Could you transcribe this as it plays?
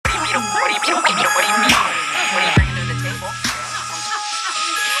What do you mean? What are you bringing to the table?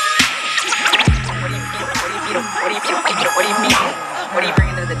 What do you mean? What are you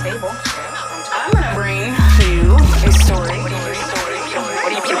bringing to the table? I'm gonna bring to you a story. What do you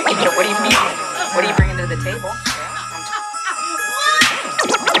mean? What are you bringing to the table?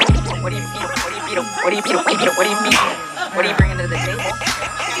 What do you mean? What are you bringing to the table?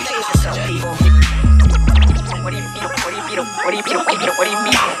 Face yourself, people. What do you mean? What are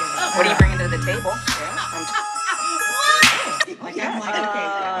you bringing to the table?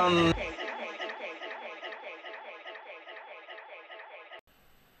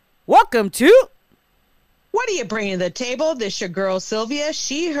 Welcome to What are you bringing to the table? This your girl Sylvia,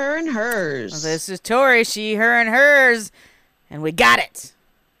 she, her, and hers. This is Tori, she, her, and hers, and we got it.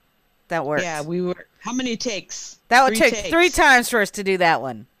 That worked. Yeah, we were. How many takes? That would take 3 times for us to do that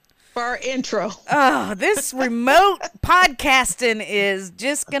one. For our intro. Oh, this remote podcasting is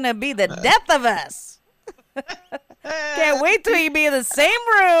just gonna be the death of us. Can't wait till you be in the same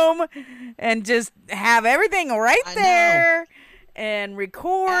room and just have everything right there and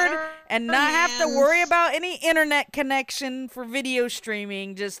record and not have to worry about any internet connection for video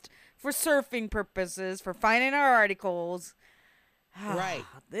streaming, just for surfing purposes, for finding our articles. Right.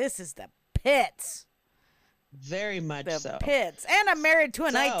 This is the pits. Very much The so. pits. And I'm married to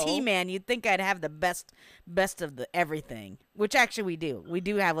an IT man. You'd think I'd have the best of the everything, which actually we do. We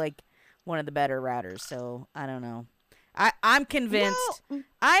do have like one of the better routers, so I don't know. I'm convinced.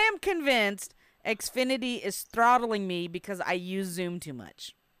 I am convinced Xfinity is throttling me because I use Zoom too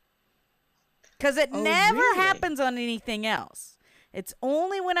much. Because it never happens on anything else. It's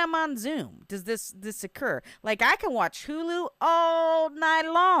only when I'm on Zoom does this occur. Like, I can watch Hulu all night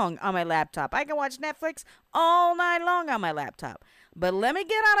long on my laptop. I can watch Netflix all night long on my laptop. But let me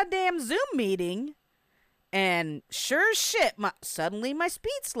get on a damn Zoom meeting, and sure as shit, suddenly my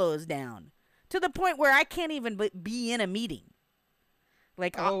speed slows down to the point where I can't even be in a meeting.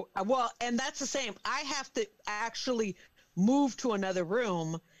 Like, well, and that's the same. I have to actually move to another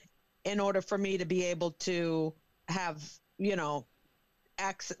room in order for me to be able to have,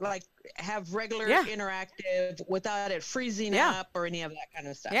 have regular interactive without it freezing up or any of that kind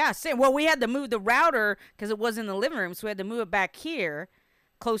of stuff. Yeah, same. Well, we had to move the router because it was in the living room, so we had to move it back here,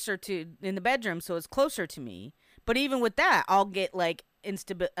 closer to in the bedroom, so it's closer to me. But even with that, I'll get like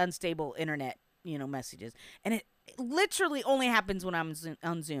unstable internet, messages, and it literally only happens when I'm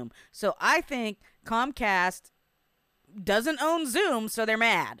on Zoom. So I think Comcast doesn't own Zoom, so they're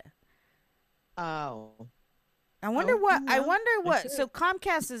mad. Oh. I wonder what. So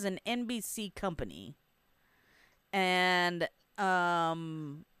Comcast is an NBC company, and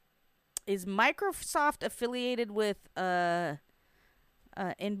is Microsoft affiliated with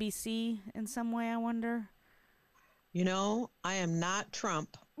NBC in some way? I wonder. I am not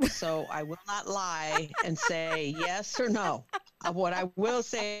Trump, so I will not lie and say yes or no. What I will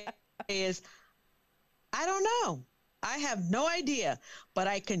say is, I don't know. I have no idea, but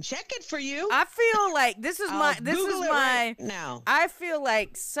I can check it for you. I feel like this is my right now. I feel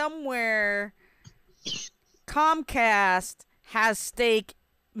like somewhere Comcast has stake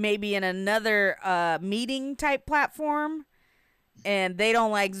maybe in another meeting type platform, and they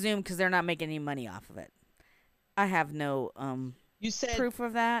don't like Zoom because they're not making any money off of it. I have no you said proof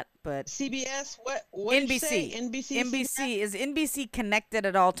of that, but CBS, what NBC. Did you say? NBC is NBC connected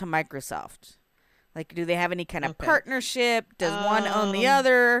at all to Microsoft? Like, do they have any kind of partnership? Does one own the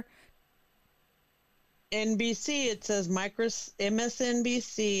other? NBC, it says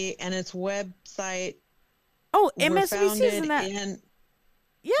MSNBC, and its website. Oh, MSNBC is in that.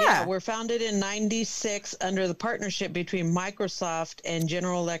 Yeah, we're founded in '96 under the partnership between Microsoft and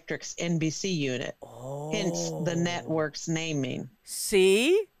General Electric's NBC unit. Hence the network's naming.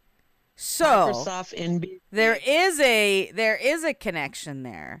 See, so Microsoft NBC. There is a connection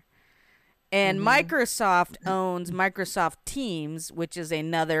there. And Microsoft owns Microsoft Teams, which is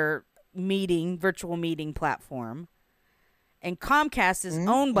another virtual meeting platform. And Comcast is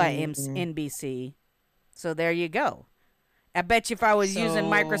owned by NBC. So there you go. I bet you if I was using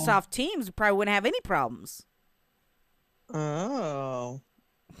Microsoft Teams, we probably wouldn't have any problems. Oh.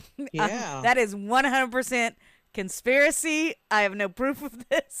 Yeah. That is 100% conspiracy. I have no proof of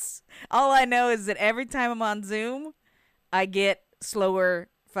this. All I know is that every time I'm on Zoom, I get slower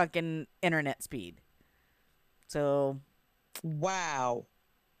fucking internet speed. So wow.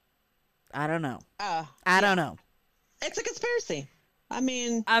 I don't know. I don't know. It's a conspiracy. I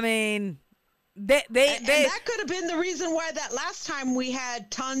mean they that could have been the reason why that last time we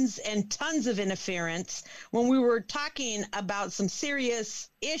had tons and tons of interference when we were talking about some serious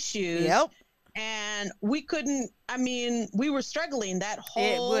issues. Yep. And we couldn't, I mean, we were struggling that It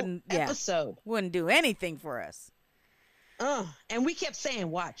whole wouldn't, yeah, episode. wouldn't do anything for us. And we kept saying,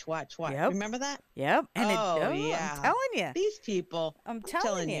 watch. Yep. Remember that? Yep. And yeah. I'm telling you. These people. I'm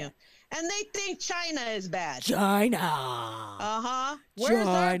telling you. And they think China is bad. China. Uh-huh. Where's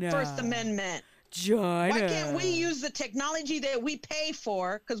China. our First Amendment? China. Why can't we use the technology that we pay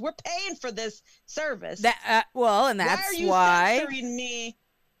for? Because we're paying for this service. That well, and why that's are you why censoring me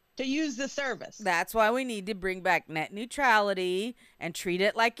to use the service? that's why we need to bring back net neutrality and treat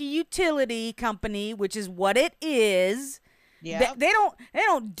it like a utility company, which is what it is. Yeah. They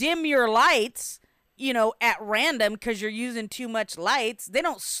don't dim your lights, you know, at random because you're using too much lights. They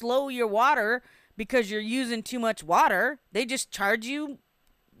don't slow your water because you're using too much water. They just charge you.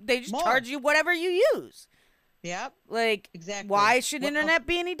 They just More. charge you whatever you use. Yep. Like, Exactly. why should Well, internet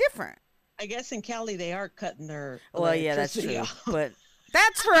be any different? I guess in Cali they are cutting their Well, yeah, that's electricity true. off. But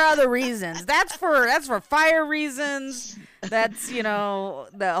that's for other reasons. That's for fire reasons. That's, you know,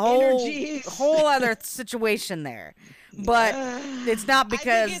 the Energies. whole other situation there. But it's not because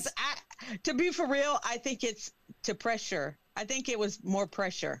I think it's, to be for real, I think it's to pressure. I think it was more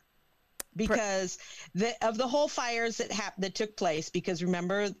pressure because of the whole fires that took place. Because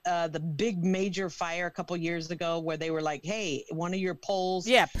remember the big major fire a couple years ago where they were like, "Hey, one of your poles,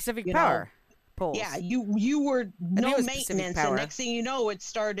 yeah, Pacific you Power poles. yeah, you were it no was Pacific maintenance, Power. and next thing you know, it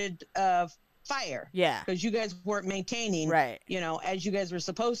started fire." Yeah. Because you guys weren't maintaining, Right. you know, as you guys were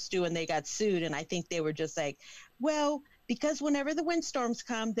supposed to, and they got sued. And I think they were just like, well, because whenever the windstorms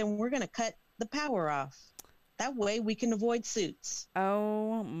come, then we're going to cut the power off. That way we can avoid suits.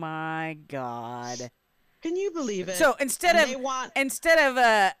 Oh my God. Can you believe it? So instead And of they want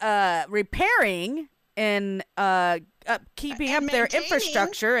repairing and keeping And up their maintaining.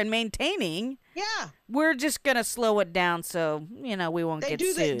 infrastructure and maintaining, yeah, we're just gonna slow it down so you know we won't they get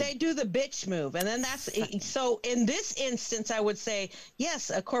do sued. they do the bitch move, and then that's so. In this instance, I would say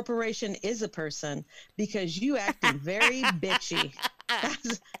yes, a corporation is a person because you acting very bitchy.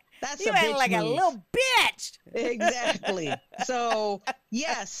 That's you a act bitch like a move. little bitch. Exactly. So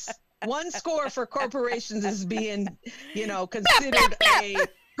yes, one score for corporations is being, you know, considered a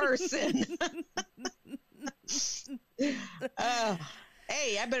person.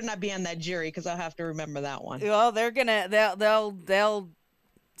 Hey, I better not be on that jury because I'll have to remember that one. Well, they'll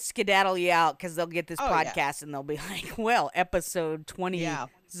skedaddle you out because they'll get this Oh, yeah. podcast and they'll be like, well, episode 20 Yeah.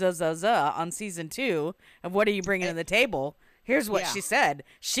 on season 2 of What Are You Bringing to the Table? Here's what Yeah. she said.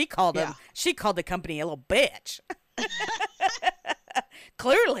 She called Yeah. the company a little bitch.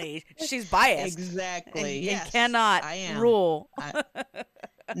 Clearly, she's biased Exactly. and Yes, cannot I am. rule.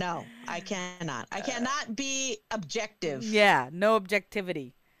 No, I cannot. I cannot be objective. Yeah, no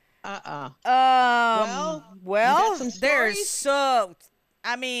objectivity. Well, Well, you got some there's stories? so.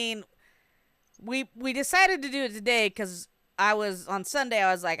 I mean, we decided to do it today because I was on Sunday.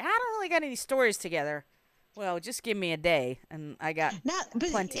 I was like, I don't really got any stories together. Well, just give me a day, and I got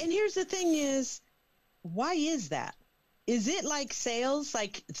plenty. And here's the thing: is why is that? Is it like sales,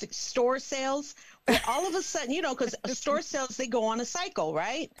 like store sales, where all of a sudden, you know, because store sales they go on a cycle,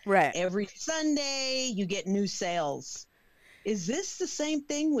 right? Right. Every Sunday you get new sales. Is this the same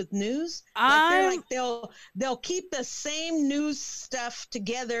thing with news? They'll keep the same news stuff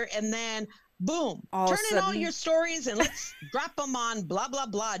together and then boom, All of a turn in all sudden- your stories and let's drop them on blah blah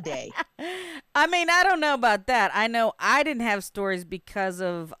blah day. I mean, I don't know about that. I know I didn't have stories because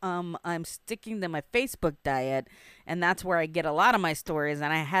of I'm sticking to my Facebook diet, and that's where I get a lot of my stories,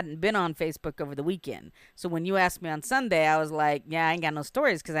 and I hadn't been on Facebook over the weekend. So when you asked me on Sunday, I was like, yeah, I ain't got no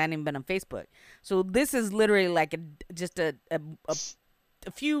stories because I hadn't even been on Facebook. So this is literally like just a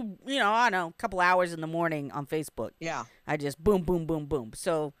few, you know, I don't know, a couple hours in the morning on Facebook. Yeah. I just boom, boom, boom, boom.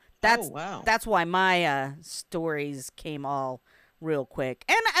 So that's wow. that's why my stories came all real quick.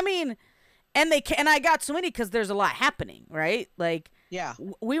 And I mean, and I got so many because there's a lot happening, right? Like, Yeah.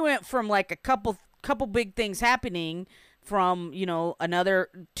 we went from like a couple big things happening from, you know, another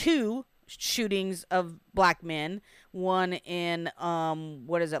 2 shootings of black men, one in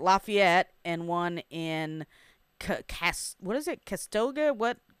Lafayette, and one in Castoga?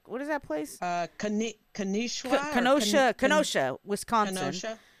 What is that place? Kenosha, Wisconsin.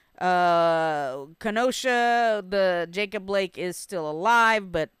 Kenosha. Kenosha, the Jacob Blake is still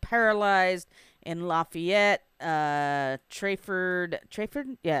alive but paralyzed. In Lafayette, Trayford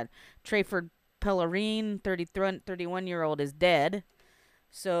Pellerine, 31-year-old, is dead.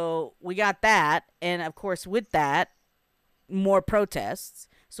 So we got that, and of course with that, more protests.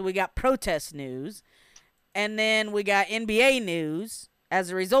 So we got protest news, and then we got NBA news as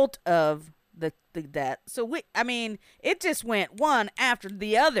a result of that. So it just went one after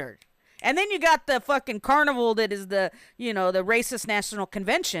the other. And then you got the fucking carnival that is the the racist national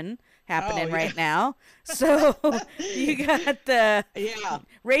convention happening yeah. right now. So you got the Yeah.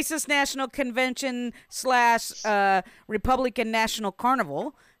 racist national convention / Republican national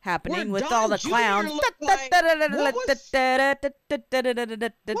carnival happening Where with Don all the Jr. clowns. looked like- what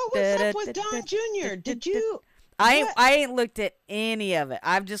was up with Don Jr.? Did you? what? I ain't looked at any of it.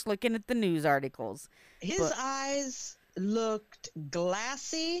 I'm just looking at the news articles. His but- eyes looked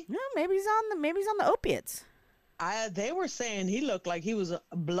glassy. No, maybe he's on the opiates. They were saying he looked like he was a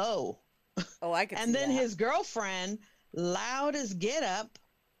blow. Oh, I could And then his girlfriend, loud as get up,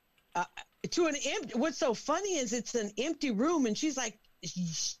 to an empty. What's so funny is it's an empty room, and she's like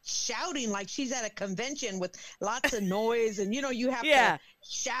shouting like she's at a convention with lots of noise, and you have Yeah. to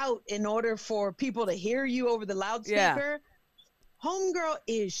shout in order for people to hear you over the loudspeaker. Homegirl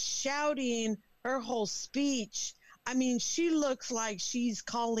is shouting her whole speech. I mean, she looks like she's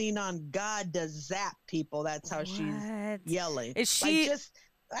calling on God to zap people. That's how she's What? yelling. Is she- like just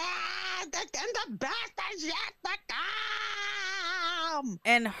the best is yet to come?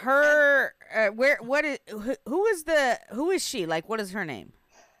 And her who is she? Like, what is her name?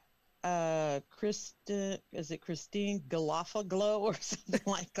 Kristen, is it Christine Galafaglo or something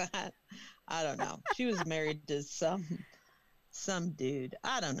like that? I don't know. She was married to some dude.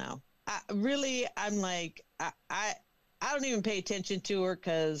 I don't know. I'm like, I don't even pay attention to her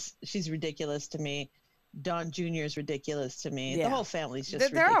because she's ridiculous to me. Don Jr. is ridiculous to me. Yeah. The whole family's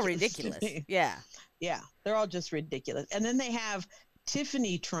just They're all ridiculous to ridiculous. me. Yeah. Yeah, they're all just ridiculous. And then they have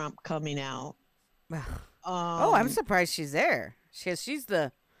Tiffany Trump coming out. Oh, I'm surprised she's there. She's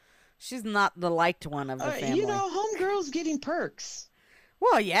not the liked one of the family. Homegirl's getting perks.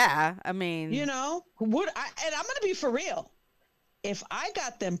 Well, yeah. I mean, And I'm gonna be for real. If I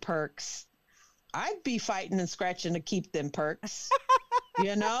got them perks, I'd be fighting and scratching to keep them perks.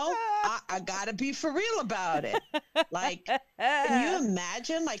 I gotta be for real about it. Like, can you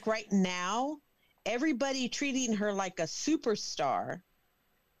imagine, like right now, everybody treating her like a superstar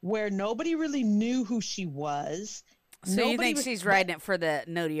where nobody really knew who she was. So you think she's riding it for the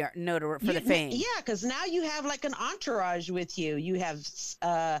for the fame? Yeah, because now you have like an entourage with you. You have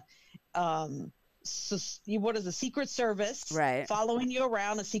what is a Secret Service Right. following you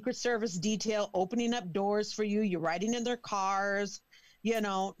around, a Secret Service detail opening up doors for you. You're riding in their cars.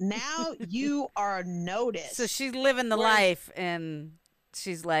 Now you are noticed. So she's living the Whereas- life, and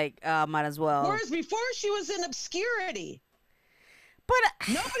she's like, might as well. Whereas before she was in obscurity. But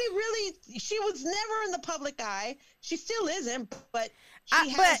Nobody really, she was never in the public eye. She still isn't, but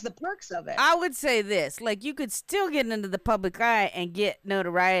she but has the perks of it. I would say this: like, you could still get into the public eye and get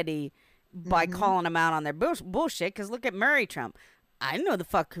notoriety by calling them out on their bullshit. Because look at Mary Trump. I didn't know the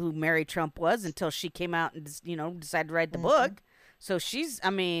fuck who Mary Trump was until she came out and decided to write the book. So she's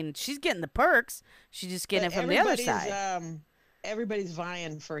getting the perks. She's just getting it from the other side. Everybody's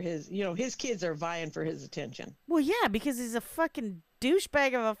vying for his kids are vying for his attention. Well, yeah, because he's a fucking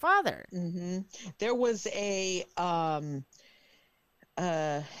douchebag of a father. There was a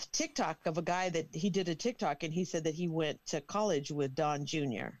TikTok of a guy that he did a TikTok, and he said that he went to college with Don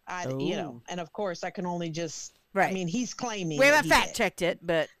Jr. And of course I can only just, Right. I mean, he's claiming We that haven't he fact did. checked it,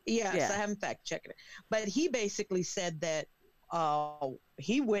 but Yes, yeah. I haven't fact checked it. But he basically said that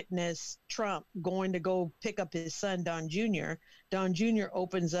he witnessed Trump going to go pick up his son, Don Jr. Don Jr.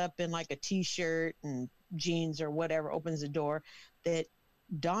 opens up in like a T-shirt and jeans or whatever, opens the door, that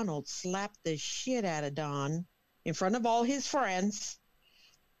Donald slapped the shit out of Don in front of all his friends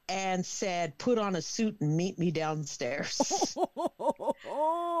and said, "Put on a suit and meet me downstairs."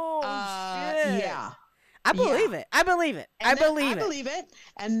 Oh, shit. Yeah. I believe it. I believe it. I believe I it. believe it.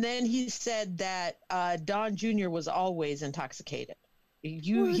 And then he said that Don Jr. was always intoxicated.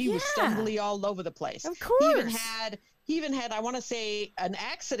 He was yeah. stumbly all over the place. Of He even had, I want to say, an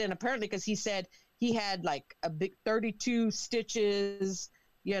accident apparently, because he said he had like a big 32 stitches,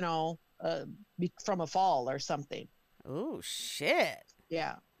 from a fall or something. Oh, shit.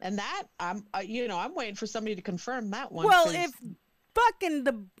 Yeah. And that I'm waiting for somebody to confirm that one. Well, 'cause- if fucking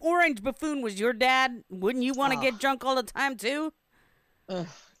the orange buffoon was your dad, wouldn't you want to get drunk all the time too? the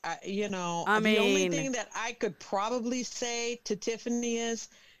only mean- thing that I could probably say to Tiffany is,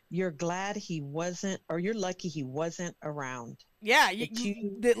 you're glad he wasn't, or you're lucky he wasn't around. Yeah,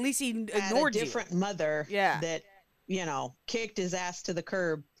 you at least he Had ignored a different mother Yeah. that, kicked his ass to the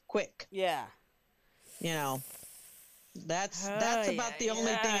curb quick. you. Yeah. That's Ay, about the ay,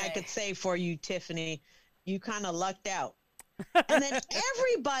 only thing I ay. could say for you, Tiffany. You kind of lucked out. And then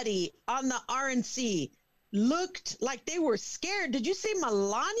everybody on the RNC looked like they were scared. Did you see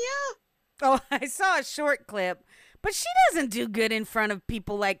Melania? Oh, I saw a short clip, But she doesn't do good in front of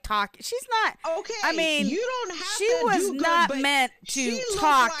people like talk. She's not. Okay. I mean, you don't have she to was do good, not but meant to she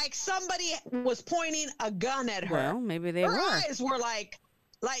talk. looked like somebody was pointing a gun at her. Well, maybe they her were. eyes were like,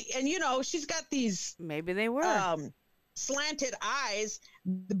 and she's got these Maybe they were. slanted eyes,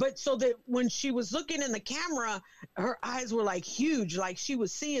 but so that when she was looking in the camera, her eyes were like huge, like she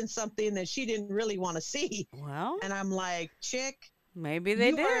was seeing something that she didn't really want to see. Well, And I'm like, chick, maybe they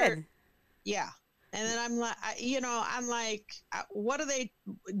you did. are- yeah. And then I'm like, I'm like, what are they?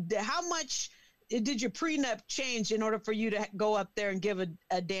 How much did your prenup change in order for you to go up there and give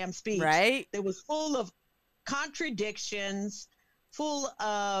a damn speech? Right? It was full of contradictions, full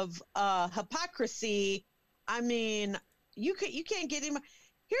of hypocrisy. I mean, you can't get him.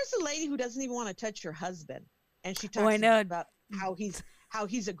 Here's a lady who doesn't even want to touch her husband, and she talks I know. about how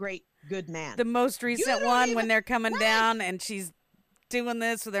he's a good man. The most recent don't one even- when they're coming right. down and she's doing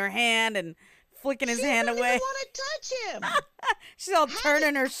this with her hand and flicking his hand she away. doesn't want to touch him. She's all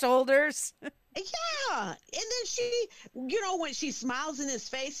turning her shoulders. Yeah. And then she, when she smiles in his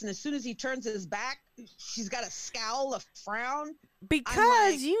face, and as soon as he turns his back, she's got a scowl, a frown.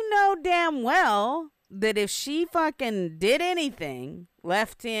 Because like- you know damn well that if she fucking did anything,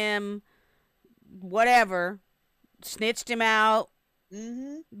 left him, whatever, snitched him out,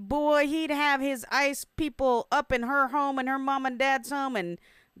 Mm-hmm. boy, he'd have his ICE people up in her home and her mom and dad's home and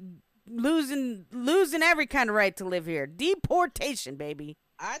losing every kind of right to live here. Deportation, baby.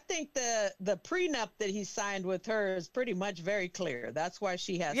 I think the prenup that he signed with her is pretty much very clear. That's why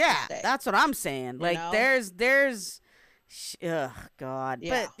she has Yeah, to stay. that's what I'm saying. Like, know? there's, ugh, God.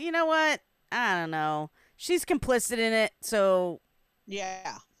 Yeah. But you know what? I don't know. She's complicit in it, so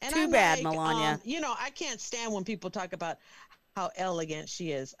Yeah. And Too I'm bad, like, Melania. I can't stand when people talk about how elegant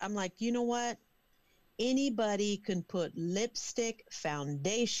she is. I'm like, you know what? Anybody can put lipstick,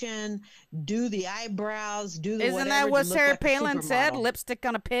 foundation, do the eyebrows, do the isn't whatever that to what look Sarah like a Palin said? supermodel. Lipstick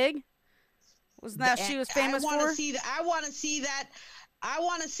on a pig? Wasn't that what she was famous I want for? to see that. I want to see that. I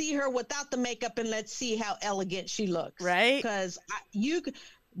want to see her without the makeup, and let's see how elegant she looks. Right? Because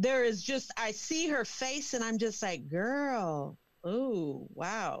there is just, I see her face, and I'm just like, girl, oh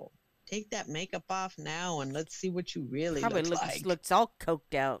wow, take that makeup off now, and let's see what you really Probably look like. looks all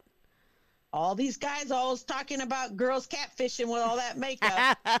coked out. All these guys always talking about girls catfishing with all that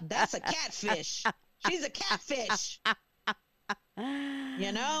makeup. That's a catfish. She's a catfish.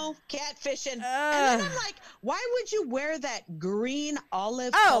 Catfishing. And then I'm like, why would you wear that green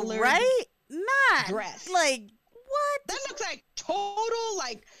olive Oh, colored right? Not dress? like what? That looks like total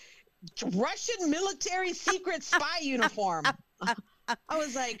like Russian military secret spy uniform. I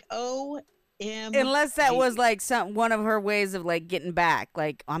was like, OMG. Unless that was like one of her ways of like getting back.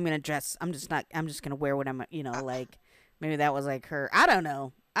 Like, I'm gonna dress. I'm just gonna wear what I'm. Like maybe that was like her. I don't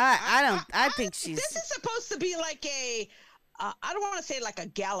know. I think she's. This is supposed to be like a. I don't want to say like a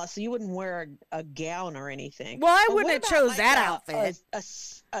gala, so you wouldn't wear a gown or anything. Well, I But wouldn't what have about, chose like, that outfit.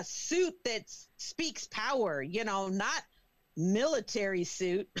 A suit that speaks power, not military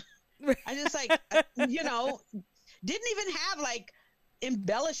suit. I just like, didn't even have like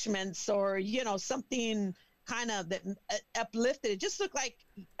embellishments or, something kind of that uplifted. It just looked like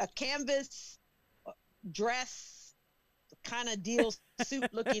a canvas dress kind of deal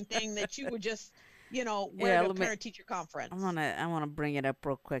suit looking thing that you would just, wear to a parent teacher conference. I wanna bring it up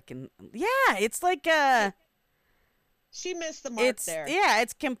real quick and it's like she missed the mark there. Yeah,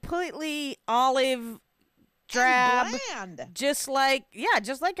 it's completely olive drab, and bland. just like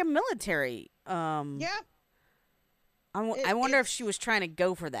a military. Yeah. I wonder if she was trying to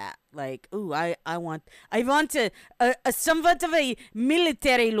go for that. Like, ooh, I want a somewhat of a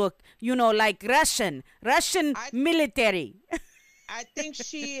military look, like Russian military. I think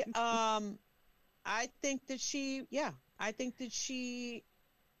she I think that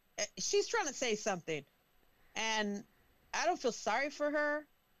she's trying to say something, and I don't feel sorry for her.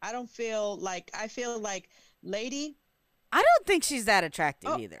 I feel like, lady. I don't think she's that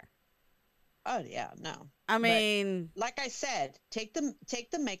attractive either. Oh yeah, no. I mean, but, like I said, take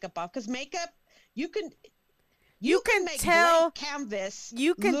the makeup off, because makeup you can make tell blank canvas.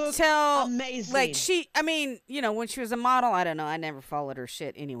 You can look tell amazing. Like when she was a model, I don't know. I never followed her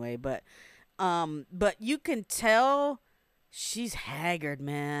shit anyway, but you can tell she's haggard,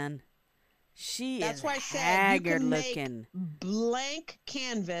 man. That's why I said haggard you can looking. make blank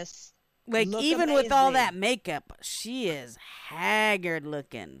canvas. Like look even with all amazing. that makeup, she is haggard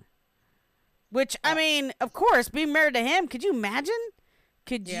looking. Which I mean, of course, being married to him, could you imagine?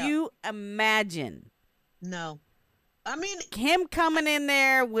 You imagine? No. I mean, him coming in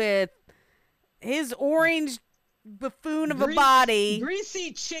there with his orange buffoon of a body.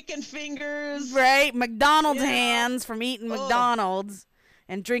 Greasy chicken fingers. Right? McDonald's Yeah. hands from eating Ugh. McDonald's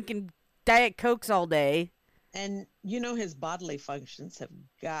and drinking Diet Cokes all day. And his bodily functions have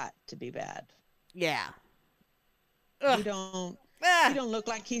got to be bad. Yeah. He Ugh. don't Ah. he don't look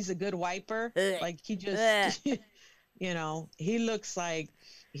like he's a good wiper. Ugh. Like he just he looks like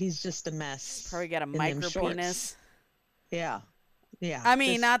he's just a mess. Probably got a in them micro shorts. penis. Yeah. Yeah. I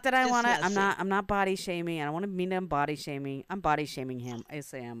mean, just- not that I just want to. I'm messy. not body shaming. I don't want to mean I'm body shaming. I'm body shaming him.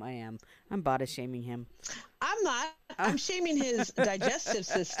 Yes, I am. I'm body shaming him. I'm not. I'm shaming his digestive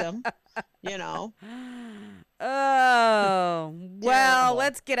system. Oh, well, Terrible.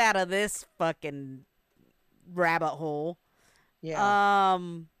 let's get out of this fucking rabbit hole. Yeah.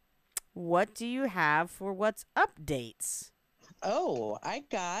 What do you have for what's updates? Oh, I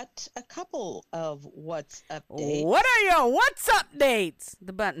got a couple of what's updates. What are your what's updates?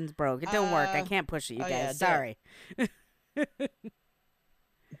 The button's broke. It don't work. I can't push it, you oh, guys. yeah, Sorry.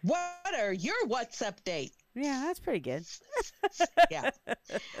 What are your what's update? Yeah, that's pretty good. Yeah.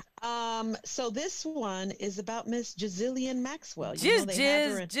 So this one is about Miss Jazillian Maxwell.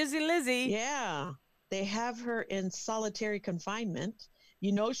 Jizzy Lizzy. Yeah. They have her in solitary confinement.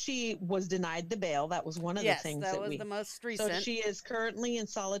 She was denied the bail. That was one of Yes, the things that that was we. the most recent. So she is currently in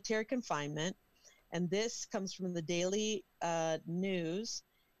solitary confinement, and this comes from the Daily News.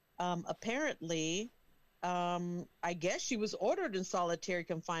 Apparently, I guess she was ordered in solitary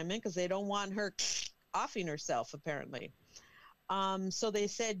confinement because they don't want her offing herself. Apparently, so they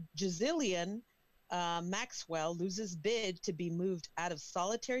said Jazillian Maxwell loses bid to be moved out of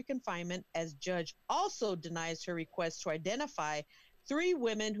solitary confinement as judge also denies her request to identify 3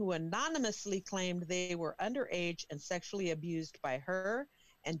 women who anonymously claimed they were underage and sexually abused by her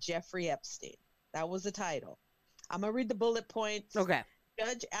and Jeffrey Epstein. That was the title. I'm going to read the bullet points. Okay.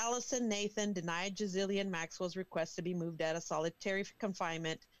 Judge Allison Nathan denied Jazillian Maxwell's request to be moved out of solitary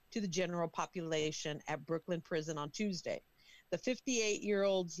confinement to the general population at Brooklyn Prison on Tuesday. The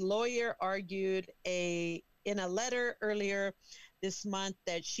 58-year-old's lawyer argued in a letter earlier this month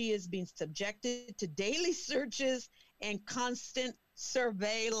that she is being subjected to daily searches and constant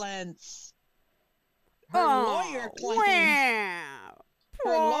surveillance. Her lawyer claims wow. her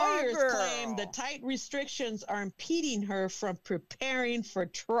Poor lawyers girl. claim the tight restrictions are impeding her from preparing for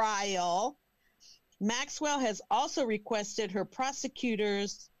trial. Maxwell has also requested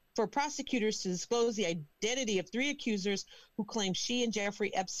prosecutors to disclose the identity of 3 accusers who claim she and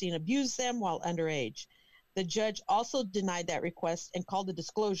Jeffrey Epstein abused them while underage. The judge also denied that request and called the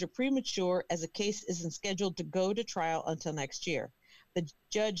disclosure premature as the case isn't scheduled to go to trial until next year. The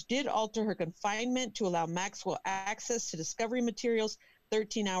judge did alter her confinement to allow Maxwell access to discovery materials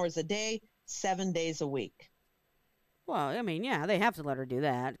 13 hours a day, 7 days a week. Well, I mean, yeah, they have to let her do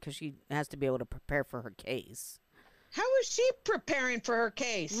that because she has to be able to prepare for her case. How is she preparing for her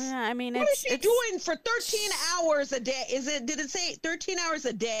case? Yeah, I mean, What is she it's doing for 13 hours a day? Did it say 13 hours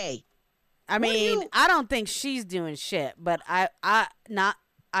a day? I What do mean, you- I don't think she's doing shit, but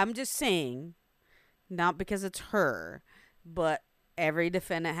I'm just saying, not because it's her, but every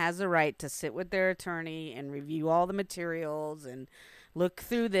defendant has a right to sit with their attorney and review all the materials and look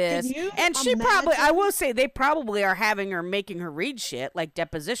through this. Can you And she probably, I imagine? will say, they probably are having her, making her read shit like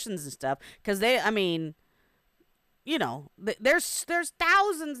depositions and stuff, because there's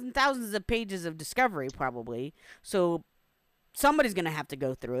thousands and thousands of pages of discovery probably. So somebody's going to have to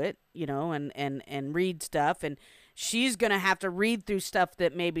go through it, and read stuff. And she's going to have to read through stuff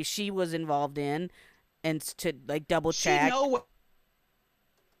that maybe she was involved in and to like double check. She know what.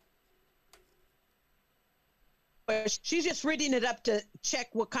 She's just reading it up to check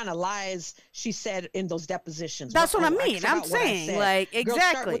what kind of lies she said in those depositions. That's what I mean. forgot I'm what I saying, said. like, Girls, start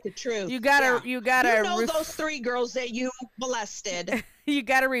exactly. with the truth. You gotta You know ref- those 3 girls that you molested. you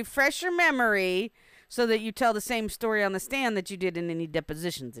gotta refresh your memory so that you tell the same story on the stand that you did in any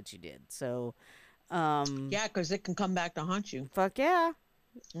depositions that you did. So, Yeah, because it can come back to haunt you. fuck yeah.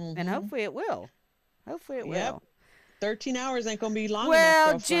 And Mhm. hopefully it will. Hopefully it Yep. will. 13 hours ain't gonna be long Well,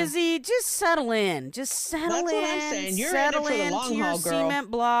 enough. girlfriend. Jizzy, just settle in. Just settle That's in. what I'm saying. You're in it settle for the into long your haul, girl.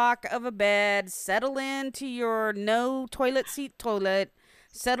 cement block of a bed. Settle into your no toilet seat toilet.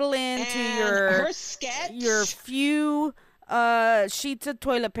 Settle into And your her sketch. your few sheets of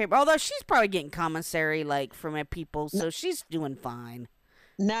toilet paper. Although she's probably getting commissary like from her people, so she's doing fine.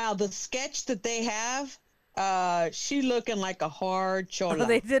 Now the sketch that they have, she looking like a hard chola. Oh,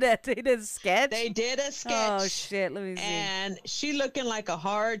 they did a sketch. They did a sketch. Oh shit! Let me see. And she looking like a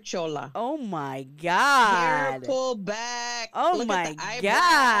hard chola. Oh my Hair god! pulled back. Oh Look my at the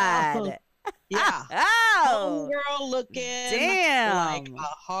eyebrow. god! Yeah. Oh, Homegirl looking damn. like a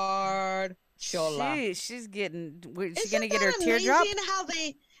hard Chola. She's getting. She's Isn't gonna get her that teardrop.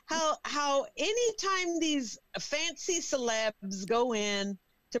 amazing how anytime these fancy celebs go in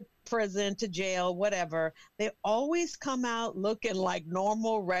to prison, to jail, whatever, they always come out looking like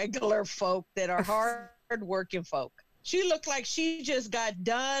normal, regular folk that are hard working folk. She looked like she just got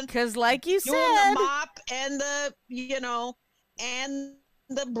done Because, like you doing said, the mop and and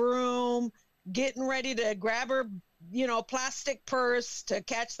the broom, getting ready to grab her, plastic purse to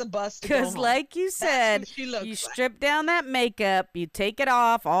catch the bus to go because, home. like you said, she looks you like. strip down that makeup, you take it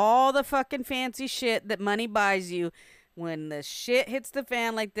off, all the fucking fancy shit that money buys you. When the shit hits the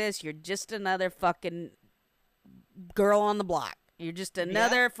fan like this, you're just another fucking girl on the block. You're just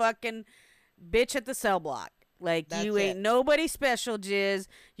another fucking bitch at the cell block. Like, That's you ain't it. nobody special, Jizz.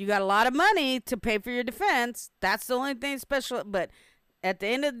 You got a lot of money to pay for your defense. That's the only thing special. But at the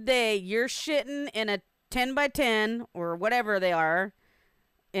end of the day, you're shitting in a 10 by 10 or whatever they are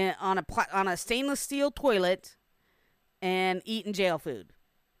on a stainless steel toilet and eating jail food.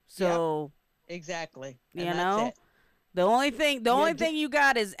 So, Exactly. you And know, that's it. the only thing you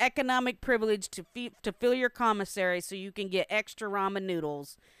got is economic privilege to fill your commissary so you can get extra ramen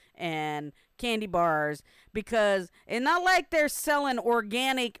noodles and candy bars, because it's not like they're selling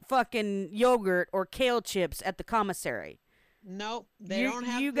organic fucking yogurt or kale chips at the commissary. Nope, they don't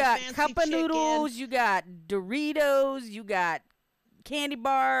have. You the got fancy cup of chicken. noodles, you got Doritos, you got candy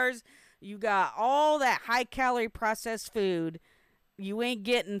bars, you got all that high calorie processed food. You ain't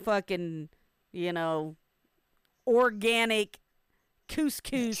getting fucking, organic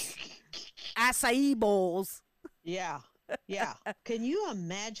couscous acai bowls. Yeah, yeah. Can you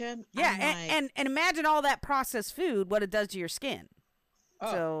imagine? Yeah, I'm and imagine all that processed food, what it does to your skin.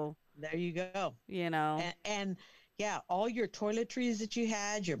 oh, So, there you go. And yeah, all your toiletries that you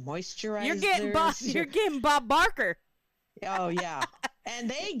had, your moisturizers. you're getting Bob Barker. Oh yeah, and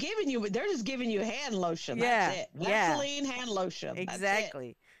they're just giving you hand lotion. That's it. Yeah. Vaseline hand lotion. That's it.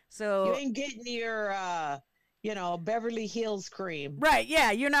 Exactly. So You ain't getting your Beverly Hills cream. right,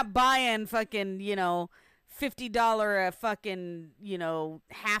 yeah, you're not buying fucking, $50 fucking,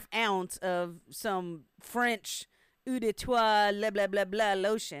 half ounce of some French eau de toilette, blah, blah, blah, blah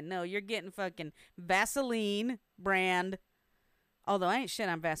lotion. No, you're getting fucking Vaseline brand. Although I ain't shit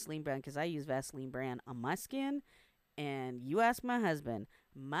on Vaseline brand because I use Vaseline brand on my skin. And you ask my husband,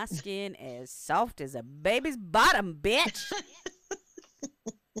 my skin is soft as a baby's bottom, bitch.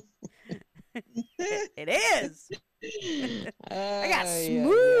 It is. I got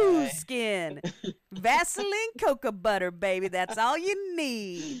smooth skin. Vaseline cocoa butter, baby. That's all you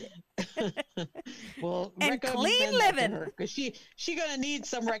need. Well, And clean living. because she gonna need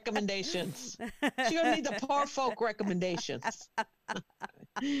some recommendations. She gonna need the poor folk recommendations. All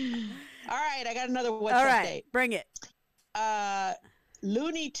right, I got another what's All update. right, bring it.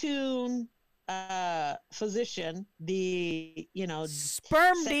 Looney Tune physician, the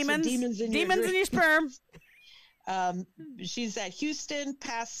Sperm sexual demons. demons in your Demons in your sperm. She's at Houston.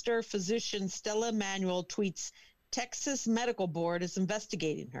 Pastor physician Stella Emanuel tweets, Texas Medical Board is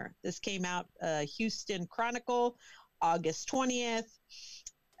investigating her. This came out Houston Chronicle, August 20th.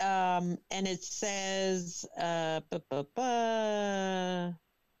 And it says, oh,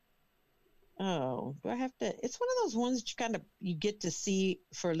 do I have to? It's one of those ones that you get to see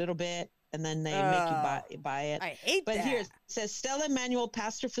for a little bit and then they make you buy it. I hate But that. here it says Stella Emanuel,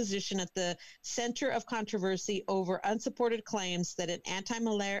 pastor physician at the center of controversy over unsupported claims that an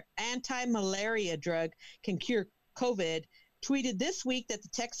anti-malaria drug can cure COVID, tweeted this week that the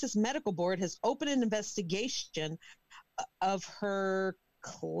Texas Medical Board has opened an investigation of her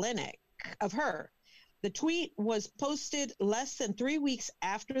clinic, of her. The tweet was posted less than 3 weeks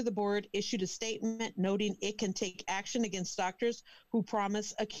after the board issued a statement noting it can take action against doctors who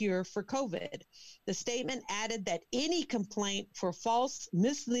promise a cure for COVID. The statement added that any complaint for false,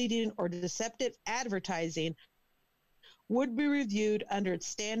 misleading, or deceptive advertising would be reviewed under its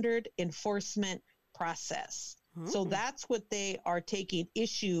standard enforcement process. So that's what they are taking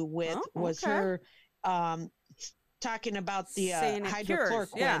issue with, was her talking about the Saying it cures,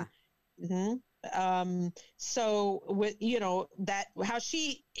 hydrochloroquine. yeah. So with that, how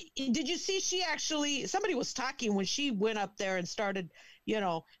did you see somebody was talking when she went up there and started,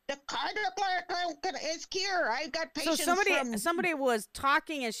 the hydrochloroquine is cure. I got patients. So somebody was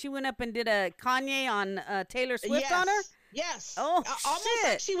talking and she went up and did a Kanye on Taylor Swift on her. Yes. Oh, almost shit.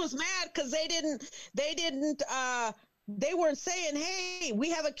 like she was mad because they weren't saying, hey, we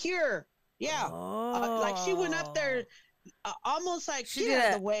have a cure. Yeah. Like she went up there almost like, She get did out a-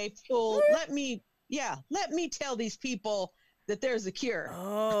 of the way, fool. Let me tell these people that there's a cure.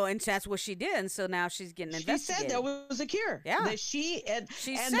 Oh, and that's what she did. And so now she's getting She investigated. said there was a cure. Yeah. That she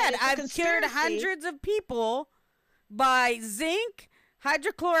She and said, that it's a I've cured conspiracy." hundreds of people by zinc,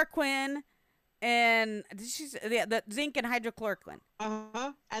 hydrochloroquine, and the zinc and hydrochloroquine.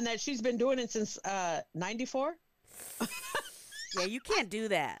 And that she's been doing it since 94. Yeah, you can't do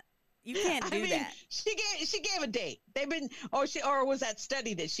that. You can't do that. She gave a date. They've been or was that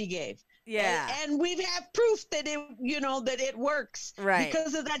study that she gave? Yeah. And we have proof that it works. Right.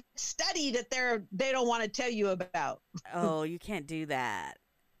 Because of that study that they don't want to tell you about. Oh, you can't do that.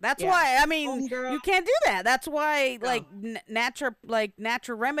 That's Yeah. why, I mean, Homegirl. you can't do that. That's why, No. like,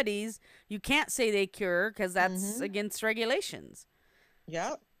 natural remedies, you can't say they cure because that's against regulations.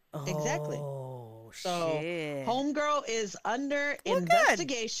 Yep. Exactly. Oh, So shit. Homegirl is under Well,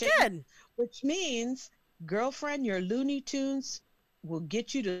 investigation. Good. Which means, girlfriend, your Looney Tunes will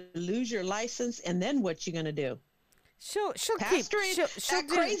get you to lose your license, and then what you gonna do? She'll keep Pastoring, she'll that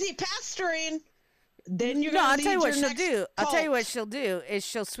do. crazy pastoring. Then you're No, gonna I'll tell you lead what your she'll next do. I'll tell you what cult. she'll do is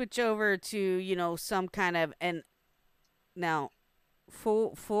she'll switch over to some kind of and now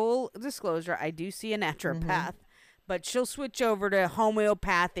full disclosure, I do see a naturopath, but she'll switch over to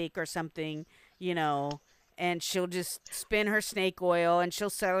homeopathic or something, and she'll just spin her snake oil and she'll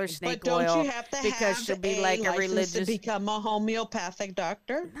sell her snake But don't oil you have to because have she'll be a like a license religious. to become a homeopathic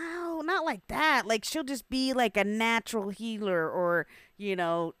doctor? No, not like that. Like she'll just be like a natural healer or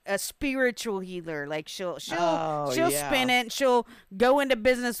a spiritual healer. Like she'll Oh, spin yeah. it. And she'll go into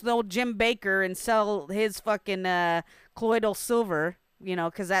business with old Jim Baker and sell his fucking colloidal silver.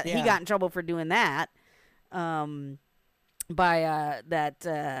 Because he Yeah. got in trouble for doing that. By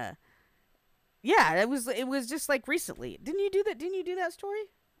that. Yeah, it was just like recently. Didn't you do that? Didn't you do that story?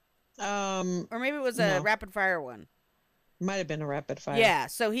 Or maybe it was a No. rapid fire one. Might have been a rapid fire. Yeah,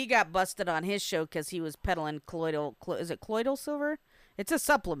 so he got busted on his show because he was peddling is it colloidal silver? It's a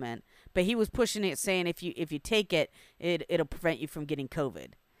supplement, but he was pushing it, saying if you take it, it'll prevent you from getting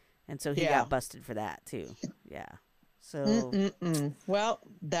COVID, and so he Yeah. got busted for that too. Yeah, so Well,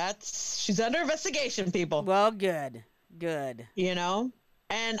 she's under investigation, people. well, good.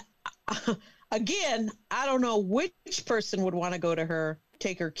 And again, I don't know which person would want to go to her,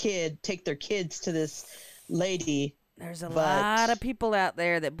 take their kids to this lady. There's a But- lot of people out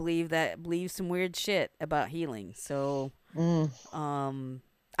there that believe some weird shit about healing. So,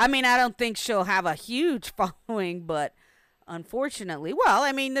 I mean, I don't think she'll have a huge following, but unfortunately, well,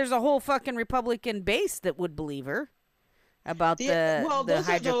 I mean, there's a whole fucking Republican base that would believe her about the those are those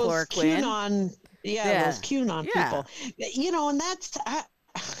hydrochloroquine. QAnon, Yeah. those QAnon Yeah. people. And that's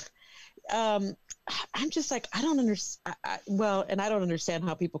I'm just like, I don't understand. And I don't understand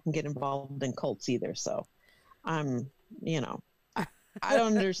how people can get involved in cults either. So I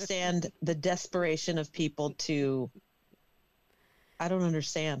don't understand the desperation of people I don't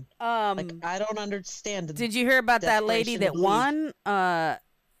understand. I don't understand. Did you hear about that lady that desperation to won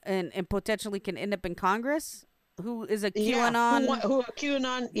and potentially can end up in Congress? Who is a QAnon? Who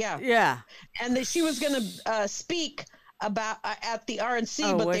QAnon? Yeah. Yeah. And that she was going to speak about at the RNC,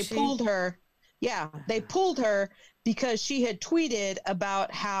 Oh, but was they she? pulled her. Yeah, they pulled her because she had tweeted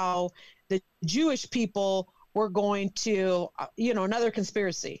about how the Jewish people were going to, another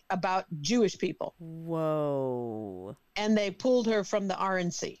conspiracy about Jewish people, Whoa. and they pulled her from the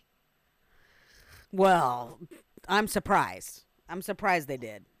RNC. Well, I'm surprised. I'm surprised they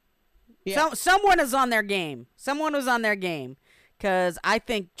did. Yeah. Someone is on their game. Someone was on their game, because I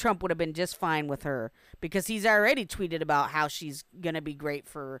think Trump would have been just fine with her, because he's already tweeted about how she's gonna be great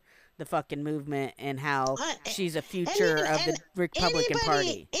for the fucking movement and how she's a future of the Republican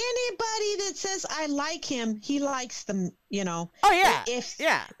Party. Anybody that says I like him, he likes them. Oh yeah,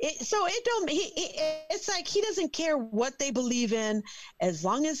 yeah. It's like he doesn't care what they believe in, as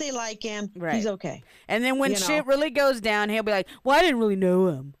long as they like him. Right. He's okay. And then when shit really goes down, he'll be like, "Well, I didn't really know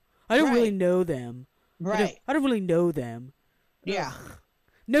him. I didn't really Right. know them. Right. I don't really know them. Yeah.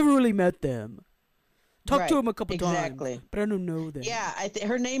 Never really met them. Talked to Right. him a couple Exactly. times, but I don't know them." Yeah.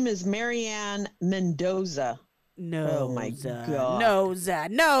 Her name is Marianne Mendoza. No. Oh, my God.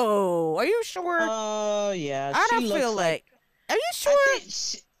 No. Are you sure? Oh yeah. I she don't looks feel like. Are you I sure?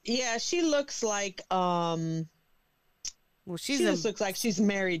 think she looks like Well, she just looks like she's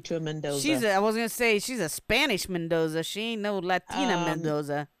married to a Mendoza. I was gonna say she's a Spanish Mendoza. She ain't no Latina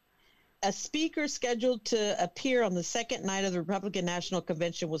Mendoza. A speaker scheduled to appear on the second night of the Republican National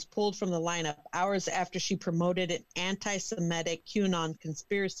Convention was pulled from the lineup hours after she promoted an anti-Semitic QAnon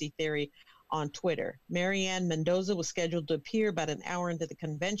conspiracy theory on Twitter. Marianne Mendoza was scheduled to appear about an hour into the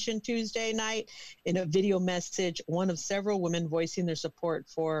convention Tuesday night in a video message, one of several women voicing their support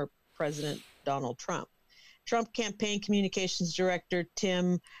for President Donald Trump. Trump campaign communications director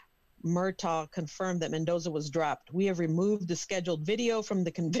Tim Murtaugh confirmed that Mendoza was dropped. We have removed the scheduled video from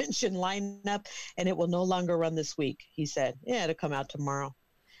the convention lineup, and it will no longer run this week, he said. Yeah, it'll come out tomorrow.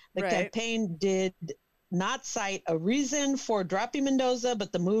 The campaign did not cite a reason for dropping Mendoza,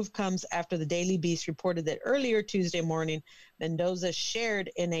 but the move comes after the Daily Beast reported that earlier Tuesday morning, Mendoza shared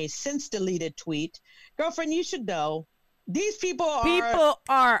in a since-deleted tweet, "Girlfriend, you should know, these people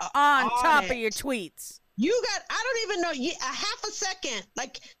are on top it. of your tweets. You got, I don't even know, a half a second.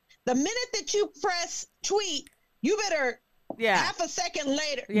 Like, the minute that you press tweet, you better half a second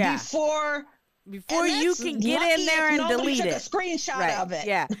later before you can get in there and delete it. A screenshot of it.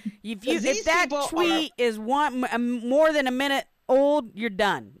 Yeah. If that tweet is more than a minute old, you're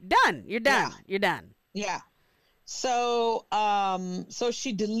done. You're done. Yeah. You're done. Yeah. So, so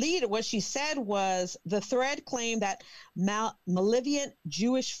she deleted. What she said was the thread claimed that malevolent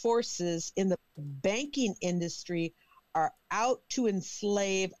Jewish forces in the banking industry are out to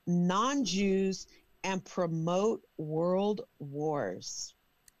enslave non-Jews and promote world wars.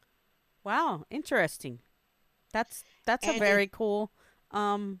 Wow, interesting. That's a very cool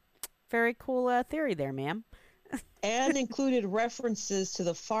theory there, ma'am. And included references to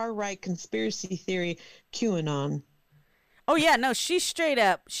the far-right conspiracy theory QAnon. Oh yeah, no, she's straight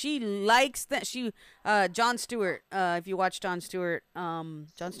up. She likes that. Jon Stewart. If you watch Jon Stewart,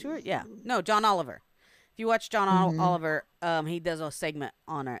 yeah, no, John Oliver. If you watch John Oliver, he does a segment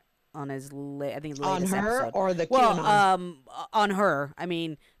on it. On his, I think, latest on her episode. Or the QAnon? On her. I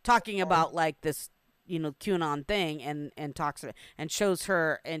mean, talking about like this, QAnon thing, and talks and shows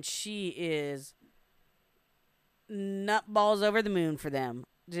her, and she is nutballs over the moon for them.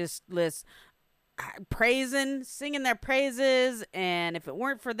 Just singing their praises, and if it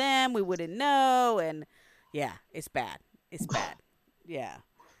weren't for them, we wouldn't know. And yeah, it's bad. It's bad. Yeah.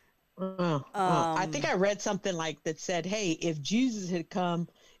 I think I read something like that said, hey, if Jesus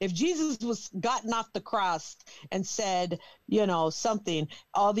was gotten off the cross and said, something,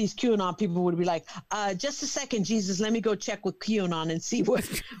 all these QAnon people would be like, just a second, Jesus, let me go check with QAnon and see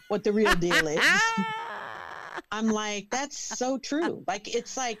what the real deal is. I'm like, that's so true. Like,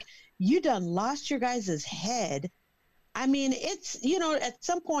 it's like, you done lost your guys' head. I mean, it's, at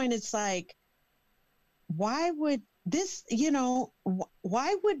some point it's like, why would this,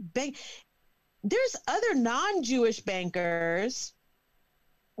 why would there's other non-Jewish bankers.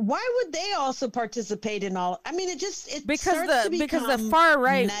 Why would they also participate in all? I mean, because the far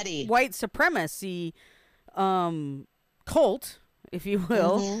right nutty. White supremacy cult, if you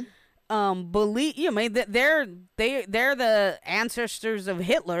will, believe they're the ancestors of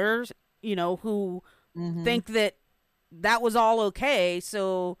Hitler, who think that was all okay.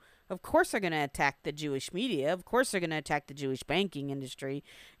 So of course they're going to attack the Jewish media. Of course they're going to attack the Jewish banking industry.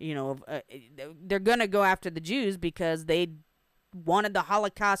 They're going to go after the Jews because they wanted the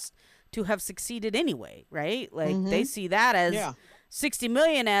Holocaust to have succeeded anyway, right? Like they see that as 60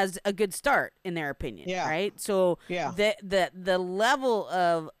 million as a good start in their opinion, right? So the level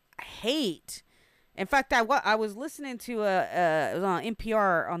of hate. In fact, I was listening to it was on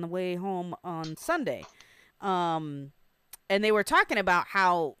NPR on the way home on Sunday, and they were talking about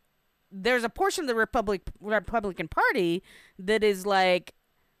how there's a portion of the Republican Party that is like,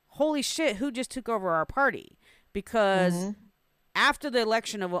 holy shit, who just took over our party? Because after the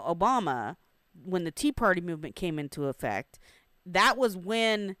election of Obama, when the Tea Party movement came into effect, that was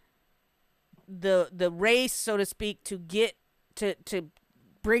when the race, so to speak, to get to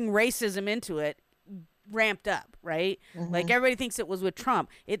bring racism into it ramped up, right? Like everybody thinks it was with Trump.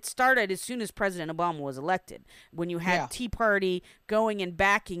 It started as soon as President Obama was elected, when you had Tea Party going and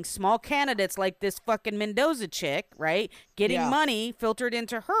backing small candidates like this fucking Mendoza chick, right? Getting money filtered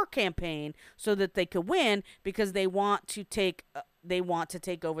into her campaign so that they could win, because they want to take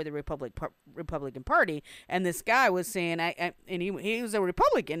over the Republican Party. And this guy was saying, and he was a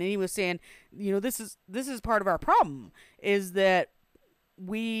Republican, and he was saying, this is part of our problem, is that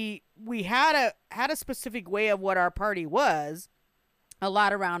we had a specific way of what our party was, a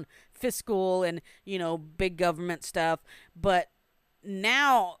lot around fiscal and big government stuff, but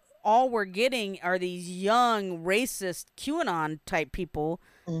now all we're getting are these young racist QAnon type people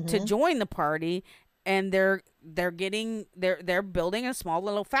to join the party, and they're building a small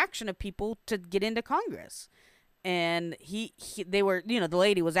little faction of people to get into Congress. And they were, the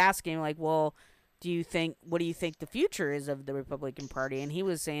lady was asking, like, well, what do you think the future is of the Republican Party? And he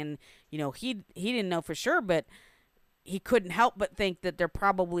was saying, he didn't know for sure, but he couldn't help but think that there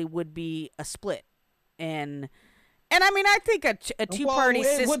probably would be a split. And I mean, I think a two-party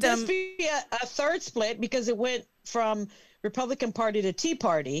system. Would this be a third split, because it went from Republican Party to Tea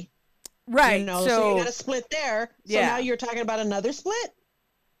Party? Right. You know, so So, you got a split there. So Yeah. now you're talking about another split.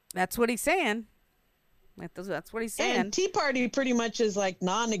 that's what he's saying. That's what he's saying. And Tea Party pretty much is like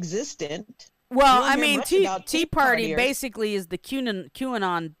non-existent. Well, You don't I hear mean, much Tea about Tea Tea Party Partiers. basically is the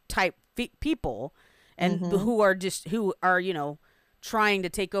QAnon type people, and Mm-hmm. who are trying to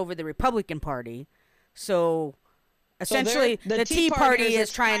take over the Republican Party. So essentially, the the Tea Tea Party Partiers are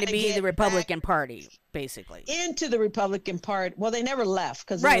is trying to trying to be the get Republican Party, basically. Into the Republican Party. Well, they never left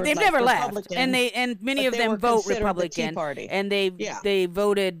because Right, they've never left, and many but of they them were vote considered the Tea Republican, Party. and Yeah. they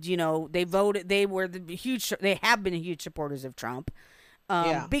voted. They were the huge. They have been huge supporters of Trump.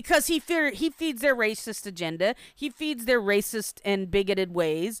 Yeah. Because he feeds their racist agenda. He feeds their racist and bigoted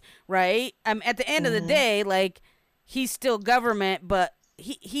ways, right? At the end of the day, like, he's still government, but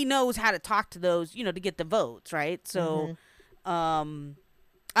he knows how to talk to those, to get the votes, right? So,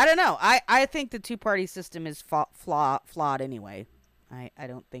 I don't know. I think the two-party system is flawed anyway. I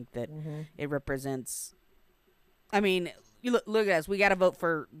don't think that it represents. I mean, you look at us. We got to vote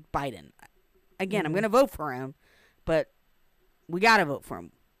for Biden. Again, I'm going to vote for him, but we got to vote for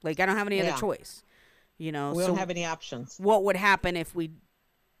him. Like, I don't have any other Yeah. choice. We don't have any options. What would happen if we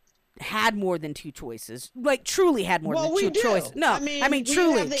had more than two choices? Like, truly had more Well, than we two do. choices. No, I mean you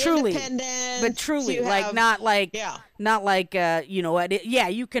truly, have the truly. independents, But truly, you like, have- not like, yeah. yeah,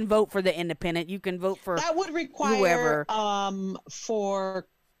 you can vote for the independent. You can vote for That would require whoever. For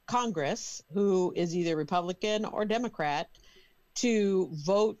Congress, who is either Republican or Democrat, to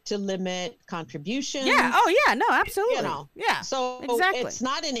vote to limit contributions. Yeah. Oh, yeah. No, absolutely. Yeah. So exactly. it's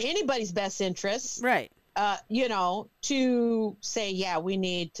not in anybody's best interest, Right. to say, yeah, we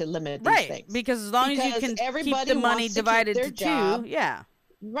need to limit these Right. things. Because as long as you Because can keep everybody the money wants to keep divided their to job. two, yeah,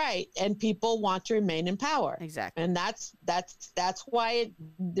 Right. And people want to remain in power. exactly. And that's why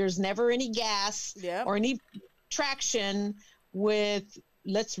there's never any gas Yep. or any traction with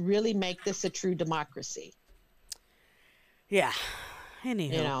let's really make this a true democracy. Yeah.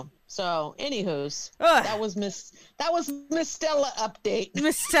 Anywho. So anywho's Ugh. that was Miss Stella update.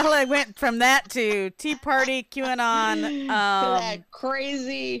 Miss Stella went from that to Tea Party, QAnon. That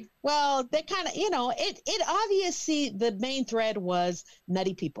crazy. Well, they kind of, it obviously the main thread was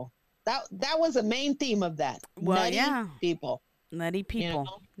nutty people. That was a main theme of that. Well, nutty yeah. people. Nutty people.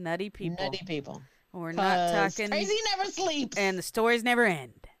 know? Nutty people. Nutty people. We're not 'Cause talking. Crazy never sleeps. And the stories never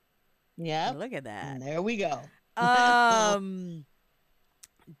end. Yep. Look at that. And there we go.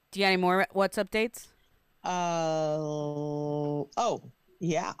 Do you have any more what's updates? Oh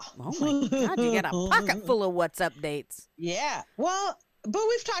yeah. Oh my God, you got a pocket full of what's updates. Yeah. Well, but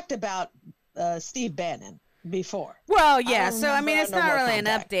we've talked about Steve Bannon before. Well, yeah. don't So I mean, remember it's no not more really an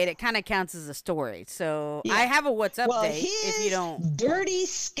contact. update. It kind of counts as a story. So Yeah. I have a what's update. Well, if you his don't, dirty,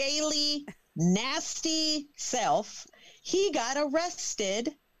 scaly, nasty self, he got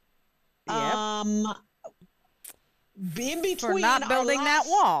arrested. Yep. In between for not our building that last-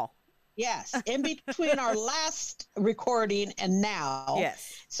 wall. Yes, in between our last recording and now.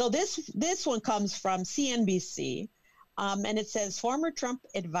 Yes. So this one comes from CNBC, and it says former Trump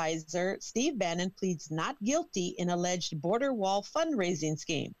advisor Steve Bannon pleads not guilty in alleged border wall fundraising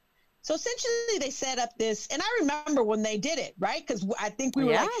scheme. So essentially, they set up this, and I remember when they did it, right? Because I think we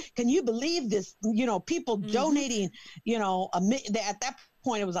were Yeah. like, "Can you believe this? People donating, at that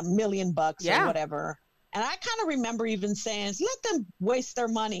point it was $1 million Yeah. or whatever." And I kind of remember even saying, "Let them waste their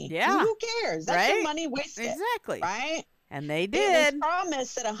money. Yeah. Who cares? That's their Right? money wasted, Exactly. right?" And they It did. was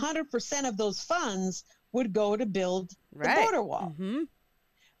promised that 100% of those funds would go to build Right. the border wall. Mm-hmm.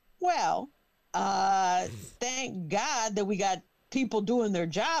 Well, thank God that we got people doing their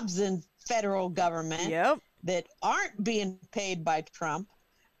jobs in federal government Yep. that aren't being paid by Trump.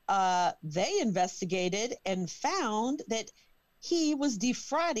 They investigated and found that he was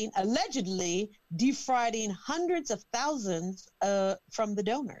allegedly defrauding hundreds of thousands from the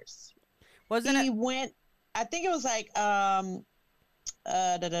donors. Wasn't He it? went, I think it was like,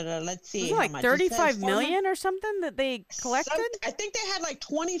 let's see. Was it how like much. It says 35 former- million or something that they collected? I think they had like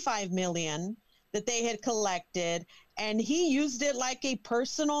 25 million that they had collected, and he used it like a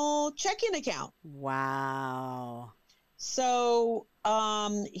personal checking account. Wow. So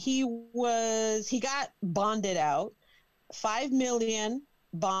he got bonded out, 5 million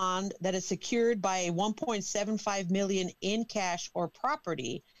bond that is secured by a 1.75 million in cash or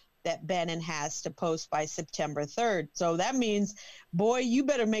property that Bannon has to post by September 3rd. So that means, boy, you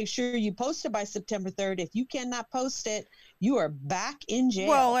better make sure you post it by September 3rd. If you cannot post it, you are back in jail.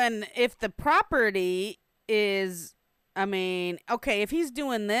 Well, and if the property is, okay, if he's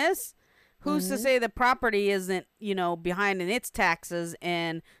doing this, who's to say the property isn't, behind in its taxes,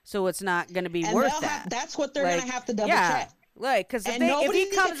 and so it's not going to be and worth they'll that? that's what they're going Like, to have to double yeah. check. Like, because if, And if he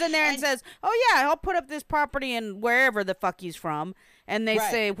nobody- comes in there and says, "Oh yeah, I'll put up this property in wherever the fuck he's from," and they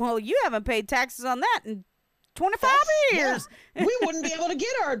Right. say, "Well, you haven't paid taxes on that in 25 years," we wouldn't be able to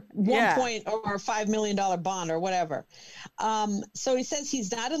get our Yeah. or $5 million bond or whatever. So he says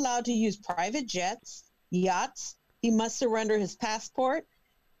he's not allowed to use private jets, yachts. He must surrender his passport.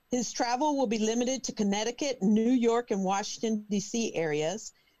 His travel will be limited to Connecticut, New York, and Washington, D.C.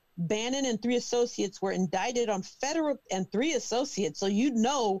 areas. Bannon and 3 associates were indicted on federal and 3 associates. So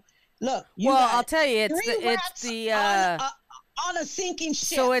look. well, I'll tell you, it's 3 rats the on a sinking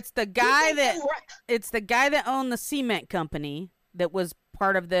ship. so it's the guy You think that them ra- it's the guy that owned the cement company that was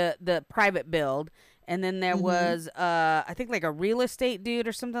part of the private build, and then there was I think like a real estate dude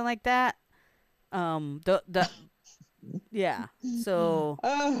or something like that. The yeah. So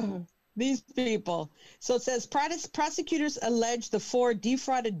Oh, these people. So it says prosecutors allege the 4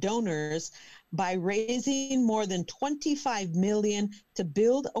 defrauded donors by raising more than $25 million to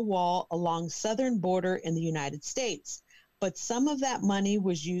build a wall along southern border in the United States. But some of that money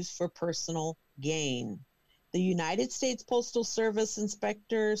was used for personal gain. The United States Postal Service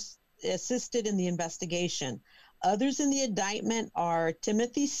inspectors assisted in the investigation. Others in the indictment are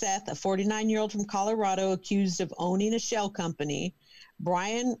Timothy Seth, a 49-year-old from Colorado accused of owning a shell company,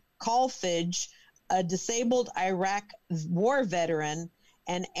 Brian Colfage, a disabled Iraq war veteran,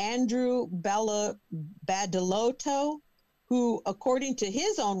 and Andrew Badilotto, who, according to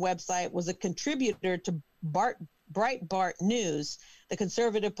his own website, was a contributor to Breitbart News, the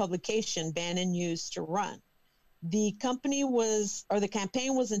conservative publication Bannon used to run. The campaign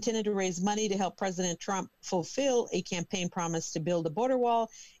was intended to raise money to help President Trump fulfill a campaign promise to build a border wall.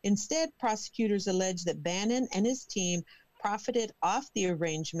 Instead, prosecutors allege that Bannon and his team profited off the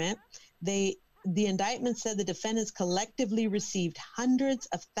arrangement. The indictment said the defendants collectively received hundreds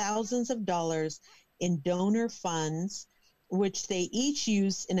of thousands of dollars in donor funds, which they each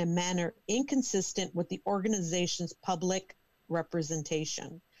used in a manner inconsistent with the organization's public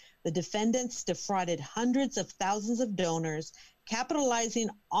representation. The defendants defrauded hundreds of thousands of donors, capitalizing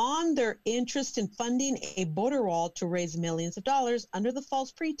on their interest in funding a border wall to raise millions of dollars under the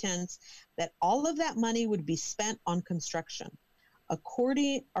false pretense that all of that money would be spent on construction.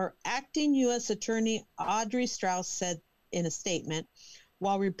 Acting U.S. Attorney Audrey Strauss said in a statement,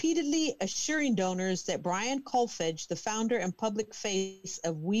 while repeatedly assuring donors that Brian Colfage, the founder and public face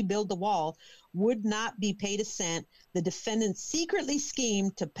of We Build the Wall, would not be paid a cent, the defendants secretly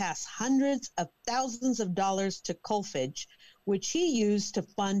schemed to pass hundreds of thousands of dollars to Colfage, which he used to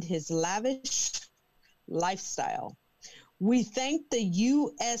fund his lavish lifestyle. We thank the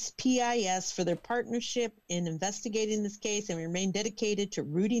USPIS for their partnership in investigating this case and remain dedicated to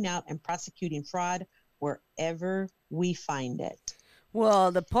rooting out and prosecuting fraud wherever we find it.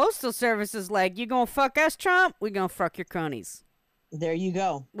 well, the Postal Service is like, you gonna fuck us, Trump? We gonna fuck your cronies. There you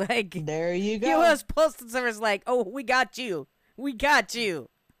go. Like, There you go. U.S. Postal Service like, oh, we got you. We got you.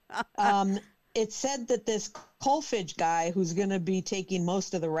 It said that this Colfage guy, who's going to be taking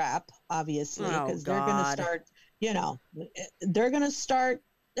most of the rap, obviously, Oh, because they're going to God. start, they're going to start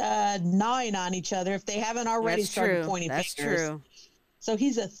gnawing on each other if they haven't already That's started true. pointing That's fingers. true. So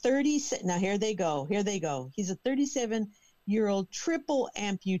he's a 37. Now here they go. He's a 37-year-old triple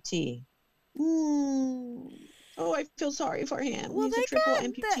amputee. Oh, I feel sorry for him. Well, he's they a triple got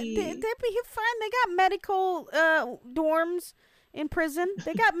amputee. they'll be fine. They got medical dorms in prison.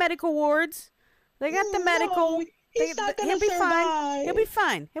 They got medical wards. They got the medical. No, he's not gonna he'll be fine. survive. He'll be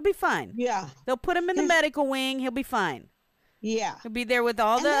fine. He'll be fine. Yeah, They'll put him in the His- medical wing. He'll be fine. yeah. He'll be there with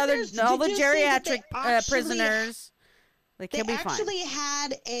all And the then other there's- all the did you see that they geriatric actually- prisoners. Like They he'll be fine. actually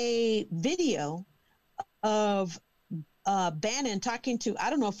had a video of Bannon talking to,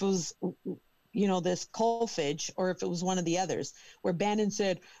 I don't know if it was, this Colfage or if it was one of the others, where Bannon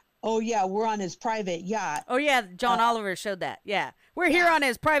said, oh, yeah, we're on his private yacht. Oh yeah, John Oliver showed that. Yeah, we're here yeah. on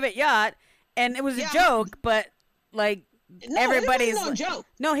his private yacht, and it was a Yeah. joke, but like No, everybody's it was no joke.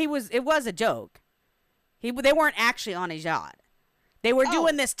 No, it was a joke. They weren't actually on his yacht. They were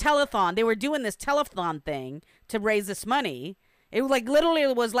doing this telethon. They were doing this telethon thing to raise this money. It was like literally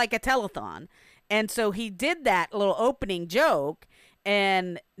it was like a telethon. And so he did that little opening joke,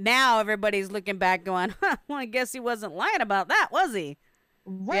 and now everybody's looking back going, huh, well, I guess he wasn't lying about that, was he?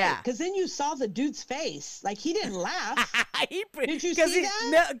 Right, Yeah. because then you saw the dude's face. Like, he didn't laugh. Did you see that?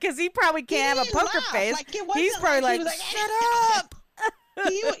 No, because he probably can't have a didn't poker laugh. face. Like, it wasn't He's probably like like, he was like, shut up.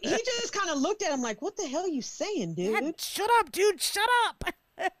 he just kind of looked at him like, what the hell are you saying, dude? Shut up, dude. Shut up.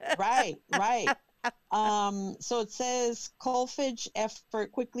 Right. So it says Colfage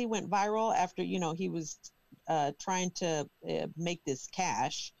effort quickly went viral after, he was trying to make this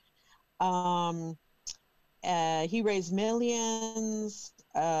cash. He raised millions,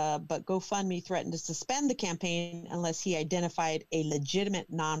 but GoFundMe threatened to suspend the campaign unless he identified a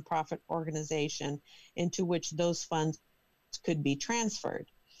legitimate nonprofit organization into which those funds could be transferred.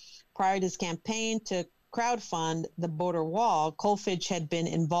 Prior to his campaign to crowdfund the border wall, Kolfage had been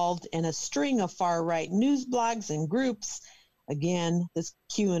involved in a string of far-right news blogs and groups. Again, this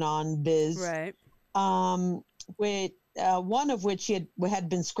QAnon biz. Right. With one of which he had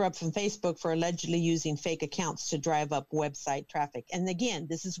been scrubbed from Facebook for allegedly using fake accounts to drive up website traffic. And again,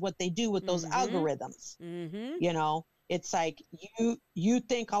 this is what they do with those algorithms. You know, it's like you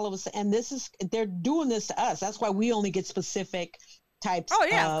think all of a sudden, and they're doing this to us. That's why we only get specific types. Oh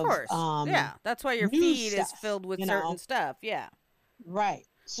yeah, of course. Yeah, that's why your feed is filled with certain stuff. Yeah. Right.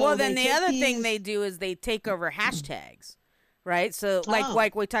 So well, then the other thing they do is they take over hashtags. Right, so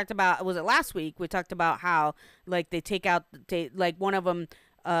like we talked about, was it last week? We talked about how like they take out like one of them,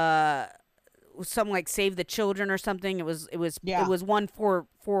 something like Save the Children or something. It was one for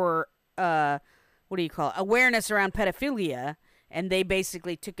what do you call it? Awareness around pedophilia, and they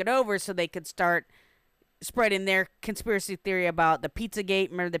basically took it over so they could start spreading their conspiracy theory about the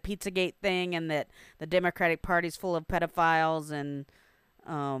Pizzagate, remember the Pizzagate thing, and that the Democratic Party's full of pedophiles and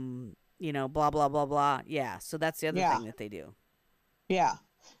you know, blah, blah, blah, blah. Yeah. So that's the other thing that they do. Yeah.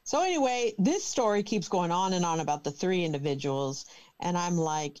 So anyway, this story keeps going on and on about the three individuals. And I'm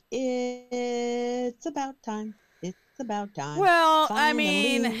like, it's about time. It's about time. Well, Finally. I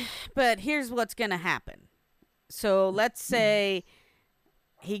mean, but here's what's going to happen. So let's say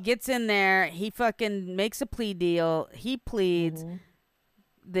he gets in there. He fucking makes a plea deal. He pleads.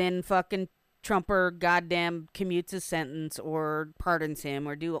 Then fucking Trumper goddamn commutes his sentence or pardons him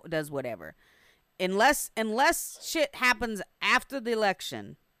or does whatever. Unless shit happens after the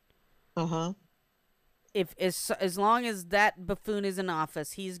election. If as long as that buffoon is in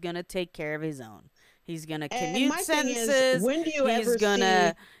office, he's gonna take care of his own. He's gonna commute sentences. When do you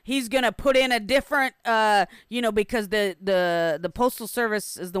he's gonna put in a different you know, because the Postal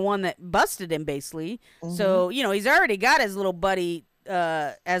Service is the one that busted him basically. So, you know, he's already got his little buddy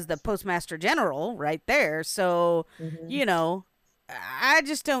as the Postmaster General right there. So, you know, I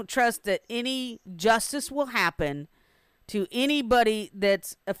just don't trust that any justice will happen to anybody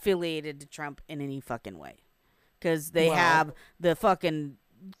that's affiliated to Trump in any fucking way. Because they have the fucking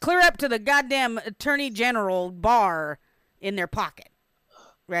clear up to the goddamn Attorney General bar in their pocket.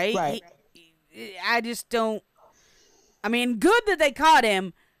 Right? I just don't. I mean, good that they caught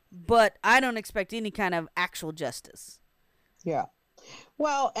him, but I don't expect any kind of actual justice. Yeah.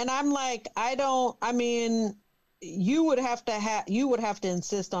 Well, and I'm like, I mean, you would have to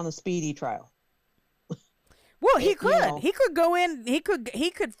insist on a speedy trial. Well, he could. You know, he could go in. He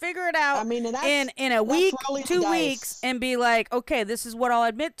could figure it out. I mean, in a week, 2 weeks, and be like, okay, this is what I'll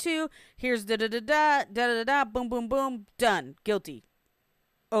admit to. Here's da da da da da da da. Boom, boom, boom. Done. Guilty.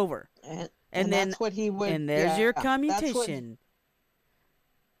 Over. And then that's what he would. And there's your commutation.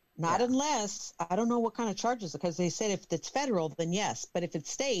 Not unless, I don't know what kind of charges, because they said if it's federal, then yes. But if it's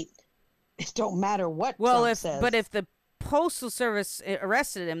state, it don't matter what Trump says. But if the Postal Service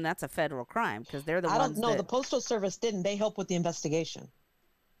arrested him, that's a federal crime, because they're the ones I don't know. The Postal Service didn't. They helped with the investigation.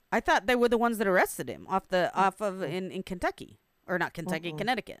 I thought they were the ones that arrested him off of in Kentucky. Or not Kentucky,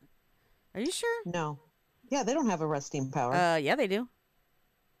 Connecticut. Are you sure? No. Yeah, they don't have arresting power. Yeah, they do.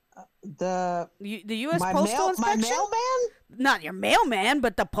 The U.S. Postal Inspection? My mailman? Not your mailman,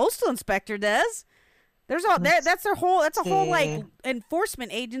 but the postal inspector does. There's all there. That's a whole like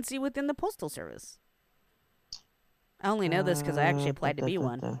enforcement agency within the Postal Service. I only know this because I actually applied to be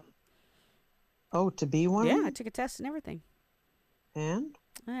one. Oh, to be one? Yeah, I took a test and everything. And?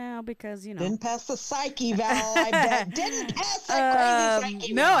 Well, because, you know. Didn't pass the psych eval, I bet. Didn't pass that crazy psych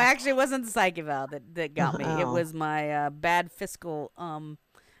eval. No, actually, it wasn't the psych eval that got me. It was my bad fiscal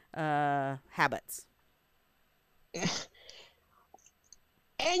habits.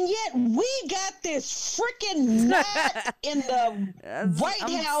 And yet we got this freaking nut in the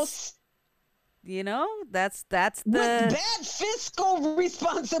White House. You know, that's the with bad fiscal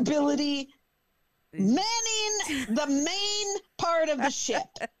responsibility, manning the main part of the ship.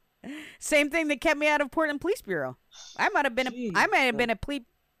 Same thing that kept me out of Portland Police Bureau. I might have been a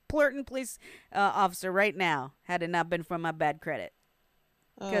Portland police officer right now had it not been for my bad credit.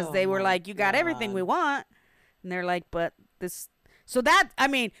 Because they were like, you got everything we want. And they're like, but this. So that, I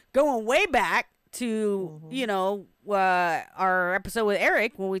mean, going way back to, you know, our episode with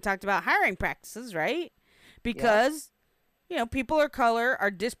Eric when we talked about hiring practices, right? Because, you know, people of color are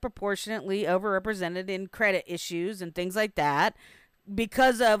disproportionately overrepresented in credit issues and things like that.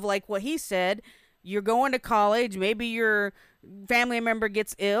 Because of, like what he said, you're going to college, maybe you're family member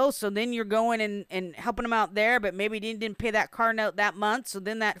gets ill, so then you're going and helping them out there, but maybe you didn't pay that car note that month, so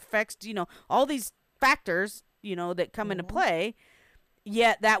then that affects, all these factors, that come into play,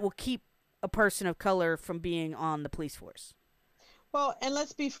 yet that will keep a person of color from being on the police force. Well, and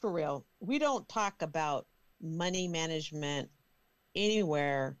let's be for real. We don't talk about money management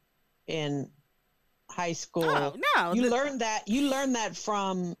anywhere in high school. Oh, no. You learn that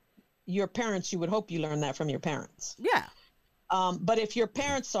from your parents. You would hope you learn that from your parents. Yeah. But if your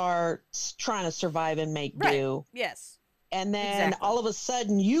parents are trying to survive and make do, yes, and then all of a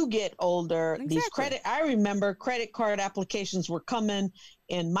sudden you get older, I remember credit card applications were coming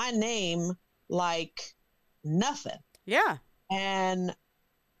in my name like nothing. Yeah. And,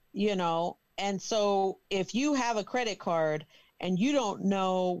 and so if you have a credit card and you don't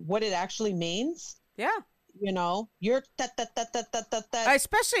know what it actually means, yeah, you're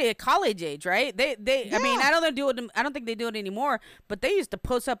especially at college age, right? They I mean, I don't think they do it anymore, but they used to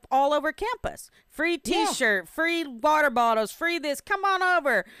post up all over campus. Free t-shirt, free water bottles, free this, come on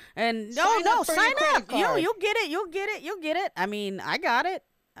over. And sign up. You'll get it. I mean, I got it.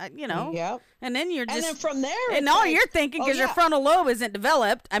 Yep. And then and then from there, and all you're thinking, because your frontal lobe isn't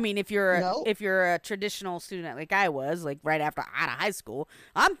developed. I mean, if you're a traditional student like I was, like right after out of high school,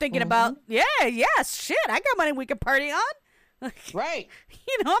 I'm thinking about shit, I got money we could party on. Right.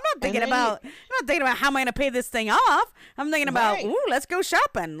 I'm not thinking about how am I gonna pay this thing off. I'm thinking about let's go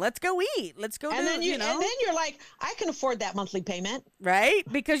shopping, let's go eat, let's go. And then you're like, I can afford that monthly payment, right?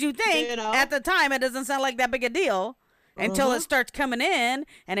 Because you think at the time it doesn't sound like that big a deal. Until it starts coming in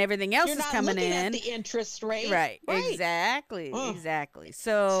and everything else is coming in. You're not looking at the interest rate. Right. Exactly. Exactly.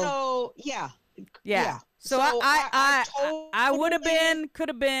 So yeah. So I would have been, could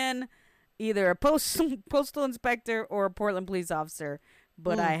have been either a postal inspector or a Portland police officer,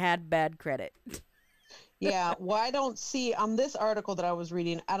 but I had bad credit. Yeah, well, I don't see on this article that I was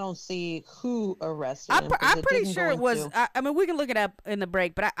reading, I don't see who arrested him. I'm pretty sure it was. I mean, we can look it up in the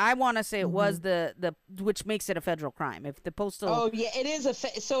break, but I want to say it was the which makes it a federal crime. If the postal. Oh yeah, it is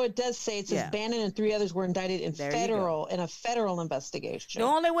so it does say it says Bannon and 3 others were indicted in a federal investigation. The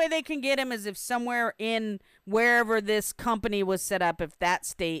only way they can get him is if somewhere in wherever this company was set up, if that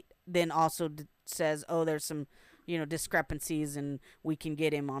state then also says, oh, there's some discrepancies and we can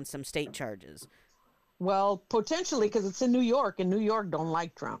get him on some state charges. Well, potentially, because it's in New York, and New York don't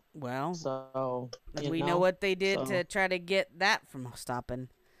like Trump. Well, so we know what they did to try to get that from stopping.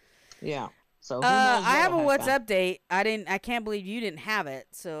 Yeah. So I have a what's update. I can't believe you didn't have it,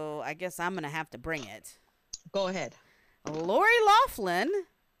 so I guess I'm gonna have to bring it. Go ahead. Lori Loughlin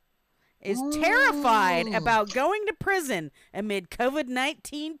is terrified about going to prison amid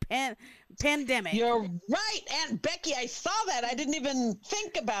COVID-19 pandemic. You're right, Aunt Becky. I saw that. I didn't even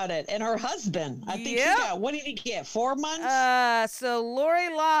think about it. And her husband. I think he got, what did he get? 4 months? So Lori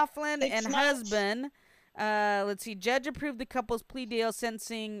Loughlin 6 and months? husband. Let's see. Judge approved the couple's plea deal,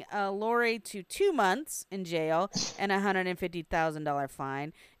 sentencing Lori to 2 months in jail and a $150,000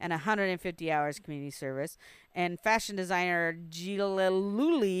 fine and 150 hours community service. And fashion designer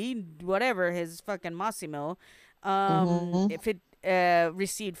Gilaluli, whatever his fucking Massimo, if it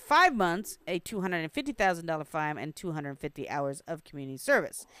received 5 months, a $250,000 fine, and 250 hours of community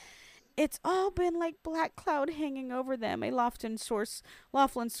service. It's all been like black cloud hanging over them. A Laughlin source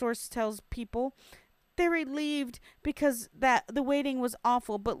tells People. They're relieved because the waiting was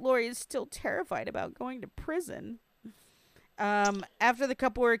awful, but Lori is still terrified about going to prison. After the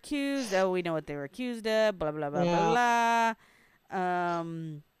couple were accused, we know what they were accused of, blah, blah, blah, blah, blah.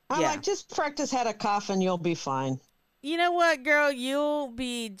 I'm like, just practice had a cough and you'll be fine. You know what, girl? You'll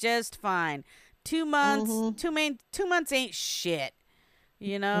be just fine. 2 months, 2 months ain't shit.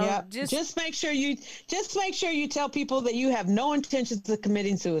 Yeah. Just make sure you tell people that you have no intentions of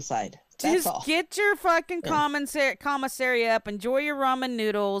committing suicide. That's all. Get your fucking commissary up. Enjoy your ramen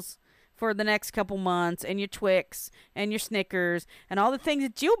noodles for the next couple months, and your Twix and your Snickers and all the things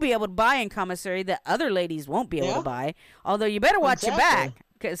that you'll be able to buy in commissary that other ladies won't be able to buy. Although you better watch your back,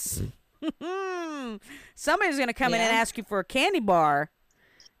 because somebody's going to come in and ask you for a candy bar,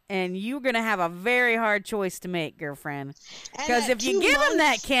 and you're going to have a very hard choice to make, girlfriend. Because if you give them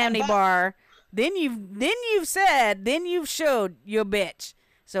that candy bar, then you've showed you're a bitch.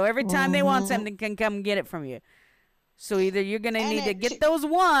 So every time they want something, can come get it from you. So either you're going to need to get those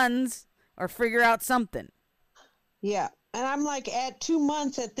ones or figure out something. Yeah. And I'm like, at 2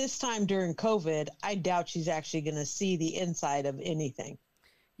 months at this time during COVID, I doubt she's actually going to see the inside of anything.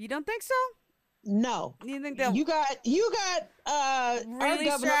 You don't think so? No. You think they'll... You got our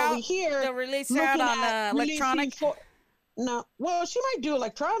governor over here. They'll release her out on electronic? No. Well, she might do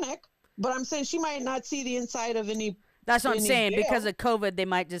electronic, but I'm saying she might not see the inside of any That's what I'm in saying. jail. Because of COVID, they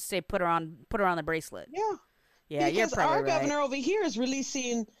might just say put her on the bracelet. Yeah. Yeah, you're Because probably our right. governor over here is You're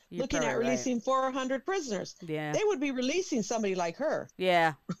looking at probably right. releasing 400 prisoners. Yeah. They would be releasing somebody like her.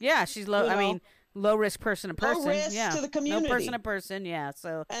 Yeah. Yeah, she's low. You I know, mean, low risk person to person. risk yeah. to the No community. person to person. Yeah.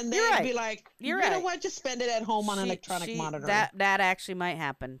 So And you're they'd right. be like, You're you know right. what? Just spend it at home on electronic monitoring. That actually might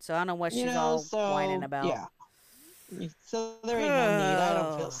happen. So I don't know what she's all whining about. Yeah. So there ain't no need. I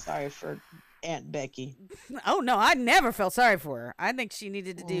don't feel sorry for Aunt Becky. Oh no, I never felt sorry for her. I think she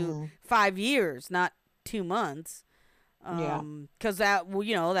needed to do 5 years, not 2 months. Yeah. Because that, well,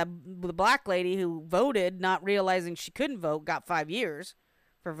 you know, that the black lady who voted, not realizing she couldn't vote, got 5 years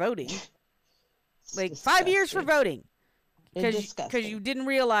for voting. Like 5 years for voting, because you didn't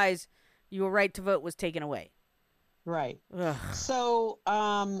realize your right to vote was taken away. Right. Ugh. So,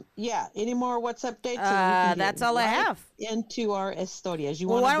 yeah. Any more what's updates? That's all I have. Into our historias. You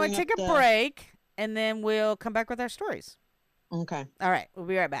Well, want why to don't we take a break and then we'll come back with our stories. Okay. All right, we'll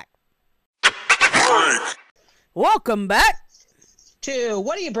be right back. Welcome back. To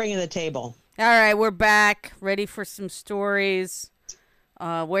what are you bringing to the table? All right, we're back, ready for some stories.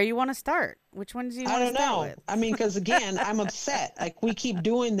 Where you want to start? Which ones do you I want to don't start know. with? I mean, because again, I'm upset. Like we keep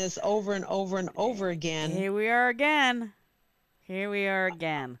doing this over and over and over again. Here we are again. Here we are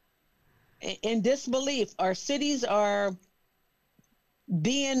again. In disbelief. Our cities are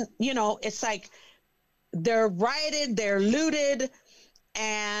being, you know, it's like they're rioted, they're looted,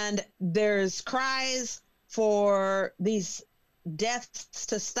 and there's cries for these deaths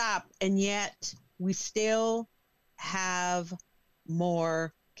to stop, and yet we still have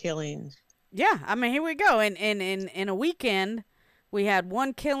more killings. Yeah, I mean, here we go. In a weekend, we had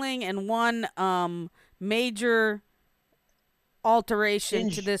one killing and one major alteration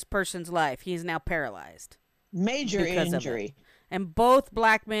to this person's life. He's now paralyzed. Major because of injury. it. And both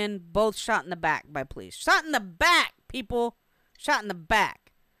black men, both shot in the back by police. Shot in the back, people. Shot in the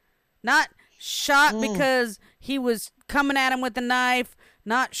back. Not shot because he was coming at him with a knife.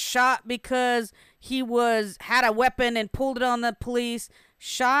 Not shot because he had a weapon and pulled it on the police.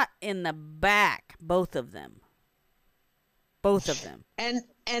 Shot in the back, both of them. Both of them. And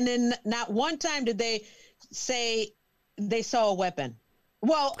then not one time did they say they saw a weapon.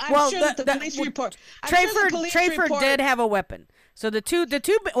 Well, I'm sure that the police report. Trayford did have a weapon. So the two.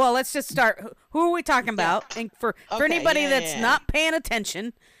 Well, let's just start. Who are we talking about? And for anybody that's not paying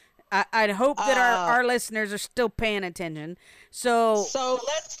attention, I'd hope that our listeners are still paying attention. So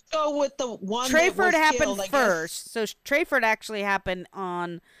let's go with the one. Trayford happened killed, first. So Trayford actually happened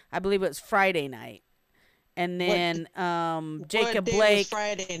on, I believe it was Friday night, and then Jacob Blake.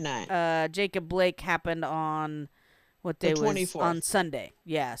 Friday night. Jacob Blake happened on. What day was 24th. On Sunday?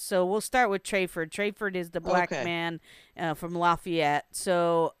 Yeah. So we'll start with Trayford. Trayford is the black man from Lafayette.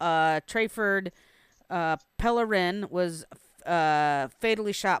 So Trayford Pellerin was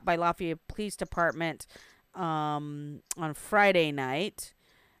fatally shot by Lafayette Police Department on Friday night.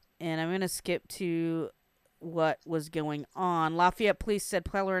 And I'm going to skip to what was going on. Lafayette Police said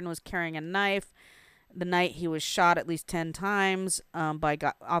Pellerin was carrying a knife the night he was shot at least 10 times by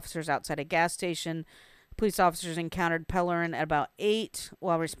officers outside a gas station. Police officers encountered Pellerin at about 8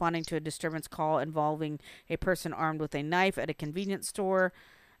 while responding to a disturbance call involving a person armed with a knife at a convenience store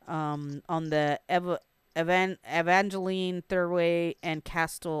on the Evangeline Thurway and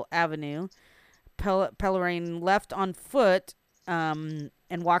Castle Avenue. Pellerin left on foot and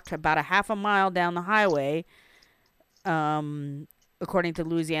walked about a half a mile down the highway. According to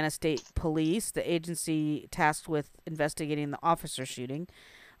Louisiana State Police, the agency tasked with investigating the officer shooting.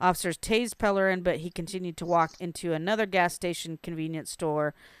 Officers tased Pellerin, but he continued to walk into another gas station convenience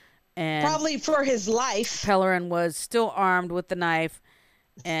store. And probably for his life. Pellerin was still armed with the knife,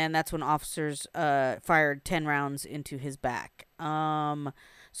 and that's when officers fired 10 rounds into his back. So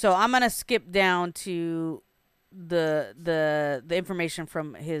I'm going to skip down to the information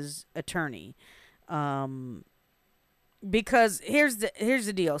from his attorney. Because here's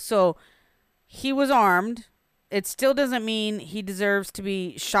the deal. So he was armed. It still doesn't mean he deserves to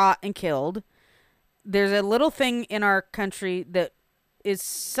be shot and killed. There's a little thing in our country that is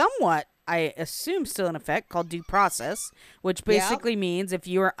somewhat, I assume, still in effect called due process, which basically means if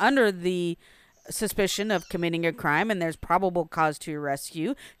you are under the suspicion of committing a crime and there's probable cause to arrest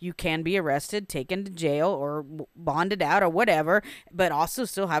you, you can be arrested, taken to jail, or bonded out or whatever, but also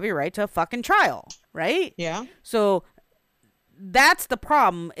still have your right to a fucking trial, right? Yeah. So that's the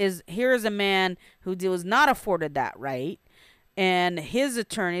problem. Is here is a man who was not afforded that right, and his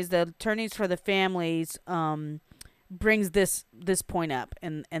attorneys, the attorneys for the families, brings this point up,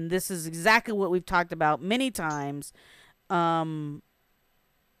 and this is exactly what we've talked about many times,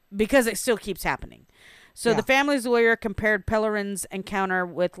 because it still keeps happening. So Yeah. the family's lawyer compared Pellerin's encounter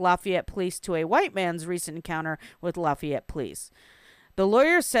with Lafayette police to a white man's recent encounter with Lafayette police. The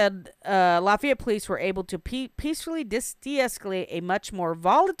lawyer said Lafayette police were able to peacefully de-escalate a much more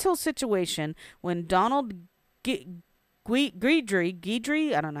volatile situation when Donald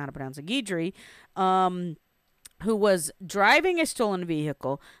Guidry, I don't know how to pronounce it, Guidry, who was driving a stolen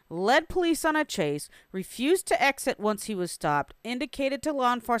vehicle, led police on a chase, refused to exit once he was stopped, indicated to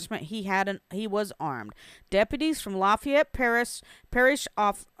law enforcement he was armed. Deputies from Lafayette Parish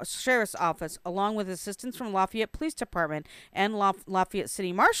Sheriff's Office, along with assistance from Lafayette Police Department and Lafayette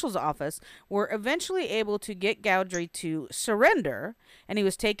City Marshal's Office, were eventually able to get Guidry to surrender, and he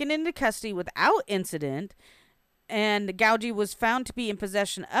was taken into custody without incident. And Guidry was found to be in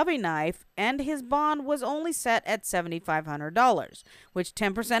possession of a knife, and his bond was only set at $7,500, which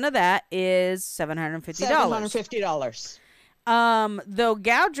 10% of that is $750. $750. Though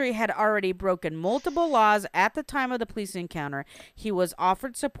Guidry had already broken multiple laws at the time of the police encounter, he was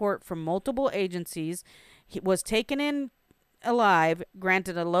offered support from multiple agencies. He was taken in alive,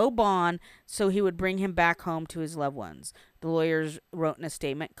 granted a low bond, so he would bring him back home to his loved ones. The lawyers wrote in a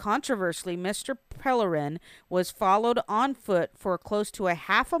statement, controversially, Mr. Pellerin was followed on foot for close to a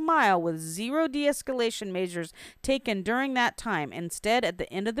half a mile with zero de-escalation measures taken during that time. Instead, at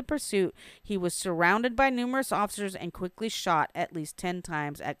the end of the pursuit, he was surrounded by numerous officers and quickly shot at least 10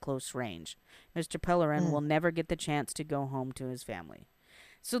 times at close range. Mr. Pellerin will never get the chance to go home to his family.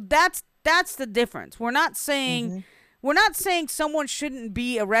 So that's the difference. We're not saying someone shouldn't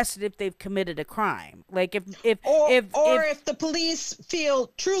be arrested if they've committed a crime. Like if the police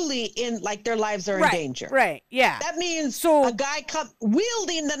feel truly in like their lives are in danger. Right. Yeah. That means So a guy come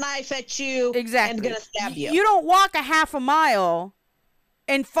wielding the knife at you exactly and gonna stab you. You don't walk a half a mile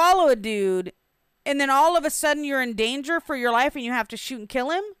and follow a dude and then all of a sudden you're in danger for your life and you have to shoot and kill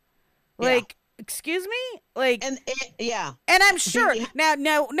him. Like, excuse me? Like, and I'm sure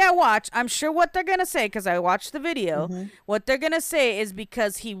now watch. I'm sure what they're gonna say, because I watched the video. What they're gonna say is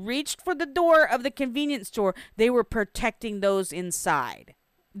because he reached for the door of the convenience store, they were protecting those inside.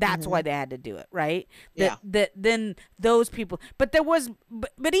 That's why they had to do it, right? Then those people. But there was,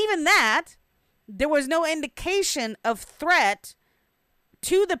 but even that, there was no indication of threat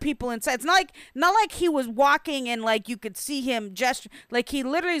to the people inside. It's not like he was walking and like you could see him gesture. Like he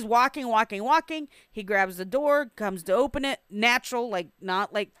literally is walking. He grabs the door, comes to open it, natural, like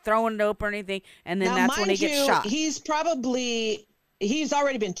not like throwing it open or anything. And then that's when he gets shot. He's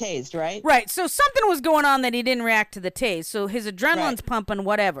already been tased, right? Right. So something was going on that he didn't react to the tase. So his adrenaline's pumping,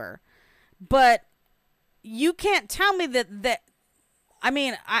 whatever. But you can't tell me that. I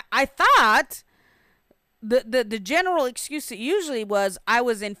mean, I thought. The general excuse usually was, I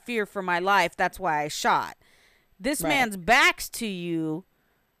was in fear for my life, that's why I shot. This man's back's to you.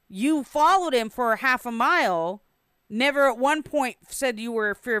 You followed him for half a mile, never at one point said you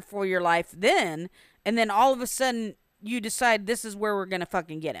were fearful for your life then, and then all of a sudden you decide this is where we're going to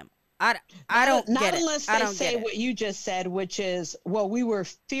fucking get him. I don't get it. Not unless they say what you just said, which is, well, we were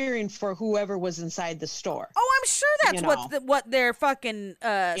fearing for whoever was inside the store. Oh, I'm sure that's what their fucking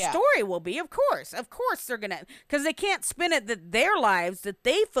story will be. Of course they're gonna, because they can't spin it that their lives, that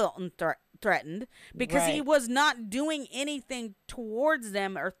they felt threatened, because he was not doing anything towards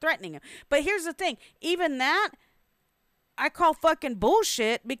them or threatening them. But here's the thing, even that I call fucking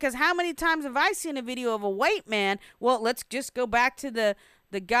bullshit, because how many times have I seen a video of a white man? Well, let's just go back to the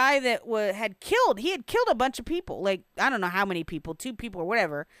guy that had killed a bunch of people. Like, I don't know how many people, 2 people or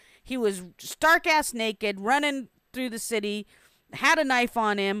whatever. He was stark ass naked, running through the city, had a knife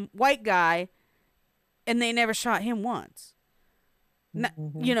on him, white guy, and they never shot him once.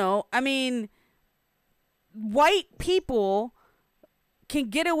 You know, I mean, white people can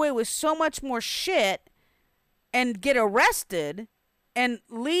get away with so much more shit and get arrested and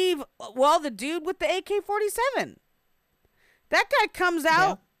leave, well, the dude with the AK-47. That guy comes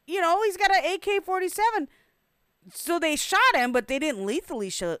out, you know, he's got an AK-47. So they shot him, but they didn't lethally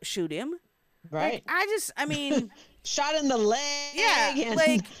shoot him. Right. Like, I mean... shot in the leg. Yeah, and,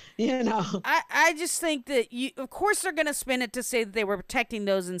 like... You know. I just think that, of course they're going to spin it to say that they were protecting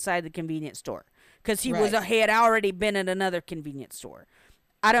those inside the convenience store. Because he had already been at another convenience store.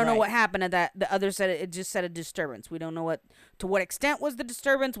 I don't know what happened at that. The other said it just said a disturbance. We don't know to what extent was the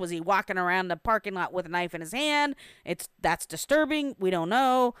disturbance. Was he walking around the parking lot with a knife in his hand? That's disturbing. We don't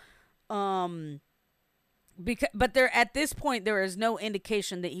know. But at this point there is no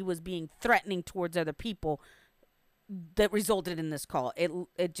indication that he was being threatening towards other people that resulted in this call.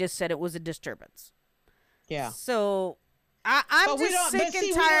 It just said it was a disturbance. Yeah. So I'm just sick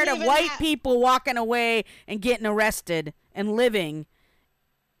and tired of white people walking away and getting arrested and living.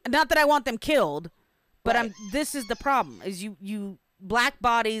 Not that I want them killed, But Right. this is the problem: is you black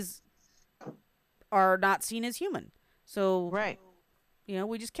bodies are not seen as human, so Right.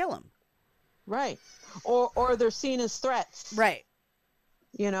 we just kill them. Right. Or they're seen as threats. Right.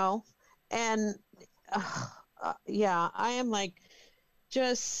 And yeah, I am like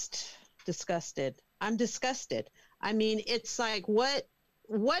just disgusted. I'm disgusted. I mean, it's like what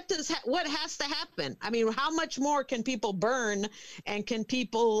has to happen? I mean, how much more can people burn and can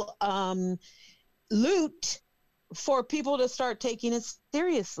people loot for people to start taking it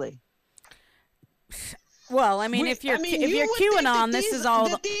seriously? Well, I mean, if you're you QAnon, this is all.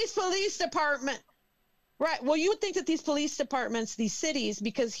 These police department, right? Well, you would think that these police departments, these cities,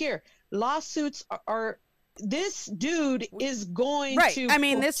 because here lawsuits are this dude is going right. to. I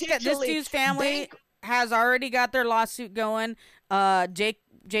mean, this dude's family has already got their lawsuit going.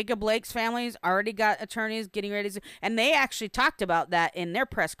 Jacob Blake's family's already got attorneys getting ready to, and they actually talked about that in their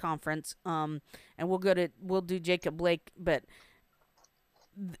press conference. And we'll do Jacob Blake, but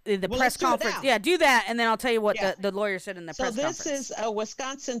the press conference. Yeah, do that, and then I'll tell you what the lawyer said in the press conference. So this is a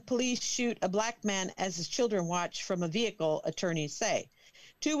Wisconsin police shoot a black man as his children watch from a vehicle, attorneys say.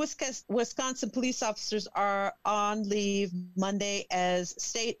 2 Wisconsin police officers are on leave Monday as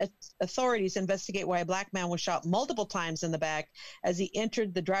state authorities investigate why a black man was shot multiple times in the back as he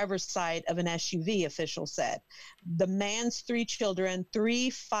entered the driver's side of an SUV, officials said. The man's 3 children, 3,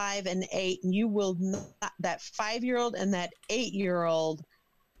 5, and 8, and you will not, that 5-year-old and that 8-year-old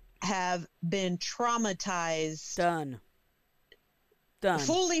have been traumatized. Done.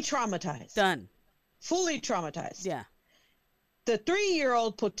 Fully traumatized. Done. Fully traumatized. Yeah. The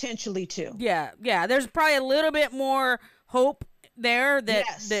 3-year-old potentially too. Yeah. There's probably a little bit more hope there that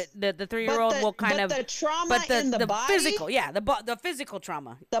the 3-year-old will kind of. But the trauma in the body, physical, the physical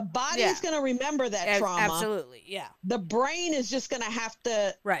trauma. The body is going to remember that trauma. Absolutely, yeah. The brain is just going to have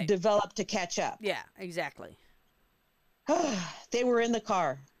to develop to catch up. Yeah, exactly. They were in the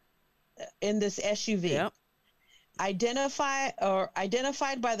car, in this SUV. Yep. Identified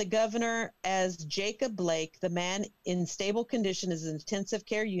by the governor as Jacob Blake, the man in stable condition is in intensive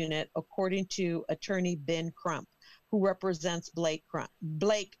care unit, according to attorney Ben Crump, who represents Blake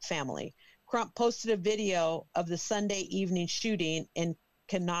family. Crump posted a video of the Sunday evening shooting in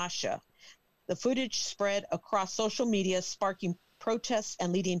Kenosha. The footage spread across social media, sparking protests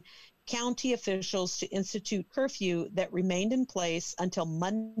and leading county officials to institute curfew that remained in place until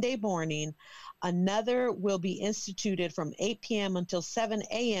Monday morning. Another will be instituted from 8 p.m. until 7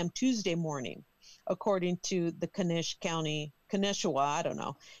 a.m. Tuesday morning, according to the County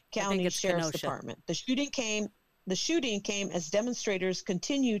Sheriff's Department. The shooting came as demonstrators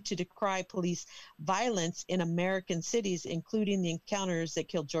continue to decry police violence in American cities, including the encounters that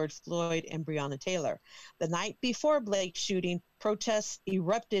killed George Floyd and Breonna Taylor. The night before Blake's shooting, protests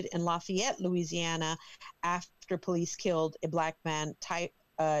erupted in Lafayette, Louisiana, after police killed a black man,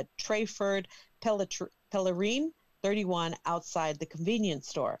 Trayford Pellerin, 31, outside the convenience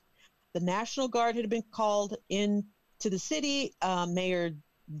store. The National Guard had been called into the city. Mayor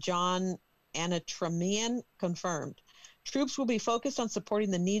John Anatramian confirmed. Troops will be focused on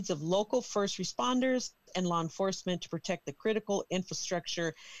supporting the needs of local first responders and law enforcement to protect the critical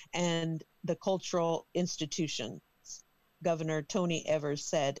infrastructure and the cultural institutions, Governor Tony Evers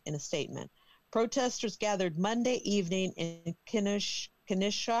said in a statement. Protesters gathered Monday evening in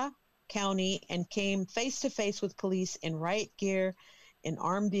Kenosha County and came face-to-face with police in riot gear and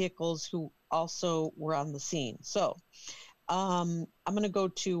armed vehicles who also were on the scene. So I'm going to go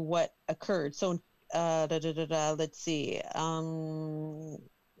to what occurred. So let's see, because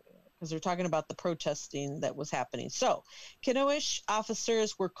they're talking about the protesting that was happening. So Kenosha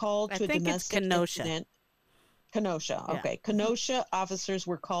officers were called to a domestic incident. Kenosha. Okay. Yeah. Kenosha officers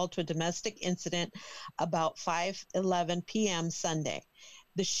were called to a domestic incident about 5:11 p.m. Sunday.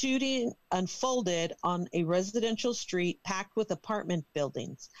 The shooting unfolded on a residential street packed with apartment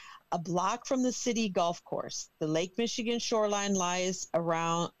buildings, a block from the city golf course. The Lake Michigan shoreline lies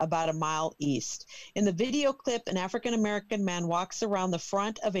around about a mile east. In the video clip, an African-American man walks around the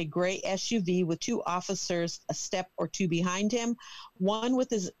front of a gray SUV with 2 officers a step or 2 behind him, one with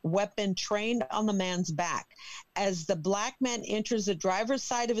his weapon trained on the man's back. As the black man enters the driver's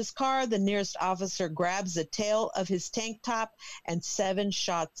side of his car, the nearest officer grabs the tail of his tank top and 7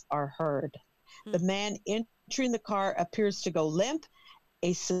 shots are heard. The man entering the car appears to go limp.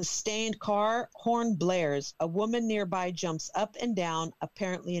 A sustained car horn blares. A woman nearby jumps up and down,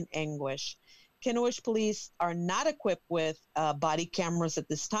 apparently in anguish. Kennewick police are not equipped with body cameras at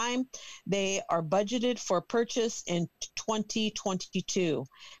this time. They are budgeted for purchase in 2022.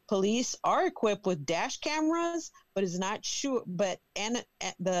 Police are equipped with dash cameras, but is not sure. And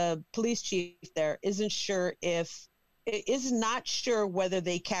the police chief there is not sure whether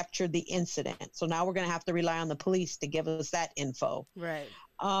they captured the incident. So now we're going to have to rely on the police to give us that info. Right.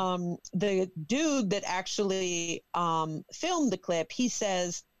 The dude that actually filmed the clip, he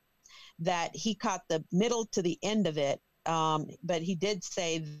says that he caught the middle to the end of it, but he did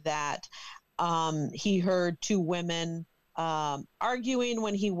say that he heard two women arguing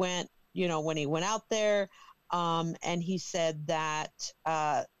when he went out there. And he said that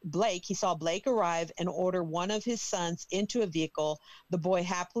he saw Blake arrive and order one of his sons into a vehicle. The boy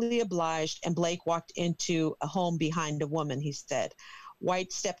happily obliged, and Blake walked into a home behind a woman, he said.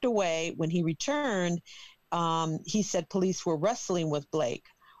 White stepped away. When he returned, he said police were wrestling with Blake.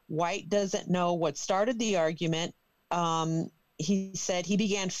 White doesn't know what started the argument. He said he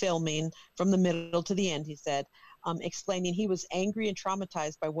began filming from the middle to the end, he said, explaining he was angry and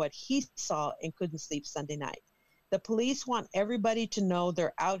traumatized by what he saw and couldn't sleep Sunday night. The police want everybody to know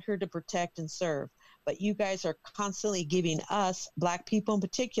they're out here to protect and serve, but you guys are constantly giving us, Black people in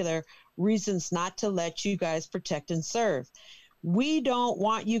particular, reasons not to let you guys protect and serve. We don't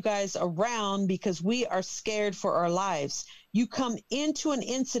want you guys around because we are scared for our lives. You come into an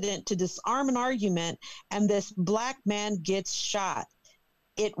incident to disarm an argument, and this Black man gets shot.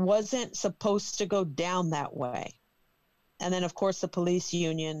 It wasn't supposed to go down that way. And then, of course, the police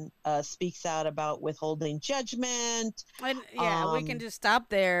union speaks out about withholding judgment. And, we can just stop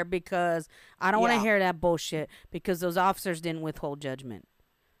there because I don't want to hear that bullshit, because those officers didn't withhold judgment.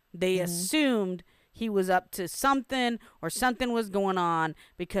 They assumed he was up to something, or something was going on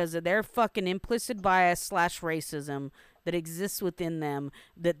because of their fucking implicit bias / racism that exists within them,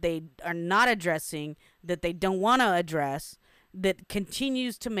 that they are not addressing, that they don't want to address, that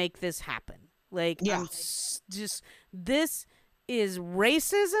continues to make this happen. This is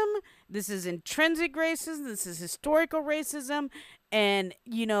racism. This is intrinsic racism. This is historical racism. And,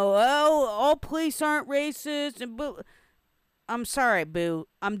 all police aren't racist. And I'm sorry, boo.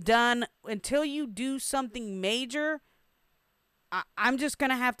 I'm done. Until you do something major, I'm just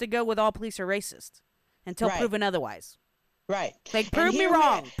going to have to go with all police are racist until proven otherwise. Right. Prove me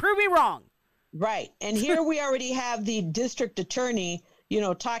wrong. Prove me wrong. Right. And here we already have the district attorney,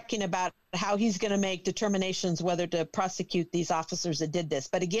 talking about how he's going to make determinations whether to prosecute these officers that did this.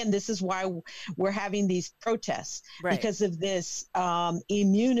 But again, this is why we're having these protests, because of this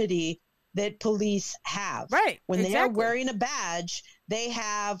immunity that police have. Right. When they are wearing a badge, they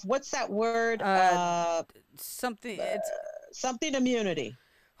have, what's that word? Something immunity.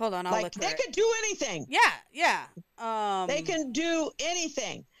 Hold on, I'll look they could do anything. Yeah. They can do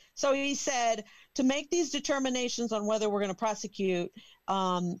anything. So he said to make these determinations on whether we're going to prosecute,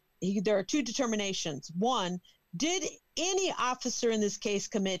 there are two determinations. One, did any officer in this case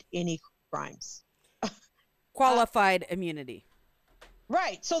commit any crimes? Qualified immunity.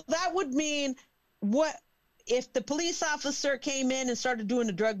 Right. So that would mean, what if the police officer came in and started doing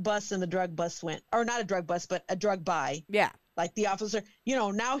a drug bust, and the drug bust went, or not a drug bust, but a drug buy? Yeah. Like the officer,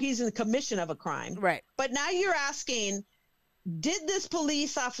 now he's in the commission of a crime. Right. But now you're asking, did this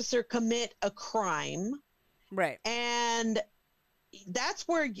police officer commit a crime? Right. And that's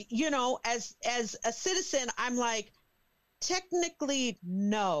where, as a citizen, I'm like, technically,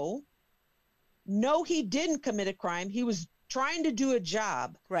 no, he didn't commit a crime. He was trying to do a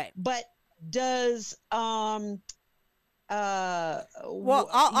job. Right. But does, well,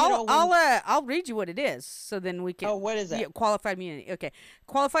 I'll read you what it is, so then we can. Oh, what is it? Yeah, qualified immunity. Okay,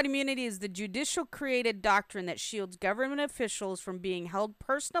 qualified immunity is the judicial created doctrine that shields government officials from being held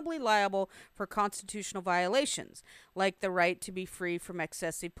personally liable for constitutional violations, like the right to be free from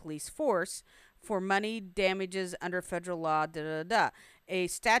excessive police force, for money damages under federal law. A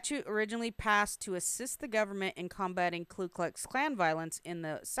statute originally passed to assist the government in combating Ku Klux Klan violence in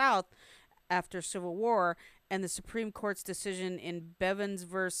the South after Civil War, and the Supreme Court's decision in Bevins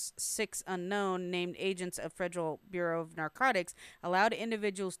v. 6 Unknown, named agents of Federal Bureau of Narcotics, allowed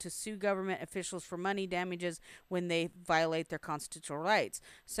individuals to sue government officials for money damages when they violate their constitutional rights.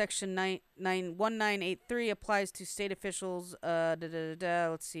 Section 1983 applies to state officials.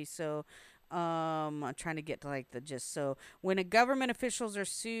 Let's see. So, I'm trying to get to like the gist. So, when a government officials are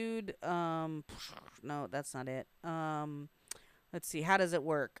sued, no, that's not it. Let's see. How does it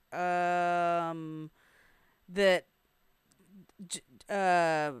work? That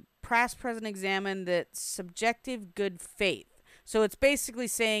past present examine that subjective good faith. So it's basically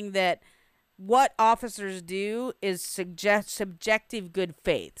saying that what officers do is suggest subjective good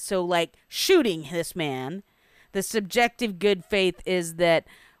faith. So, like shooting this man, the subjective good faith is that,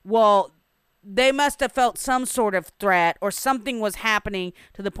 well, they must have felt some sort of threat or something was happening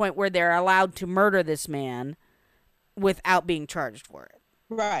to the point where they're allowed to murder this man without being charged for it.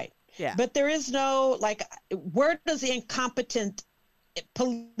 Right. Yeah. But there is no, like, where does the incompetent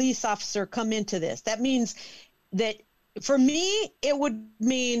police officer come into this? That means that, for me, it would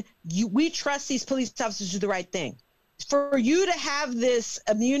mean we trust these police officers to do the right thing. For you to have this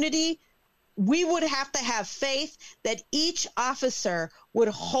immunity, we would have to have faith that each officer would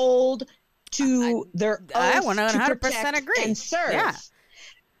hold to their oath I to 100% protect agree. and serve. Yeah.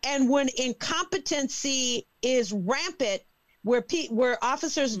 And when incompetency is rampant, where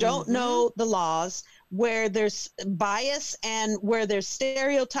officers don't know the laws, where there's bias and where there's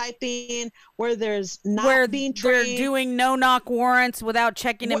stereotyping, where there's not being trained, they're doing no-knock warrants without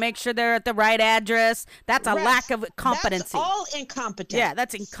checking to make sure they're at the right address. That's a lack of competency. That's all incompetent. Yeah,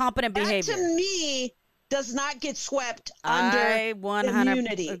 that's incompetent behavior. That, to me, does not get swept under I 100%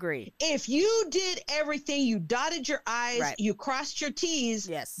 immunity. agree. If you did everything, you dotted your I's, Right. you crossed your T's,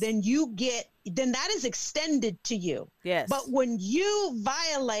 Yes. then then that is extended to you. Yes. But when you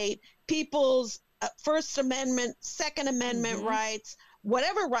violate people's First Amendment, Second Amendment rights,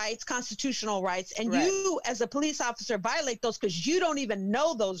 whatever rights, constitutional rights, and Right. you as a police officer violate those because you don't even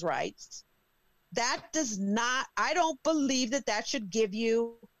know those rights, that does not, I don't believe that should give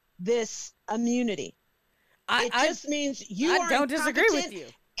you this immunity. It just means you are don't disagree with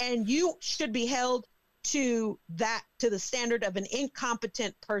incompetent, you. and you should be held to the standard of an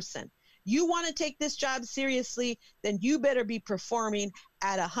incompetent person. You want to take this job seriously, then you better be performing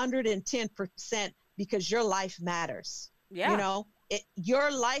at 110% because your life matters. Yeah. You know, your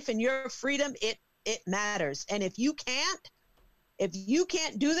life and your freedom, it matters. And if you can't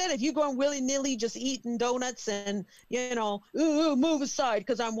do that, if you're going willy-nilly just eating donuts and, ooh, move aside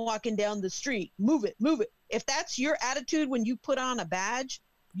because I'm walking down the street, move it. If that's your attitude when you put on a badge,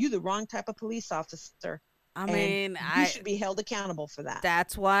 you're the wrong type of police officer. I mean, you should be held accountable for that.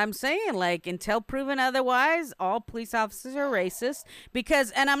 That's why I'm saying, like, until proven otherwise, all police officers are racist.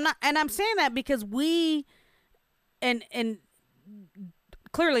 And I'm saying that because we, and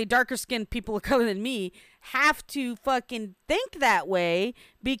clearly darker skinned people of color than me have to fucking think that way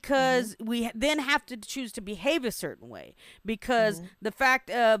because we then have to choose to behave a certain way because the fact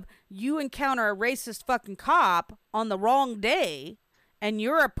of you encounter a racist fucking cop on the wrong day and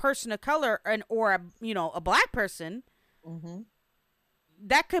you're a person of color or a black person,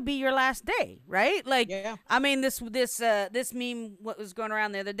 that could be your last day, right? Like, yeah. I mean, this meme what was going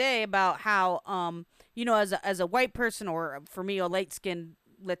around the other day about how as a white person or for me a light skinned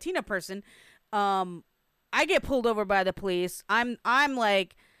Latina person, I get pulled over by the police. I'm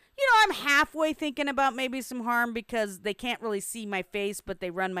like, I'm halfway thinking about maybe some harm because they can't really see my face, but they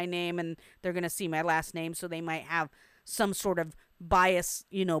run my name and they're gonna see my last name, so they might have some sort of bias,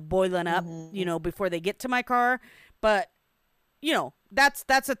 boiling up, before they get to my car. But that's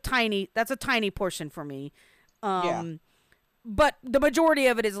a tiny portion for me. But the majority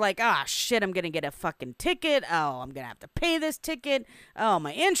of it is like, shit, I'm going to get a fucking ticket. Oh, I'm going to have to pay this ticket. Oh,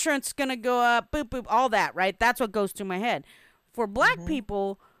 my insurance is going to go up. Boop, boop, all that, right? That's what goes through my head. For black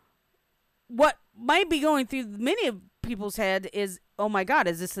people, what might be going through many of people's head is, oh my God,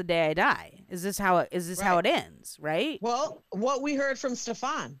 is this the day I die? Is this how it ends, right? Well, what we heard from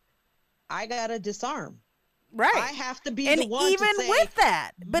Stefan, I got to disarm. Right. I have to be and the one even to say, with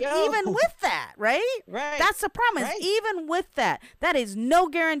that, right? Right. That's the problem. Right. Is even with that is no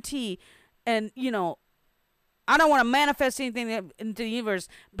guarantee. And I don't want to manifest anything into the universe,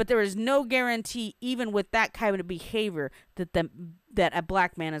 but there is no guarantee, even with that kind of behavior, that a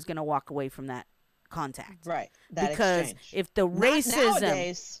black man is going to walk away from that contact. Right. That because exchange. if the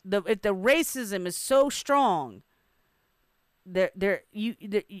racism is so strong,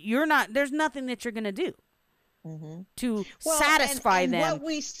 you're not. There's nothing that you're going to do. To satisfy and them.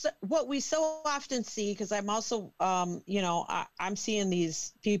 What we so often see, because I'm also, I'm seeing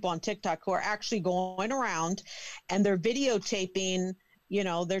these people on TikTok who are actually going around and they're videotaping,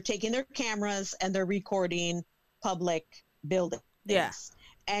 they're taking their cameras and they're recording public buildings. Yeah.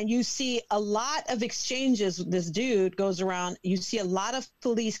 And you see a lot of exchanges. This dude goes around. You see a lot of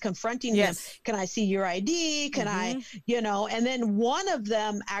police confronting him. Can I see your ID? Can I, and then one of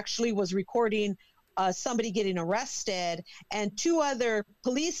them actually was recording somebody getting arrested, and two other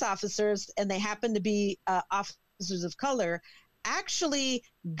police officers, and they happen to be officers of color, actually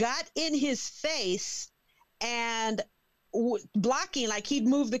got in his face and blocking, like he'd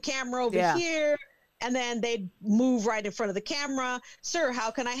move the camera over here and then they'd move right in front of the camera. Sir,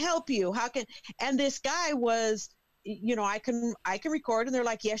 how can I help you? And this guy was, I can record. And they're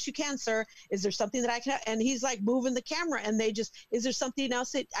like, yes, you can, sir. Is there something that I can, and he's like moving the camera, and is there something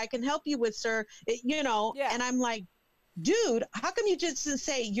else that I can help you with, sir? And I'm like, dude, how come you just didn't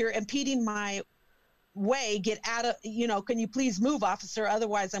say you're impeding my way, get out of, can you please move, officer?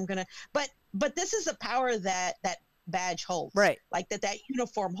 Otherwise I'm going to, but this is the power that badge holds, right? Like that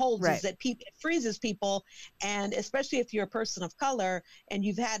uniform holds, right. Is that it freezes people. And especially if you're a person of color and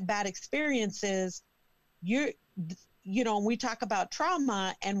you've had bad experiences, we talk about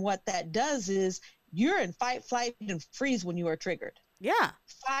trauma, and what that does is you're in fight, flight, and freeze when you are triggered. Yeah.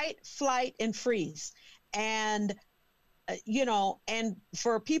 Fight, flight, and freeze. And, and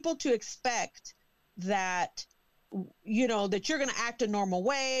for people to expect that, that you're going to act a normal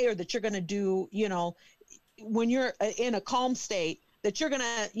way, or that you're going to do, when you're in a calm state, that you're going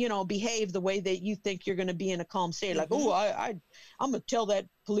to, behave the way that you think you're going to be in a calm state. Like, oh, I'm going to tell that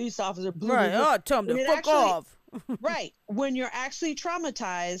police officer. Right. Oh, tell him to fuck off. Right. When you're actually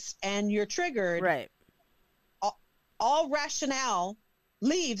traumatized and you're triggered. Right. All rationale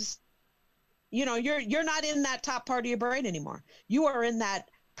leaves. You're not in that top part of your brain anymore. You are in that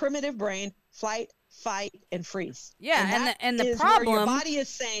primitive brain, flight, fight, and freeze. Yeah. And the problem, problem, your body is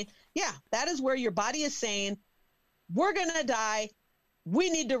saying, that is where your body is saying, we're going to die. We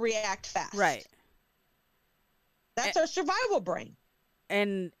need to react fast. Right. That's our survival brain.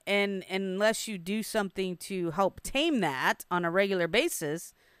 And unless you do something to help tame that on a regular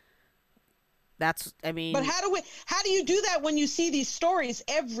basis, but how do you do that when you see these stories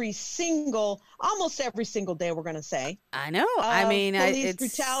almost every single day, we're going to say? I know. Police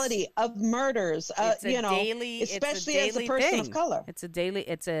brutality, of murders, daily, especially as a person of color. It's a daily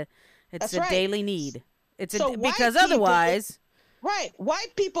right. daily need. Because otherwise. Right.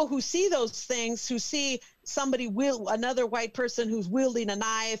 White people who see those things, who see another white person who's wielding a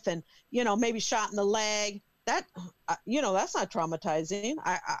knife and, maybe shot in the leg, that's not traumatizing.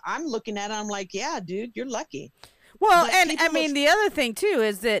 I'm looking at it, I'm like, yeah, dude, you're lucky. Well, but the other thing too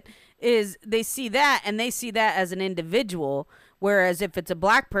is they see that, and they see that as an individual, whereas if it's a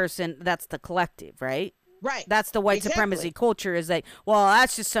black person, that's the collective, right? Right. That's the white supremacy culture, is like, well,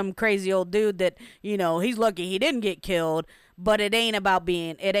 that's just some crazy old dude that, he's lucky he didn't get killed, but it ain't about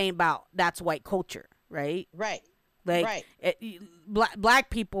that's white culture, right? Right. Like, right. Black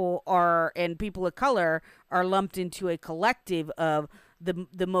people and people of color are lumped into a collective of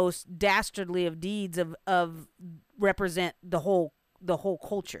the most dastardly of deeds of represent the whole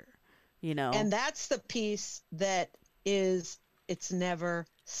culture, And that's the piece that it's never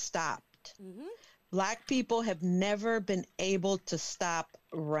stopped. Mm-hmm. Black people have never been able to stop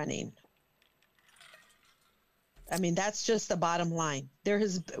running. That's just the bottom line.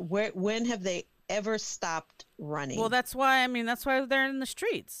 When have they ever stopped running? Well, that's why they're in the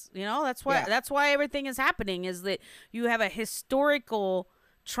streets. That's why everything is happening, is that you have a historical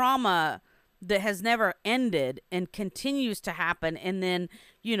trauma that has never ended and continues to happen. And then,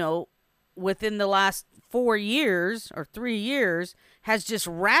 within the last 4 years or 3 years has just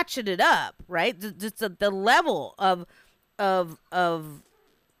ratcheted up, right? Just the level of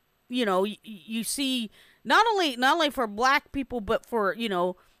you see not only for black people, but for,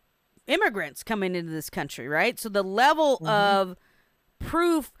 immigrants coming into this country, right? So the level mm-hmm. of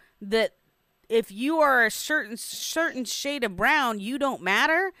proof that if you are a certain shade of brown, you don't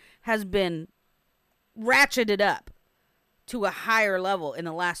matter, has been ratcheted up to a higher level in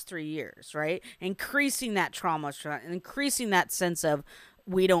the last 3 years, right? Increasing that trauma, increasing that sense of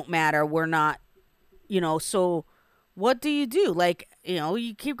we don't matter, we're not, so what do you do? Like,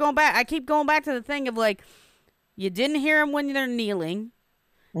 you keep going back. I keep going back to the thing of like, you didn't hear them when they're kneeling.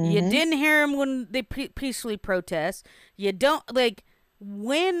 Mm-hmm. You didn't hear them when they peacefully protest. You don't, like,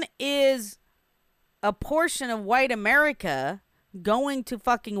 when is a portion of white America going to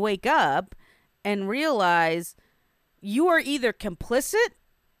fucking wake up and realize you are either complicit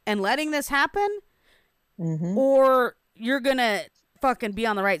and letting this happen, mm-hmm. or you're gonna fucking be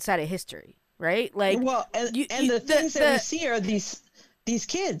on the right side of history, right? Like, well, the things that we see are these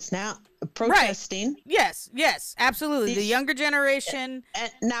kids now protesting. Right. Yes, absolutely. The younger generation.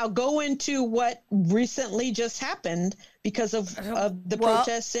 And now go into what recently just happened because of the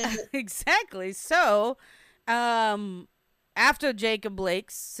protests. Exactly. So, after Jacob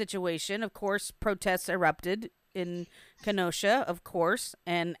Blake's situation, of course, protests erupted in Kenosha, of course,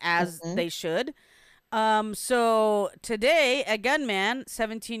 and as mm-hmm. they should. So today, a gunman,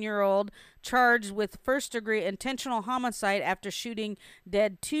 17-year-old, charged with first-degree intentional homicide after shooting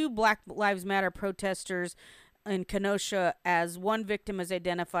dead 2 Black Lives Matter protesters in Kenosha as one victim is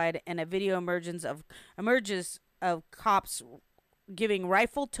identified, and a video emerges of cops giving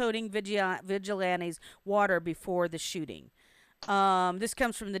rifle-toting vigilantes water before the shooting. This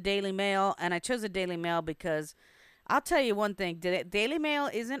comes from the Daily Mail, and I chose the Daily Mail because I'll tell you one thing. Daily Mail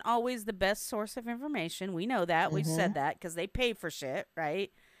isn't always the best source of information. We know that. We've said that because they pay for shit,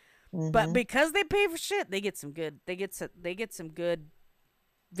 right? But because they pay for shit, they get some good. They get some good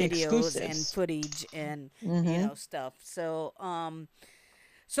videos Exclusives. and footage and stuff. So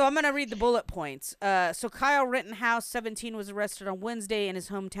so I'm gonna read the bullet points. So Kyle Rittenhouse, 17, was arrested on Wednesday in his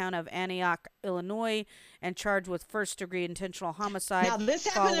hometown of Antioch, Illinois, and charged with first-degree intentional homicide. Now this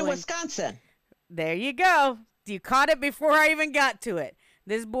happened in Wisconsin. There you go. You caught it before I even got to it.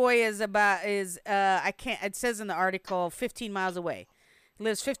 This boy is it says in the article 15 miles away. He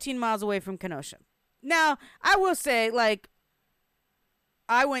lives 15 miles away from Kenosha. Now, I will say, like,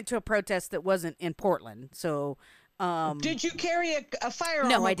 I went to a protest that wasn't in Portland, so did you carry a firearm?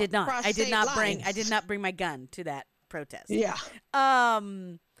 no, I did not. across I did state not lines? bring my gun to that protest. Yeah.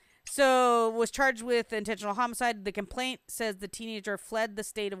 So was charged with intentional homicide. The complaint says the teenager fled the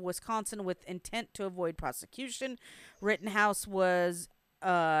state of Wisconsin with intent to avoid prosecution. Rittenhouse was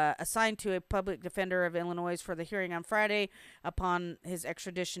assigned to a public defender of Illinois for the hearing on Friday upon his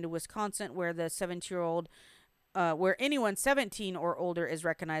extradition to Wisconsin, where the 17-year-old where anyone 17 or older is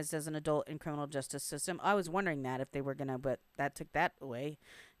recognized as an adult in criminal justice system. I was wondering that if they were gonna, but that took that away.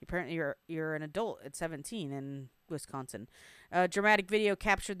 Apparently, you're an adult at 17 in Wisconsin. A dramatic video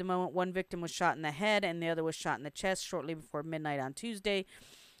captured the moment one victim was shot in the head and the other was shot in the chest shortly before midnight on Tuesday.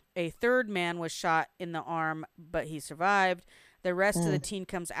 A third man was shot in the arm, but he survived. The rest of the teen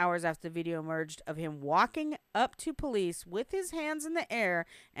comes hours after the video emerged of him walking up to police with his hands in the air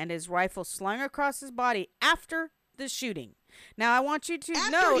and his rifle slung across his body after the shooting. Now, I want you to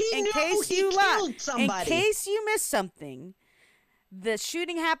know, in case you missed something, the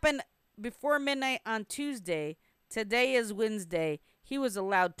shooting happened before midnight on Tuesday. Today is Wednesday. He was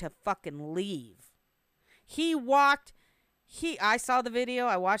allowed to fucking leave. I saw the video.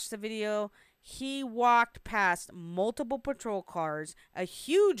 I watched the video. He walked past multiple patrol cars, a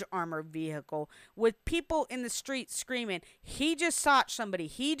huge armored vehicle with people in the street screaming, "He just shot somebody.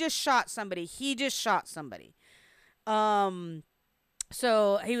 He just shot somebody. He just shot somebody." So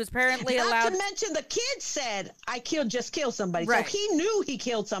he was apparently allowed. Not to mention the kid said, just killed somebody." Right. So he knew he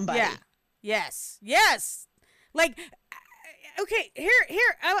killed somebody. Yeah. Yes. Like, okay,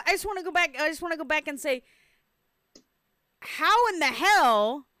 here. I just want to go back. I just want to go back and say, how in the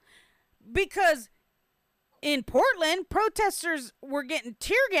hell? Because in Portland, protesters were getting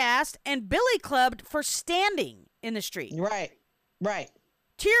tear gassed and billy clubbed for standing in the street. Right.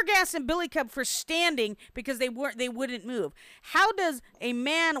 Tear gas and billy club for standing because they wouldn't move. How does a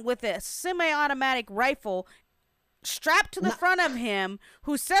man with a semi-automatic rifle strapped to the front of him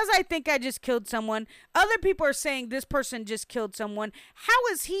who says, "I think I just killed someone," other people are saying this person just killed someone, how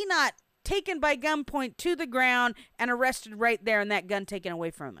is he not taken by gunpoint to the ground and arrested right there and that gun taken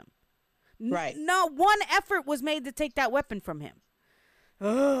away from him? Right. Not one effort was made to take that weapon from him.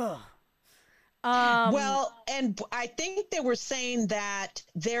 Ugh. Well, and I think they were saying that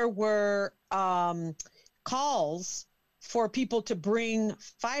there were calls for people to bring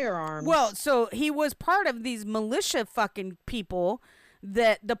firearms. Well, so he was part of these militia fucking people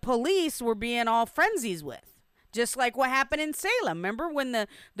that the police were being all frenzies with. Just like what happened in Salem. Remember when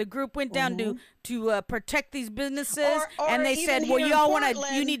the group went down to protect these businesses and they said, "Well,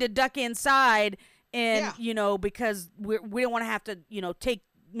 you need to duck inside and because we don't want to have to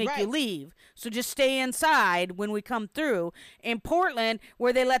make you leave. So just stay inside when we come through." In Portland,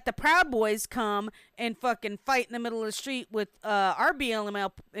 where they let the Proud Boys come and fucking fight in the middle of the street with our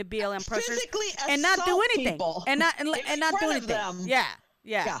BLM protesters and not do anything, people and not do anything. Yeah.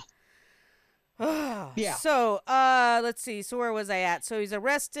 Yeah. So, let's see. So where was I at? So he's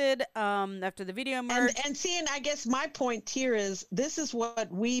arrested after the video emerged. And seeing, I guess my point here is this is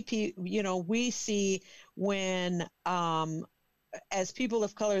what we see when as people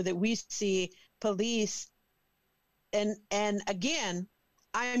of color, that we see police and again,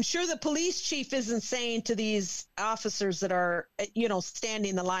 I'm sure the police chief isn't saying to these officers that are,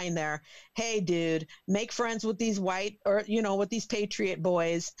 standing the line there, "Hey, dude, make friends with these white or, with these patriot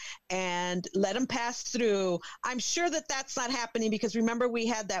boys and let them pass through." I'm sure that that's not happening because remember we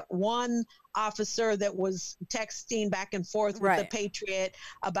had that one officer that was texting back and forth with the patriot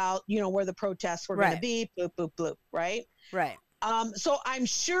about, where the protests were going to be, bloop, bloop, bloop, right? Right. So I'm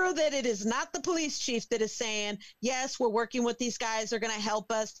sure that it is not the police chief that is saying, "Yes, we're working with these guys. They're going to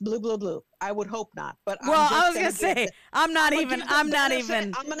help us." Blue, blue, blue. I would hope not. But I was going to say, I'm going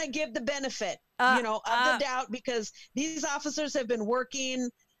to give the benefit of the doubt, because these officers have been working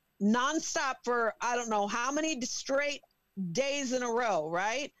nonstop for I don't know how many straight days in a row,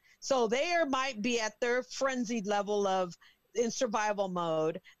 right? So they might be at their frenzied level of in survival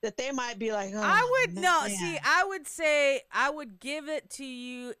mode, that they might be like, oh, I would no. man. See, I would say I would give it to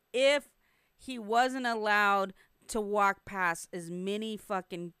you if he wasn't allowed to walk past as many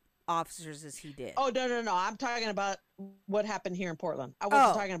fucking officers as he did. Oh, no. I'm talking about what happened here in Portland. I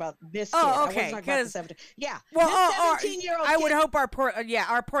wasn't talking about this kid. Oh, I okay. wasn't talking about the 17. Yeah. Well, this 17-year-old I would kid, hope our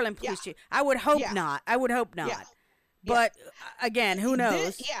Portland police chief. I would hope not. I would hope not. Yeah. But again, who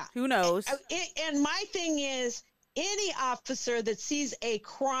knows? Who knows? And my thing is, any officer that sees a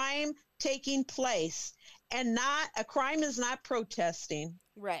crime taking place and a crime is not protesting.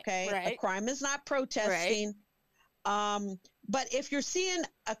 Right. Okay. Right. A crime is not protesting. Right. But if you're seeing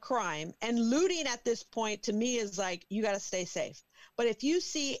a crime, and looting at this point to me is like, you got to stay safe. But if you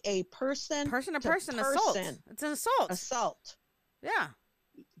see a person assault, it's an assault. Yeah.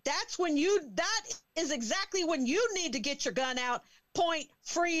 That's when that is exactly when you need to get your gun out, point,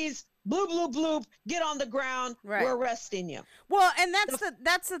 freeze, bloop, bloop, bloop, get on the ground. Right. We're arresting you. Well, and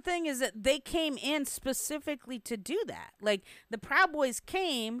that's the thing, is that they came in specifically to do that. Like, the Proud Boys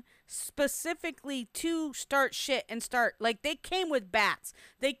came specifically to start shit and like, they came with bats.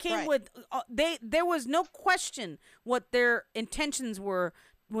 They came with there was no question what their intentions were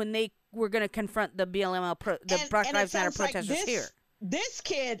when they were going to confront the BLM Black Lives Matter protesters here. This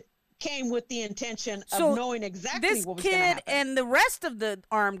kid came with the intention of knowing exactly what was going to happen. This kid and the rest of the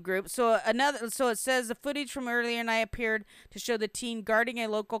armed group. So it says the footage from earlier night appeared to show the teen guarding a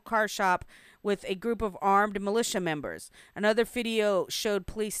local car shop with a group of armed militia members. Another video showed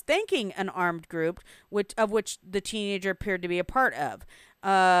police thanking an armed group, which the teenager appeared to be a part of.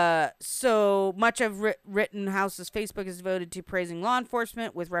 So much of Rittenhouse's Facebook is devoted to praising law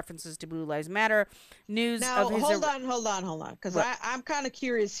enforcement with references to Blue Lives Matter. Hold on, because I'm kind of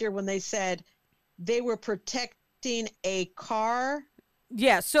curious here when they said they were protecting a car.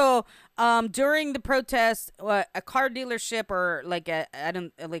 Yeah, so during the protest, a car dealership or I think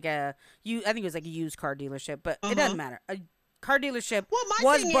it was like a used car dealership, but it doesn't matter. A car dealership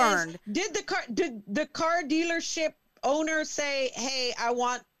was burned. Did the car dealership owner say, "Hey, I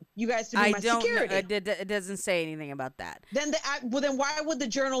want you guys to be my security"? It doesn't say anything about that. Then then why would the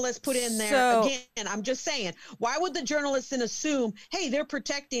journalist put in there again? I'm just saying, why would the journalist then assume, "Hey, they're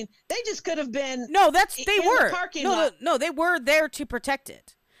protecting"? They just could have been. No, they were. The parking lot. No, they were there to protect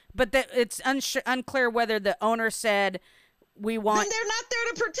it, but it's unclear whether the owner said, "We want." Then they're not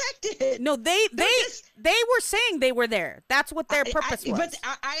there to protect it. No, they were saying they were there. That's what their purpose was. But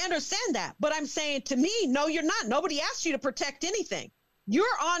I understand that. But I'm saying, to me, no, you're not. Nobody asked you to protect anything. You're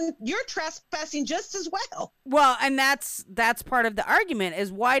trespassing just as well. Well, and that's part of the argument,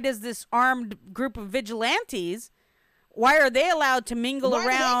 is why does this armed group of vigilantes, why are they allowed to mingle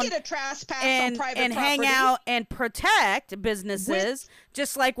around do they get a trespass on private and property? hang out and protect businesses,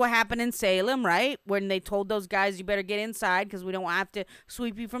 just like what happened in Salem, right? When they told those guys, you better get inside because we don't have to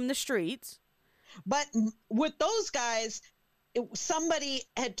sweep you from the streets. But with those guys, somebody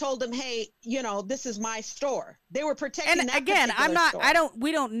had told them, "Hey, this is my store." They were protecting. And that again, store.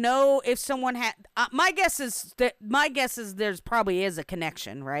 We don't know if someone had. My guess is there's probably is a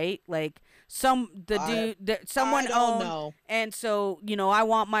connection, right? Like someone owned, and so I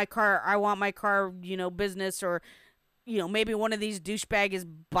want my car, business, or maybe one of these douchebags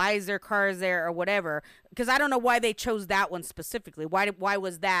buys their cars there or whatever. Because I don't know why they chose that one specifically. Why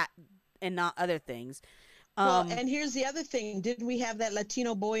was that and not other things? Well, and here's the other thing. Didn't we have that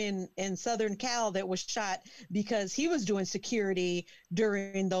Latino boy in Southern Cal that was shot because he was doing security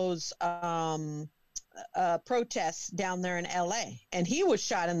during those protests down there in LA, and he was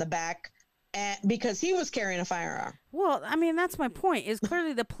shot in the back because he was carrying a firearm. Well, I mean, that's my point, is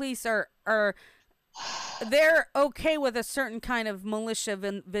clearly the police are they're okay with a certain kind of militia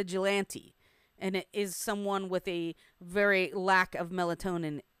vigilante, and it is someone with a very lack of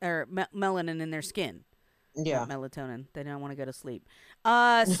melatonin or melanin in their skin. Yeah, melatonin. They don't want to go to sleep.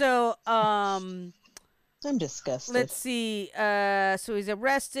 So I'm disgusted. Let's see. So he's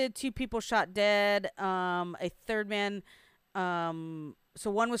arrested. 2 people shot dead. A third man. So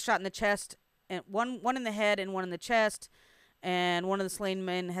one was shot in the chest, and one in the head, and one in the chest. And one of the slain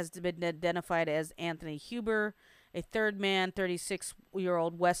men has been identified as Anthony Huber. A third man,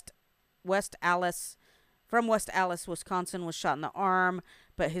 36-year-old from West Allis, Wisconsin, was shot in the arm,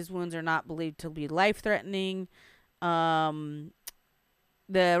 but his wounds are not believed to be life-threatening.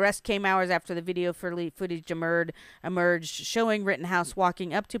 The arrest came hours after the video footage emerged, showing Rittenhouse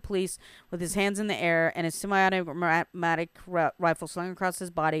walking up to police with his hands in the air and a semi-automatic rifle slung across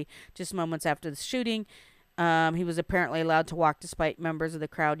his body just moments after the shooting. He was apparently allowed to walk despite members of the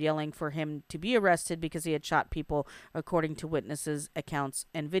crowd yelling for him to be arrested because he had shot people, according to witnesses' accounts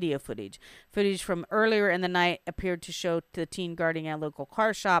and video footage. Footage from earlier in the night appeared to show the teen guarding a local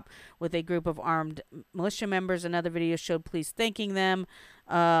car shop with a group of armed militia members. Another video showed police thanking them.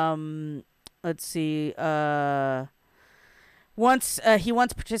 Let's see. He once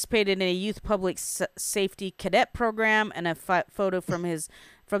participated in a youth public safety cadet program, and a photo from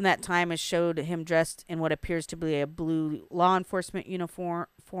that time has showed him dressed in what appears to be a blue law enforcement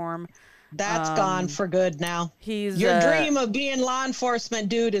uniform. That's gone for good now. Your dream of being law enforcement,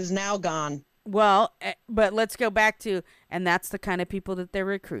 dude, is now gone. Well, but let's go back to, and that's the kind of people that they're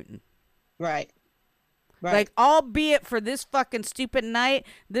recruiting. Right. Like, albeit for this fucking stupid night,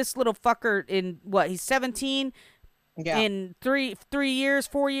 this little fucker he's 17. Yeah. In 4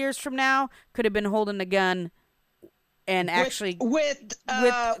 years from now, could have been holding a gun and with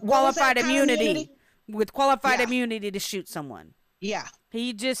qualified immunity. With qualified immunity to shoot someone. Yeah.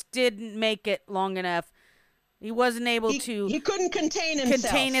 He just didn't make it long enough. He wasn't able to. He couldn't contain himself.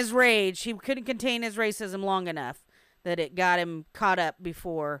 Contain his rage. He couldn't contain his racism long enough that it got him caught up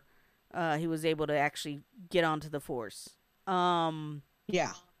before he was able to actually get onto the force.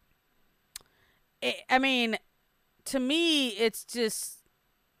 Yeah. I mean, to me, it's just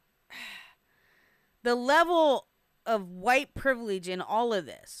the level of white privilege in all of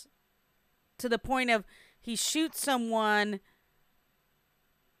this, to the point of he shoots someone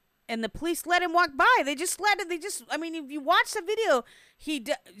and the police let him walk by. I mean, if you watch the video,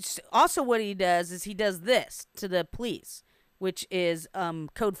 also what he does is he does this to the police, which is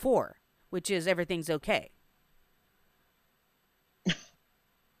code 4, which is everything's okay.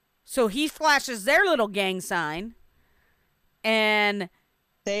 So he flashes their little gang sign, and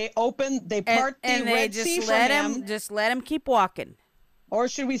they part the Red Sea for him. Just let him keep walking. Or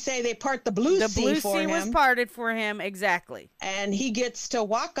should we say they part the Blue Sea for him? The Blue Sea was parted for him, exactly. And he gets to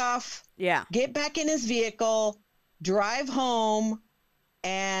walk off, get back in his vehicle, drive home,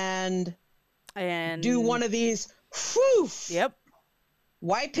 and do one of these,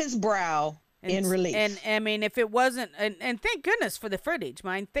 wipe his brow in relief. And I mean, if it wasn't, and thank goodness for the footage,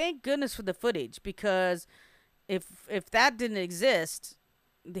 thank goodness for the footage, because if that didn't exist,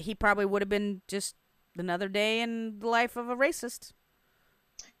 he probably would have been just another day in the life of a racist.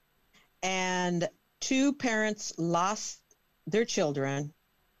 And 2 parents lost their children,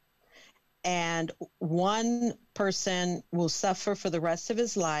 and 1 person will suffer for the rest of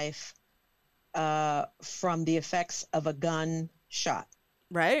his life from the effects of a gunshot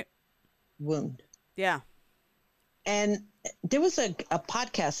wound. Yeah. And there was a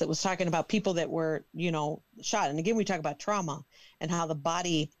podcast that was talking about people that were, shot. And again, we talk about trauma and how the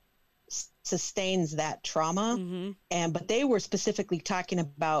body sustains that trauma. Mm-hmm. But they were specifically talking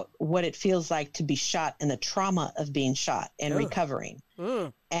about what it feels like to be shot and the trauma of being shot and recovering.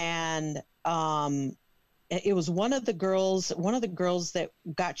 And it was one of the girls that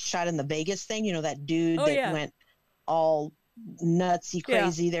got shot in the Vegas thing, that dude went all nutsy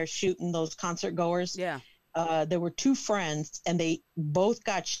crazy. They're shooting those concert goers. There were 2 friends, and they both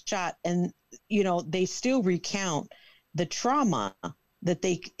got shot, and they still recount the trauma that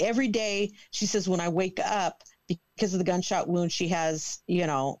they every day. She says, when I wake up, because of the gunshot wound she has,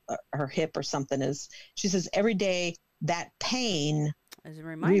 her hip or something she says every day that pain as a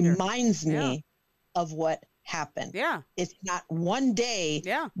reminder reminds me of what happened. It's not one day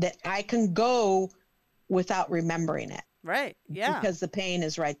that I can go without remembering it. Because the pain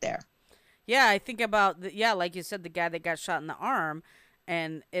is right there. I think about like you said, the guy that got shot in the arm,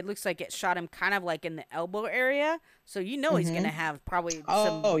 and it looks like it shot him kind of like in the elbow area. So he's going to have probably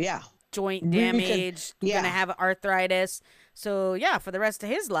some joint damage. He's going to have arthritis. So for the rest of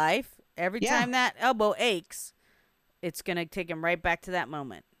his life, every time that elbow aches, it's going to take him right back to that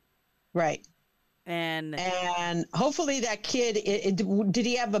moment. Right. And hopefully that kid, did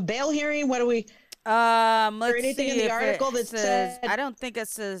he have a bail hearing? What do we... let's anything see in the article that says, I don't think it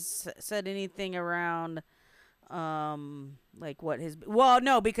said anything around like what his,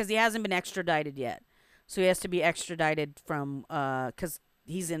 no, because he hasn't been extradited yet, so he has to be extradited from because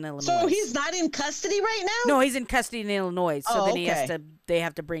he's in Illinois. So he's not in custody right now? No, he's in custody in Illinois, so then they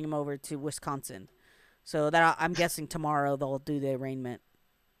have to bring him over to Wisconsin. So that I'm guessing tomorrow they'll do the arraignment.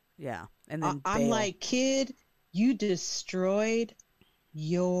 And then I'm like, kid, you destroyed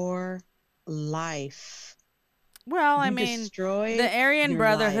your life. Well, I mean, the Aryan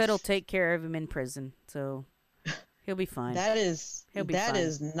Brotherhood life. will take care of him in prison, so He'll be fine. That is He'll be that fine.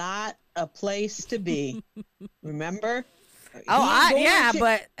 is not a place to be. Remember? Oh, He ain't going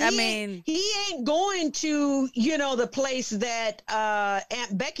but I he mean, he ain't going to, the place that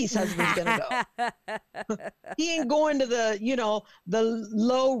Aunt Becky's husband's gonna go. He ain't going to the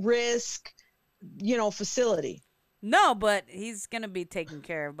low risk, facility. no, but he's gonna be taken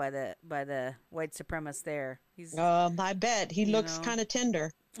care of by the white supremacists there. He's I bet he looks know. kind of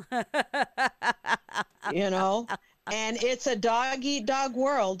tender, and it's a dog eat dog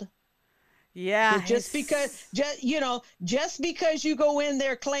world. yeah. But just he's- just because you go in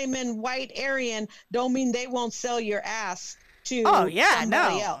there claiming white Aryan, don't mean they won't sell your ass to Oh, yeah,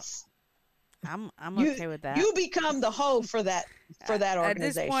 somebody no. else. I'm You, okay with that. you become the hoe for that At this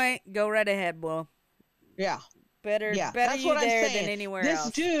organization. point, go right ahead, Will. Yeah, Better yeah, better that's you what I'm there saying. than anywhere This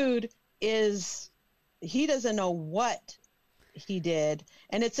else. dude he doesn't know what he did,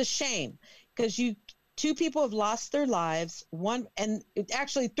 and it's a shame because two people have lost their lives.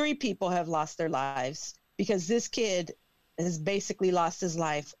 Actually 3 people have lost their lives because this kid has basically lost his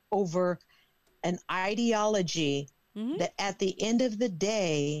life over an ideology Mhm. that at the end of the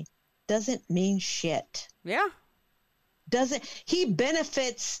day doesn't mean shit. Yeah. He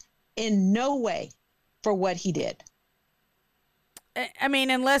benefits in no way for what he did. I mean,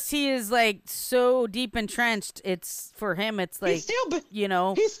 unless he is like so deep entrenched, it's for him. It's He like still he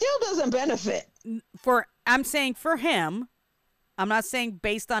doesn't benefit. I'm saying for him. I'm not saying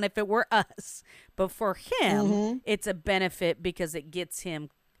based on if it were us, but for him, Mhm. it's a benefit because it gets him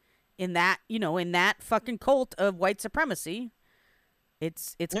in that fucking cult of white supremacy.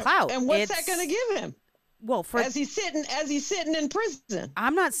 It's clout. And what's It's- that going to give him? Well, for As he's sitting in prison.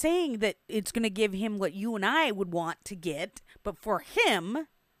 I'm not saying that it's going to give him what you and I would want to get, but for him,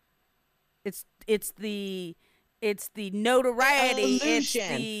 it's the notoriety, it's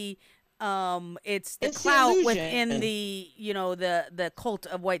Illusion. it's the It's the clout illusion. within the the cult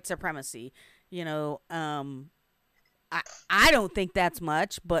of white supremacy. I don't think that's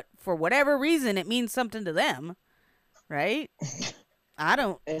much, but for whatever reason, it means something to them, right? I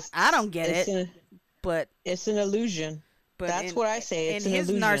don't get it, but It's an illusion. That's what I say. It's in an his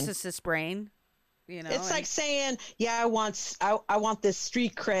illusion. narcissist brain, It's like saying, "Yeah, I want this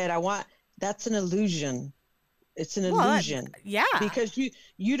street cred. That's an illusion. It's an illusion yeah, because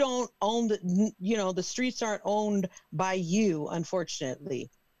you don't own the streets aren't owned by you, unfortunately,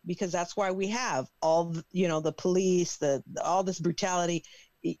 because that's why we have all the police, all this brutality.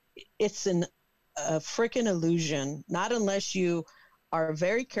 It's a freaking illusion. Not unless you are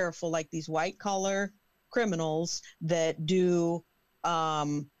very careful, like these white collar criminals that do,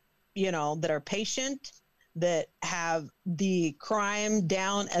 that are patient, that have the crime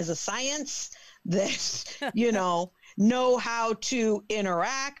down as a science, that, know how to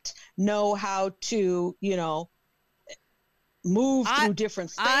interact, know how to, move through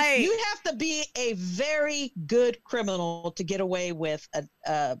different states. You have to be a very good criminal to get away with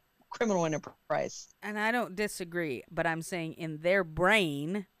a criminal enterprise. And I don't disagree, but I'm saying in their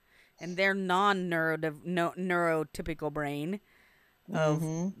brain, in their neurotypical brain of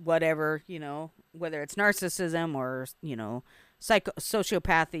whatever, whether it's narcissism or,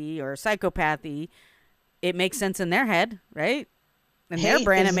 sociopathy or psychopathy, it makes sense in their head, right? In their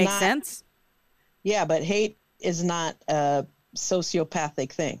brain, it makes sense. Yeah, but hate is not a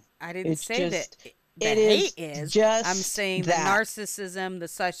sociopathic thing. I didn't say that. It hate is is. just I'm saying that. the narcissism, the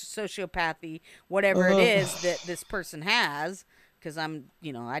sociopathy, whatever it is that this person has, because I'm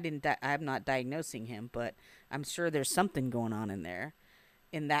not diagnosing him, but I'm sure there's something going on in there.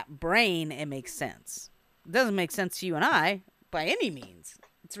 In that brain, it makes sense. It doesn't make sense to you and I by any means.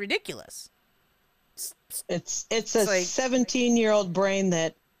 It's ridiculous. It's a like 17-year-old brain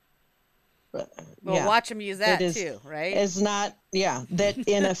that. Well, watch him use that too, right? It's not, that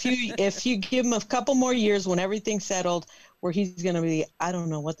in if you give him a couple more years when everything's settled, where he's going to be, I don't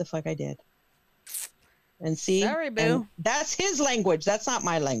know what the fuck I did. And see, Sorry, boo. and that's his language. That's not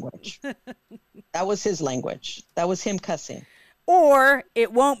my language. That was his language. That was him cussing. Or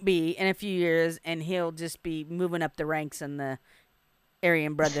it won't be in a few years, and he'll just be moving up the ranks in the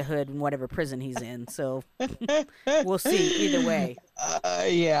Aryan Brotherhood in whatever prison he's in. So we'll see either way.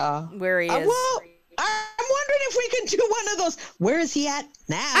 Yeah. Where he is. Well, I'm wondering if we can do one of those. Where is he at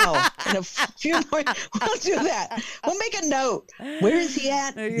now? In a few more, we'll do that. We'll make a note. Where is he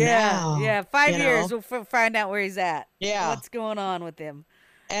at now? Yeah, 5 years. We'll find out where he's at. Yeah. What's going on with him.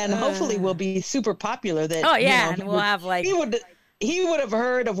 And hopefully we'll be super popular. That and we'll have like he would have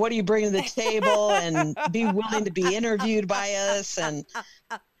heard of what you bring to the table and be willing to be interviewed by us, and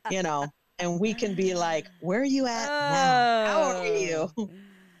and we can be like, where are you at now? How are you?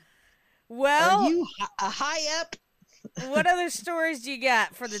 Well, Are you a high up What other stories do you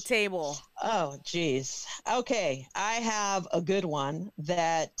got for the table? Oh, geez. Okay, I have a good one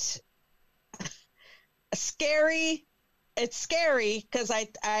that scary. It's scary because I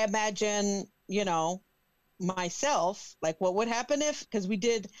imagine, myself, like what would happen if, because we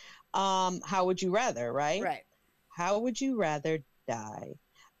did How Would You Rather, right? Right. How would you rather die?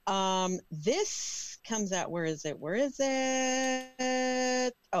 This comes out, where is it?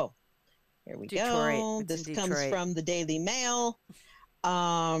 Oh, here we Detroit. go. It's This in comes Detroit. from the Daily Mail.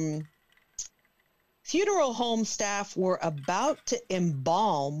 Funeral home staff were about to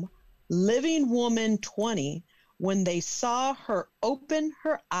embalm living woman 20 when they saw her open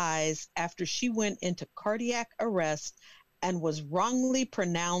her eyes after she went into cardiac arrest and was wrongly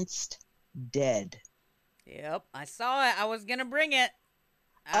pronounced dead. Yep, I saw it. I was gonna bring it.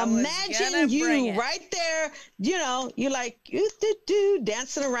 Imagine you right there, you like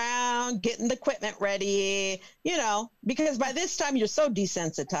dancing around, getting the equipment ready, because by this time you're so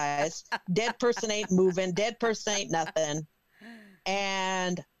desensitized. Dead person ain't moving, dead person ain't nothing,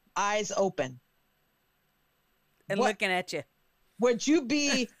 and eyes open. And looking at you. Would you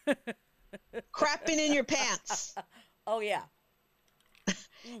be crapping in your pants? Oh, yeah.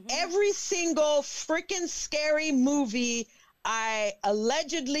 Every single freaking scary movie I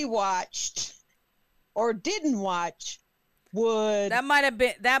allegedly watched or didn't watch would That might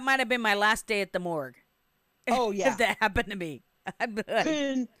have been my last day at the morgue. Oh yeah. If that happened to me. I'd be like,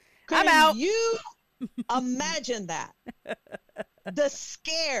 Can I'm out. you imagine that? The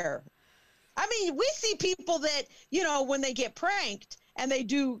scare. I mean, we see people that, when they get pranked and they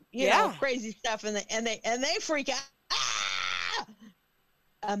do, crazy stuff and they freak out. Ah!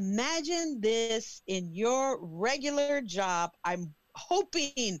 Imagine this in your regular job. I'm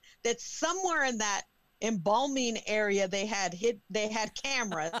hoping that somewhere in that embalming area they had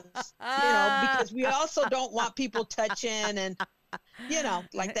cameras, because we also don't want people touching and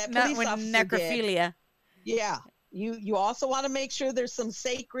like that Not police with officer necrophilia. did. Yeah. You also want to make sure there's some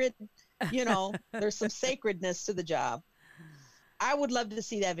sacred, there's some sacredness to the job. I would love to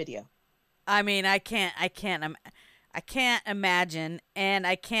see that video. I mean, I can't imagine, and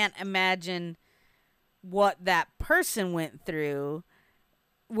I can't imagine what that person went through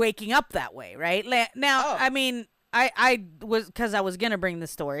waking up that way, right? Now, I mean, I was, because I was going to bring the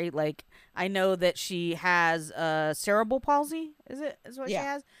story, like, I know that she has cerebral palsy, is what she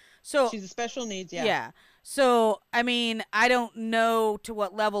has? So she's a special needs, yeah. Yeah. So, I mean, I don't know to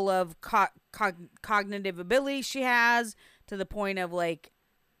what level of cognitive ability she has, to the point of, like,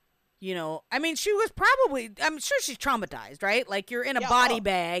 I mean, she was probably, I'm sure she's traumatized, right? Like, you're in a body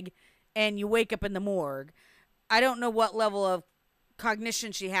bag and you wake up in the morgue. I don't know what level of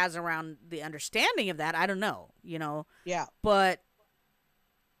cognition she has around the understanding of that. I don't know, Yeah. But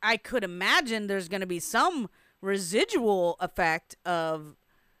I could imagine there's going to be some residual effect of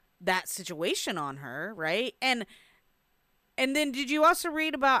that situation on her, right? And then did you also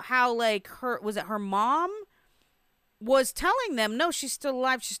read about how, like, her mom was telling them, no, she's still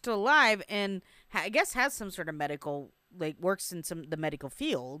alive, and I guess has some sort of medical, like, works in the medical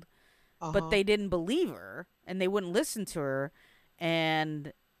field, but they didn't believe her, and they wouldn't listen to her,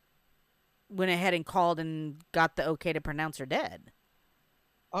 and went ahead and called and got the okay to pronounce her dead.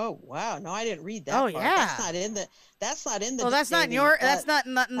 Oh wow! No, I didn't read that. Oh part. yeah, that's not in the. Well, that's not in your. That's not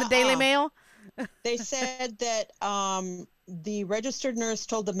in the Daily Mail. They said that the registered nurse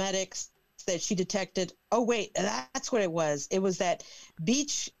told the medics that she detected. Oh wait, that's what it was. It was that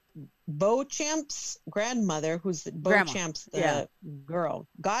Beach Beauchamp's grandmother, who's Beauchamp's girl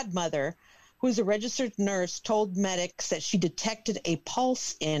godmother, who's a registered nurse, told medics that she detected a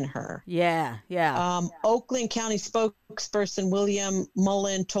pulse in her. Yeah. Oakland County spokesperson William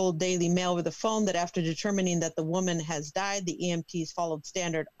Mullen told Daily Mail over the phone that after determining that the woman has died, the EMTs followed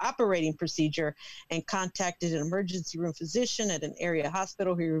standard operating procedure and contacted an emergency room physician at an area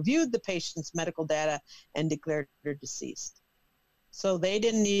hospital who reviewed the patient's medical data and declared her deceased. So they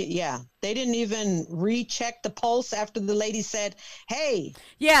didn't even recheck the pulse after the lady said, hey.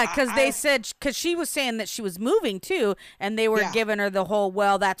 Yeah, because she was saying that she was moving too, and they were giving her the whole,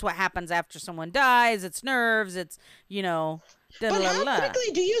 well, that's what happens after someone dies. It's nerves. It's, But how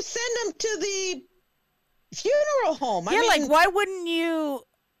quickly do you send them to the funeral home? I mean, like, why wouldn't you?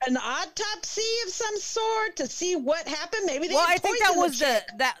 An autopsy of some sort to see what happened? Maybe they. Well, I think that was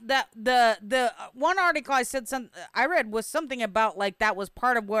the one article I read was something about, like, that was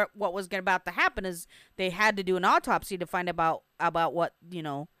part of what was about to happen, is they had to do an autopsy to find about what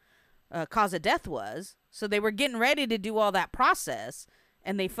cause of death was. So they were getting ready to do all that process,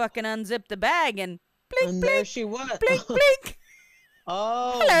 and they fucking unzipped the bag and blink, and blink, there she was. blink, blink.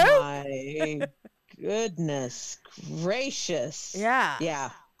 Oh Hello? my Goodness gracious. Yeah. Yeah.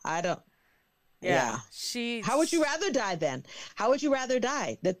 I don't. Yeah. Yeah. How would you rather die then? How would you rather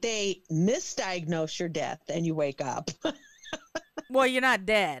die? That they misdiagnose your death and you wake up. Well, you're not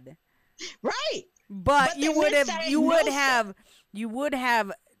dead. Right. But they you would have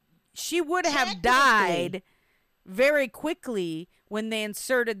she would have died very quickly when they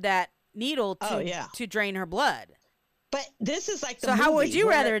inserted that needle to drain her blood. But this is like the So movie how would you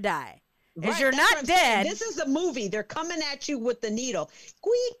where- rather die? Right, Is you're that's what not I'm saying. dead. This is the movie. They're coming at you with the needle.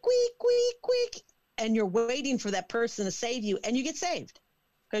 Squeak, squeak, squeak, squeak. And you're waiting for that person to save you, and you get saved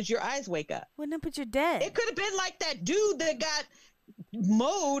because your eyes wake up. Well, no, but you're dead. It could have been like that dude that got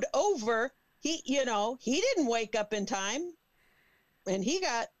mowed over. He didn't wake up in time, and he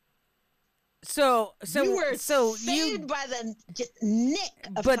got. So You were saved saved by the nick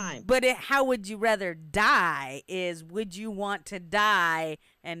of time. But how would you rather die? Would you want to die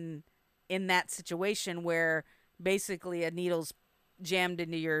and in that situation where basically a needle's jammed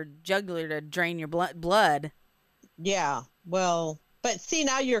into your jugular to drain your blood? Yeah. Well, but see,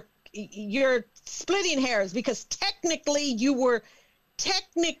 now you're splitting hairs because technically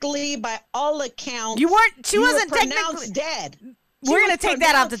by all accounts, You weren't. She you wasn't were pronounced technically dead. We're gonna was take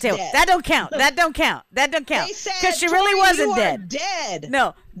that off the pronounced table. dead. That don't count. That don't count. That don't count. They said, Because she really "Tori, wasn't you are dead. dead.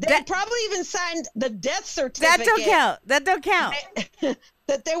 No, They probably even signed the death certificate. that don't count. That don't count.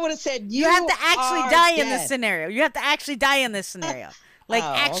 That they would have said You have to actually die in this dead. scenario. You have to actually die in this scenario. Like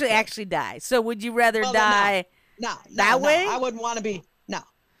Oh, okay. actually die. So would you rather Well, then die No, that way? I wouldn't want to be.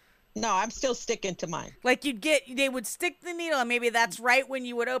 No, I'm still sticking to mine. like they would stick the needle and maybe that's right when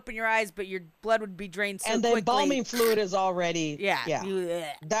you would open your eyes, but your blood would be drained so And the quickly. embalming fluid is already. Yeah.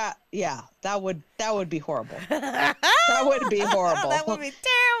 That would be horrible. That would be horrible. That would be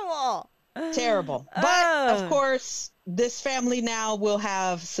terrible. Terrible. But Oh. of course, this family now will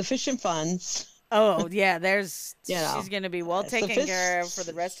have sufficient funds. Oh yeah, You she's gonna be well taken care of for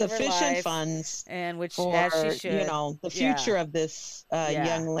the rest of her life. Sufficient funds And which for as she should. the future of this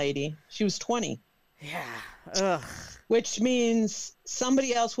young lady. She was 20, Yeah. Ugh. which means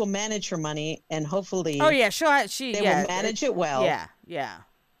somebody else will manage her money, and hopefully, Oh yeah, they will manage it well, Yeah.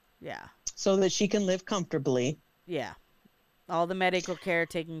 so that she can live comfortably. Yeah. All the medical care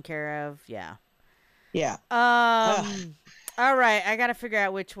taken care of. Yeah. Yeah. All right, I got to figure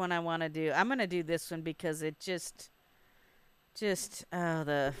out which one I want to do. I'm going to do this one because it just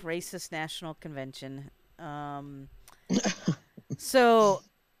the racist national convention. So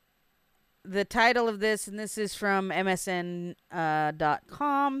the title of this, and this is from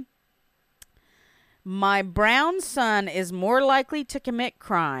MSN.com. My brown son is more likely to commit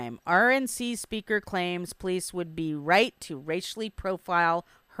crime. RNC speaker claims police would be right to racially profile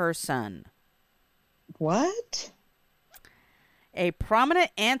her son. What? A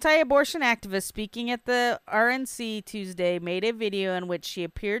prominent anti-abortion activist speaking at the RNC Tuesday made a video in which she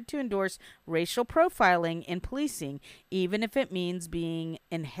appeared to endorse racial profiling in policing, even if it means being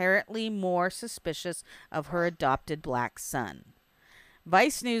inherently more suspicious of her adopted black son.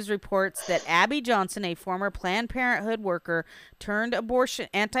 Vice News reports that Abby Johnson, a former Planned Parenthood worker turned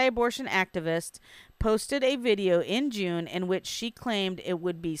anti-abortion activist, posted a video in June in which she claimed it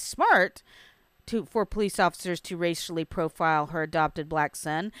would be smart for police officers to racially profile her adopted black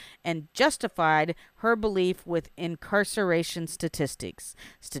son and justified her belief with incarceration statistics.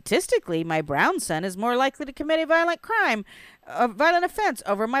 Statistically, my brown son is more likely to commit a violent offense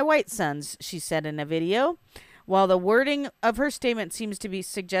over my white sons, she said in a video. While the wording of her statement seems to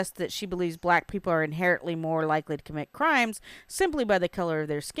suggest that she believes black people are inherently more likely to commit crimes simply by the color of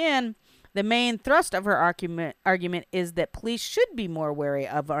their skin, the main thrust of her argument is that police should be more wary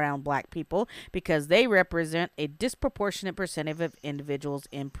of around black people because they represent a disproportionate percentage of individuals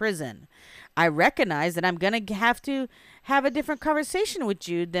in prison. I recognize that I'm going to have a different conversation with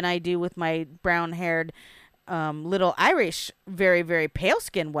Jude than I do with my brown-haired little Irish, very, very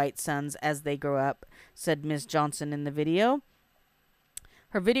pale-skinned white sons as they grow up, said Ms. Johnson in the video.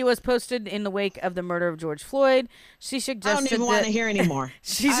 Her video was posted in the wake of the murder of George Floyd. She suggested I don't even want to hear anymore.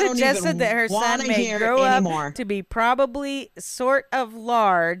 She suggested that her son may grow up to be probably sort of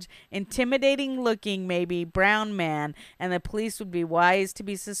large, intimidating looking, maybe brown man, and the police would be wise to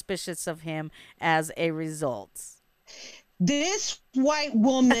be suspicious of him as a result. This white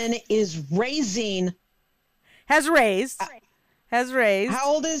woman is raising. Has raised. How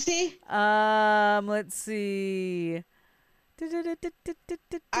old is he? Let's see. I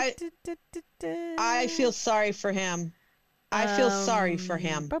feel sorry for him. I feel sorry for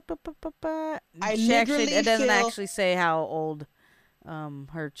him. It doesn't actually say how old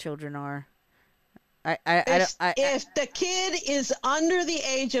her children are. If the kid is under the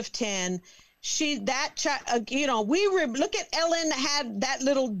age of 10, that child, look at Ellen had that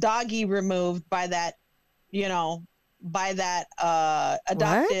little doggy removed by that,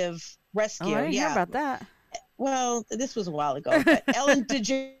 adoptive rescue. Oh, I didn't hear Yeah. about that. Well, this was a while ago, but Ellen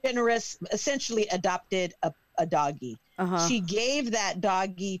DeGeneres essentially adopted a doggy. Uh-huh. She gave that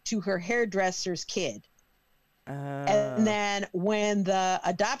doggy to her hairdresser's kid. And then when the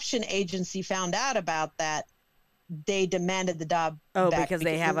adoption agency found out about that, they demanded the dog back because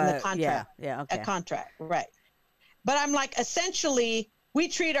they have in the a contract. yeah, okay. A contract, right. But I'm like, essentially, we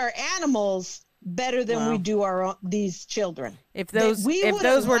treat our animals better than we do these children. If those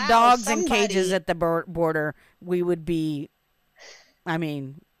were allow dogs in cages at the border, we would be, I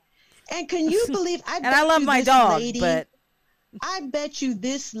mean. And can you believe, I love my dog, but. I bet you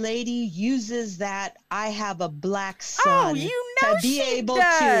this lady uses that I have a black son to be able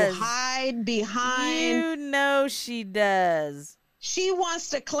to hide behind. You know she does. She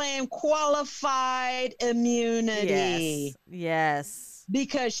wants to claim qualified immunity. Yes.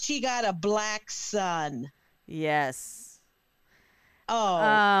 Because she got a black son. Yes.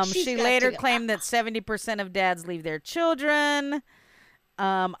 Oh. She later claimed that 70% of dads leave their children.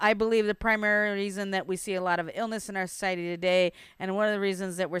 I believe the primary reason that we see a lot of illness in our society today, and one of the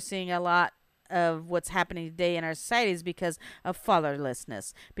reasons that we're seeing a lot of what's happening today in our society is because of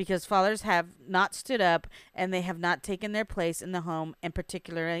fatherlessness, because fathers have not stood up and they have not taken their place in the home, and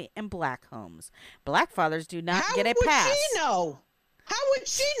particularly in black homes. Black fathers do not get a pass. How would she know? How would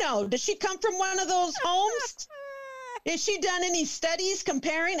she know? Does she come from one of those homes? Has she done any studies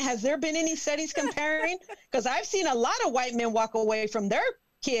comparing? Has there been any studies comparing? Because I've seen a lot of white men walk away from their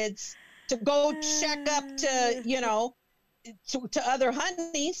kids to go check up to, to other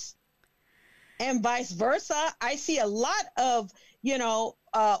honeys, and vice versa. I see a lot of,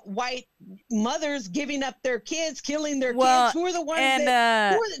 white mothers giving up their kids, killing their kids. Who are the ones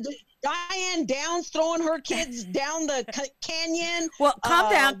Diane Downs throwing her kids down the canyon? Well,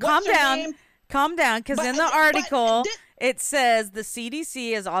 calm down, because in the article, it says the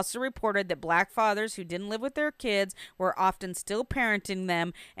CDC has also reported that black fathers who didn't live with their kids were often still parenting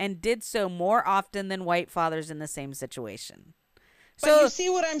them and did so more often than white fathers in the same situation. So you see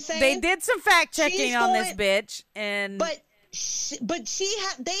what I'm saying? They did some fact checking on this bitch, and they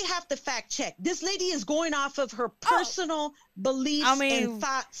have to fact check. This lady is going off of her personal beliefs and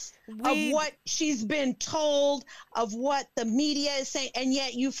thoughts of what she's been told, of what the media is saying, and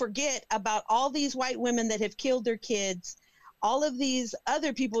yet you forget about all these white women that have killed their kids, all of these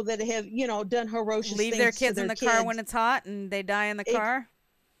other people that have, done ferocious things. Leave their kids in the car when it's hot and they die in the car.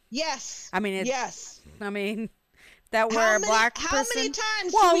 Yes. Yes. That were a black person. How many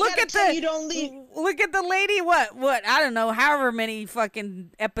times? Well, look at you don't leave. Look at the lady. What? I don't know. However many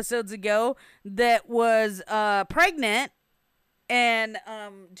fucking episodes ago that was pregnant, and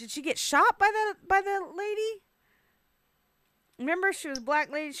did she get shot by the lady? Remember, she was a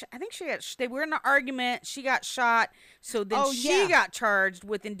black lady. I think they were in an argument. She got shot. So then she got charged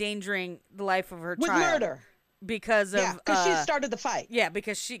with endangering the life of her child. With murder. Because of because she started the fight. Yeah,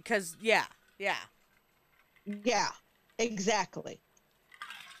 Yeah, exactly.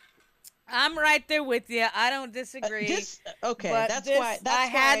 I'm right there with you. I don't disagree. I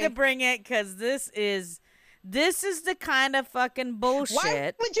had to bring it because this is the kind of fucking bullshit.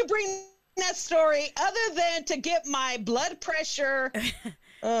 Why would you bring that story other than to get my blood pressure?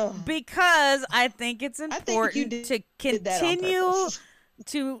 Because I think it's important to continue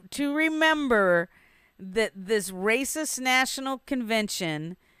to remember that this racist national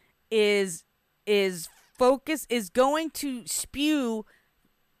convention is going to spew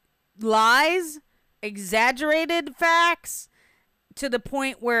lies, exaggerated facts to the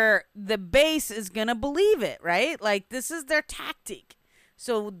point where the base is going to believe it, right? Like, this is their tactic.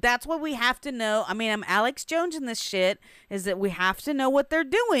 So that's what we have to know. I mean, I'm Alex Jones in this shit, is that we have to know what they're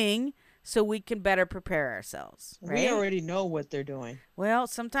doing so we can better prepare ourselves, right? We already know what they're doing. Well,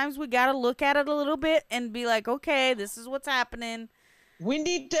 sometimes we got to look at it a little bit and be like, okay, this is what's happening. We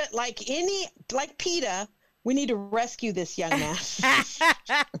need to, like PETA, we need to rescue this young man.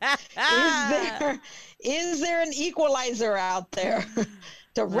 Is there an equalizer out there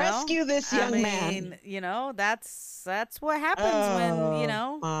to rescue this young man? That's what happens when,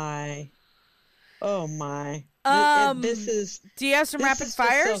 Oh my. This is. Do you have some rapid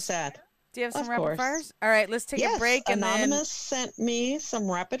fires? So sad. Do you have some rapid fires? All right, let's take a break. Anonymous sent me some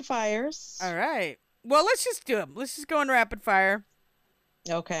rapid fires. All right. Well, let's just do them. Let's just go into rapid fire.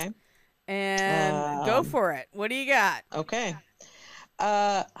 Okay. And go for it. What do you got? Okay.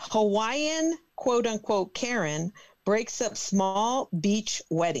 Hawaiian quote unquote Karen breaks up small beach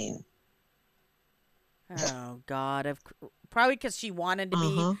wedding. Oh God! Probably because she wanted to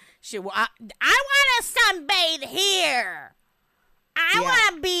Uh-huh. be. I want to sunbathe here. I Yeah.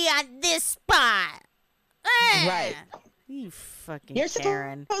 want to be on this spot. Right. You fucking You're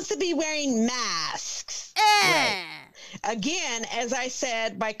Karen. supposed to be wearing masks. Again, as I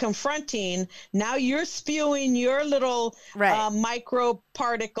said, by confronting, now you're spewing your little Right. micro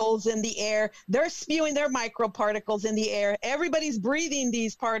particles in the air. They're spewing their micro particles in the air. Everybody's breathing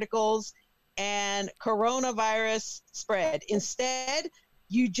these particles, and coronavirus spread. Instead,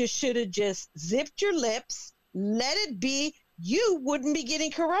 you just should have just zipped your lips, let it be. You wouldn't be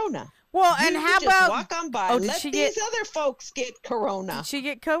getting corona. Well, You and could how just about walk on by? Oh, did Let she these get- other folks get corona. did she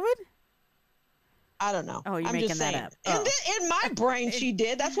get COVID? I don't know. Oh, you're I'm making just that saying. up. Oh. In my brain, she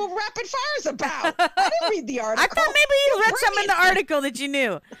did. That's what rapid fire is about. I didn't read the article. I thought maybe you read some in brilliant. the article that you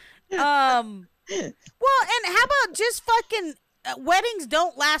knew. Well, and how about just fucking weddings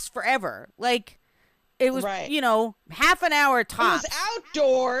don't last forever? Like, it was, Right. half an hour It tops. was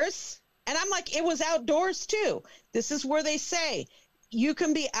outdoors, and I'm like, it was outdoors too. This is where they say you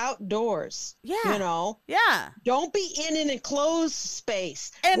can be outdoors. Yeah. Yeah. Don't be in an enclosed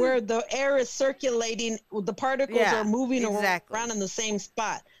space And- where the air is circulating, the particles Yeah, are moving exactly. around in the same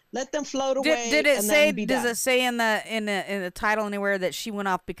spot. Let them float away. Did it and say? then be Does done. it say in the title anywhere that she went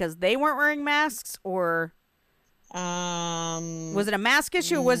off because they weren't wearing masks, or was it a mask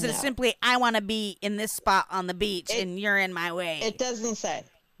issue, or was it no. simply I want to be in this spot on the beach and you're in my way? It doesn't say.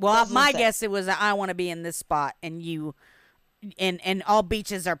 Well, doesn't my say. guess it was I want to be in this spot, and you, and all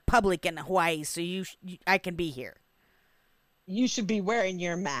beaches are public in Hawaii, so I can be here. You should be wearing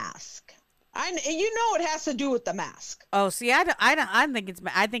your mask. It has to do with the mask. Oh, see, I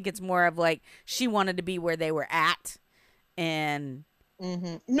think it's more of like she wanted to be where they were at, and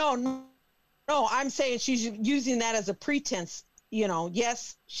No, I'm saying she's using that as a pretense.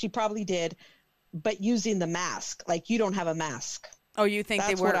 Yes, she probably did, but using the mask, like you don't have a mask. oh, you think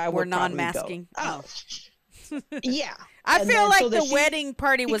That's they what I were would probably go. non-masking? Oh, yeah. I And feel then like so that the wedding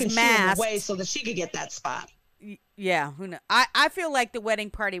party she was can shoo him masked. away so that she could get that spot. Yeah, who knows? I feel like the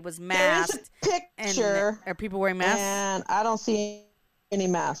wedding party was There masked. is a picture, Are people wearing masks? and I don't see any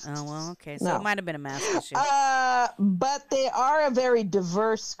masks. Oh well, okay, so No. it might have been a mask issue. But they are a very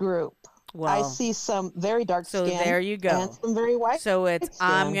diverse group. Well, I see some very dark so skin. there you go. And some very white. So it's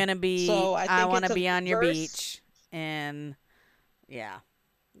I'm skin. gonna be. So I think want to it's a be on your diverse- beach, and yeah,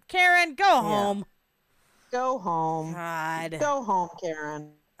 Karen, go home. Go home. God. Go home,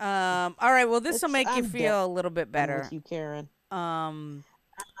 Karen. All right. Well, this will make you I'm feel a little bit Done better. with you, Karen.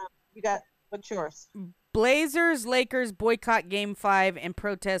 You got what's yours? Blazers Lakers boycott Game 5 in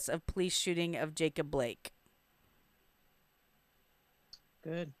protest of police shooting of Jacob Blake,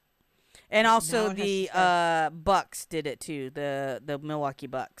 Good. and Now also it has to the start. Bucks did it too. The Milwaukee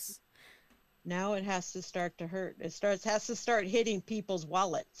Bucks. Now it has to start to hurt. Has to start hitting people's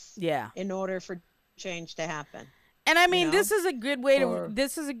wallets Yeah. in order for change to happen. And I mean, know? this is a good way Or-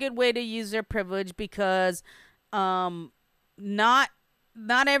 to use their privilege because, not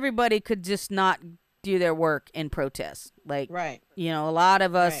everybody could just not do their work in protest. Like, Right. a lot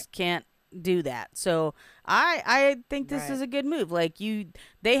of us Right. can't do that. So I think this Right. is a good move. Like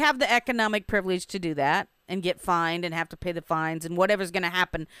they have the economic privilege to do that and get fined and have to pay the fines and whatever's going to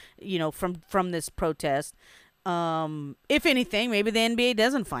happen, from this protest. If anything, maybe the NBA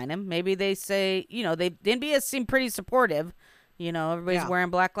doesn't fine him. Maybe they say, the NBA seem pretty supportive. Everybody's Yeah. wearing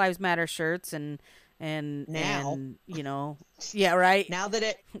Black Lives Matter shirts and Now. yeah, right. Now that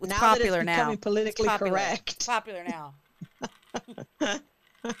It's it's popular now. becoming politically Popular. correct. Popular now.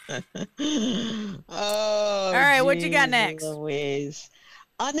 Oh, All right, what you got geez next? Louise.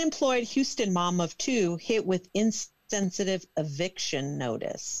 Unemployed Houston mom of 2 hit with insensitive eviction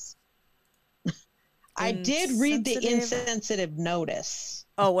notice. I did read the Insensitive? insensitive notice.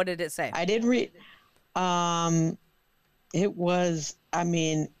 Oh, what did it say? I did read. It was. I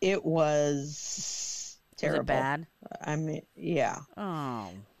mean, it was terrible. Was it bad? I mean, yeah. Oh.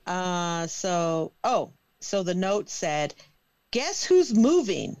 So the note said, "Guess who's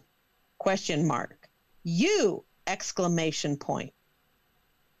moving?" Question mark. You! Exclamation point.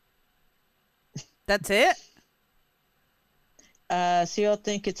 That's it? So you'll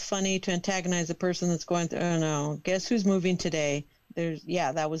think it's funny to antagonize a person that's going through. Oh no! Guess who's moving today?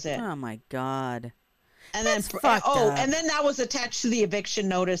 That was it. Oh my God. And That's then fucked up. and then that was attached to the eviction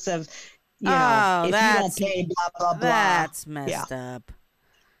notice of, Oh, if you that's- don't pay, blah blah blah. That's messed up.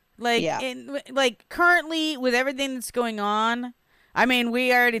 Like, Yeah. currently with everything that's going on, I mean,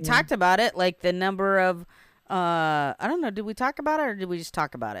 we already talked about it. Like the number of, I don't know, did we talk about it or did we just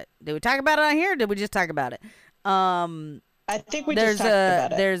talk about it? Did we talk about it on here? Or did we just talk about it? I think we just talked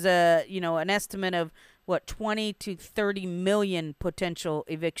about it. There's a, an estimate of what 20 to 30 million potential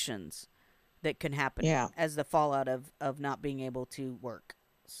evictions that can happen as the fallout of not being able to work.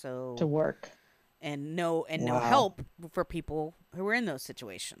 So To work. and no help for people who are in those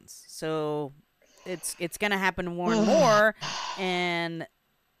situations. So it's going to happen more and more, and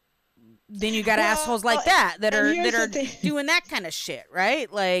then you got assholes like that are doing that kind of shit,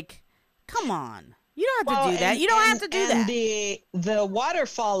 right? Like, come on. You don't have to do that. You don't have to do that. The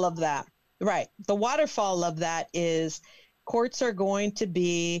waterfall of that, right? The waterfall of that is courts are going to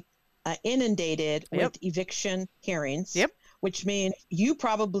be inundated with eviction hearings. Yep. Which means you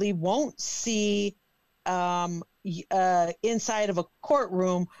probably won't see inside of a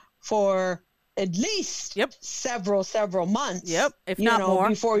courtroom for at least several months. Yep, if not more,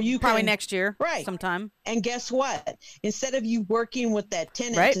 before you probably next year, right? Sometime. And guess what? Instead of you working with that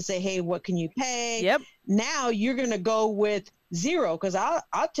tenant to say, "Hey, what can you pay?" Yep. Now you're gonna go with zero, because I'll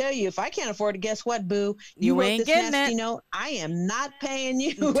tell you, if I can't afford it, guess what, boo? You wrote ain't this getting nasty it. note. I am not paying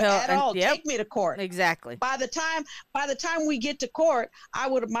you at all. Take me to court. Exactly. By the time we get to court,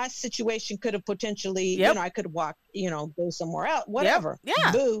 my situation could have potentially, I could have walked, go somewhere else, whatever.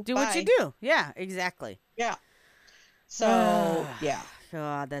 Yeah. Boo, do bye. what you do. Yeah, exactly. Yeah. So, yeah.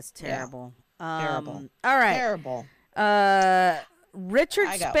 God, that's terrible. Terrible. All right. Terrible. Richard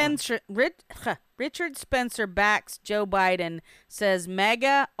Spencer backs Joe Biden, says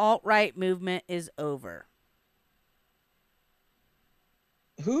MAGA alt-right movement is over.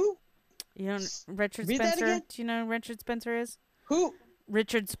 Who? You know Richard Read that Spencer? again? Do you know who Richard Spencer is? Who?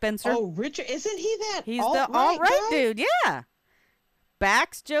 Richard Spencer. Oh, Richard. Isn't he that He's alt-right the alt-right guy? dude, yeah.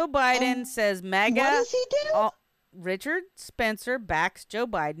 Backs Joe Biden, says MAGA. What does he do? Richard Spencer backs Joe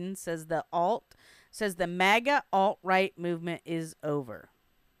Biden, says the MAGA alt-right movement is over.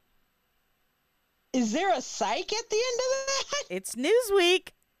 Is there a psych at the end of that? It's Newsweek.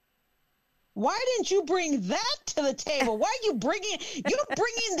 Why didn't you bring that to the table? Why are you bringing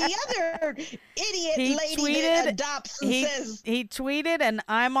the other idiot lady that adopts and says... He tweeted, and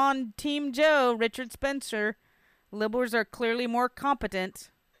I'm on Team Joe, Richard Spencer. Liberals are clearly more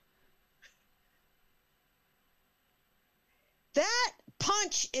competent. That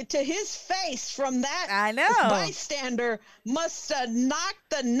punch to his face from that bystander must have knocked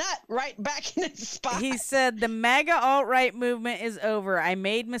the nut right back in its spot. He said, the MAGA alt-right movement is over. I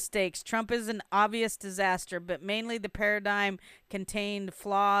made mistakes. Trump is an obvious disaster, but mainly the paradigm contained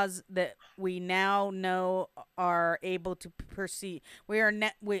flaws that we now know are able to perceive.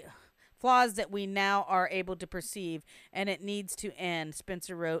 Flaws that we now are able to perceive, and it needs to end,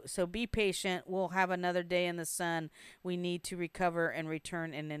 Spencer wrote. So be patient. We'll have another day in the sun. We need to recover and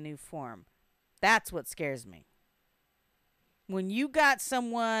return in a new form. That's what scares me. When you got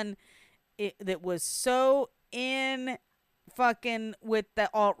someone that was so in fucking with the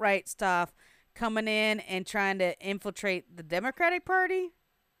alt-right stuff coming in and trying to infiltrate the Democratic Party.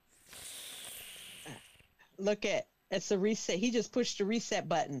 Look at it's a reset. He just pushed the reset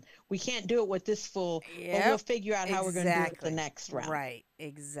button. We can't do it with this fool, but we'll figure out how we're going to do it the next round. Right,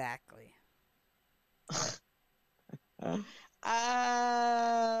 exactly. Oh,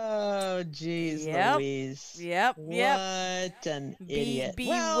 jeez, Louise. Yep. What an idiot. Be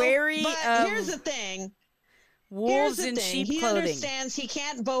wary of here's the thing. Wolves in sheep clothing. He understands he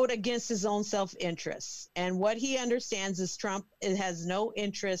can't vote against his own self-interest. And what he understands is Trump has no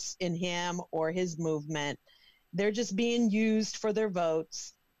interest in him or his movement. They're just being used for their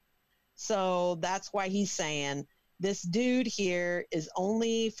votes. So that's why he's saying this dude here is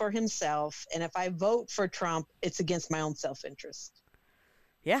only for himself. And if I vote for Trump, it's against my own self-interest.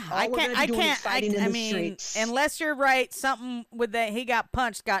 Yeah, I mean, unless you're right, something with that, he got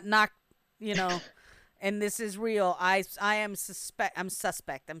punched, got knocked, and this is real. I'm suspect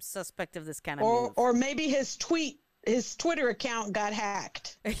of this kind of move. Or maybe his Twitter account got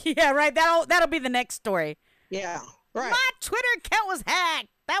hacked. Yeah, right. That'll be the next story. Yeah, right. My Twitter account was hacked.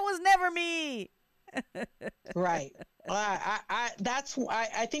 That was never me. Right.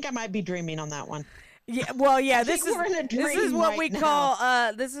 I think I might be dreaming on that one. Yeah. Well, yeah. This is what we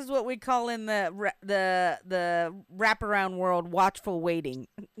call in the wraparound world watchful waiting.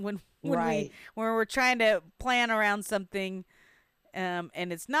 When we're trying to plan around something. And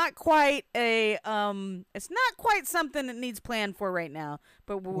it's not quite something that needs plan for right now,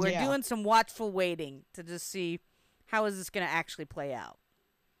 but we're doing some watchful waiting to just see how is this going to actually play out.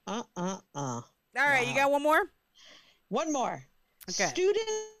 All right, you got one more? One more. Okay.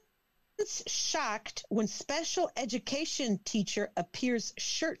 Students shocked when special education teacher appears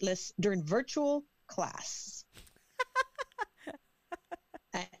shirtless during virtual class.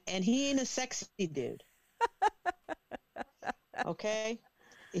 And he ain't a sexy dude. Okay,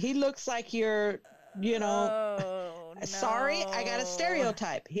 he looks like your you know, Oh, sorry, I got a no.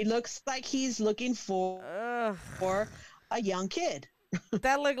 stereotype. He looks like he's looking Ugh. for a young kid.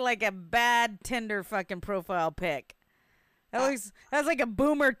 That looked like a bad Tinder fucking profile pic. That's like a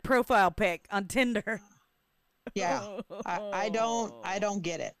boomer profile pic on Tinder. Yeah, I don't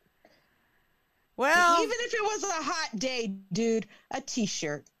get it. Well, Even if it was a hot day, dude, a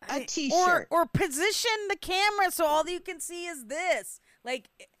t-shirt, a or t-shirt. position the camera so all you can see is this. Like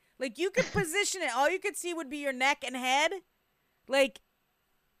you could position it. All you could see would be your neck and head. Like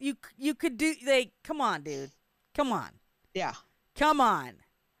you could do like come on, dude. Come on. Yeah. Come on.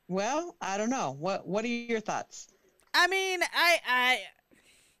 Well, I don't know. What are your thoughts? I mean, I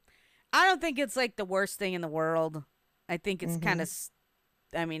don't think it's like the worst thing in the world. I think it's kind of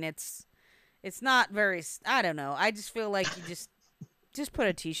I mean, it's not very I don't know. I just feel like you just put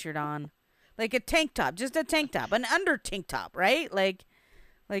a t-shirt on. Like a tank top, just a tank top, an under tank top, right? Like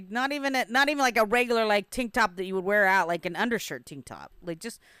not even like a regular like tank top that you would wear out, like an undershirt tank top. Like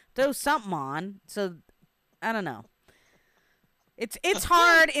just throw something on. So I don't know. It's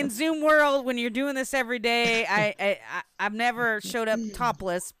hard in Zoom world when you're doing this every day. I've never showed up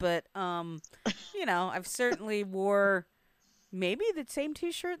topless, but you know, I've certainly wore maybe the same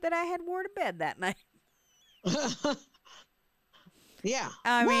t-shirt that I had wore to bed that night. Yeah.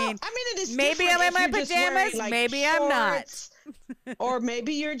 I mean, it is maybe different I'm in if my you're just wearing, pajamas, like, maybe I'm not. shorts, or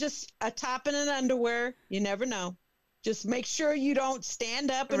maybe you're just a top and an underwear. You never know. Just make sure you don't stand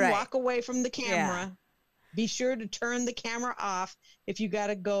up and Right. walk away from the camera. Be sure to turn the camera off if you got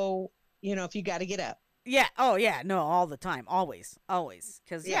to go, if you got to get up. Yeah. Oh, yeah. No, all the time. Always. Always.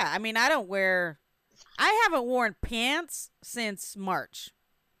 Because, yeah, I mean, I haven't worn pants since March.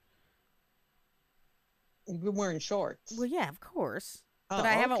 You've been wearing shorts. Well, yeah, of course. Oh, But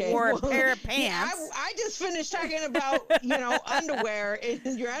I haven't okay. worn a Well, pair of yeah, pants. I just finished talking about, underwear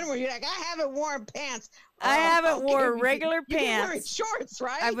and your underwear. You're like, I haven't worn pants. I haven't worn You- regular you've been wearing pants. shorts,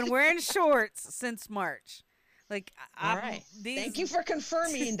 right? I've been wearing shorts since March. Like, All right. Thank you for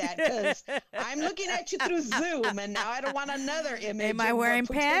confirming that, because I'm looking at you through Zoom, and now I don't want another image. Am I of what wearing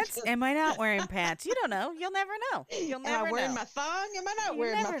pants? potential- Am I not wearing pants? You don't know. You'll never know. You'll Am never I wearing know. my thong? Am I not You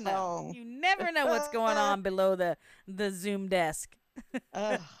wearing never my know. thong? You never know what's going on below the Zoom desk.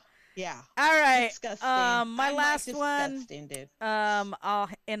 Ugh, yeah. All right. Disgusting. My I'm like last one. disgusting, dude. I'll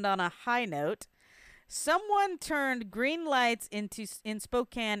end on a high note. Someone turned green lights in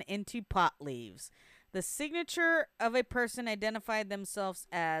Spokane into pot leaves. The signature of a person identified themselves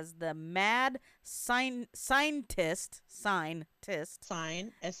as the mad scientist. Sign. Yeah,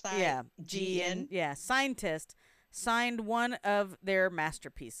 SIGN. yeah, scientist signed one of their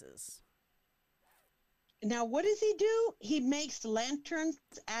masterpieces. Now, what does he do? He makes lanterns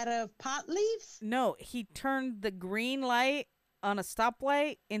out of pot leaves? No, he turned the green light on a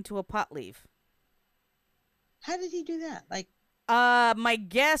stoplight into a pot leaf. How did he do that? Like, My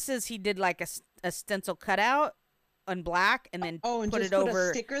guess is he did like a stencil cutout on black and then and put just it put over.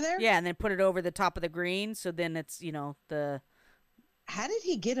 a sticker there? Yeah, and then put it over the top of the green. So then it's the. How did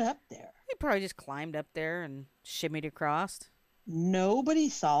he get up there? He probably just climbed up there and shimmied across. Nobody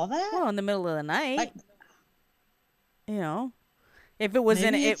saw that? Well, in the middle of the night, Like- if it was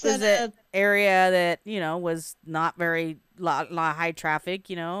Maybe it it's was at an area that was not very lot of high traffic.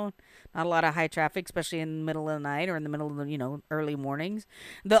 Not a lot of high traffic, especially in the middle of the night or in the middle of the early mornings.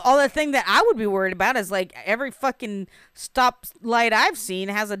 The other thing that I would be worried about is like every fucking stop light I've seen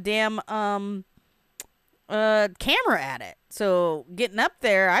has a damn camera at it. So getting up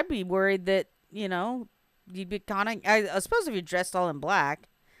there, I'd be worried that you'd be I suppose if you're dressed all in black.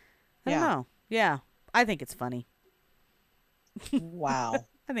 I don't Yeah. know. Yeah, I think it's funny. Wow.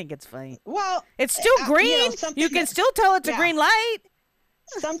 I think it's funny. Well, It's still green. something You can that- still tell it's a yeah. green light.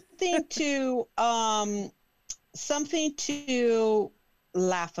 something to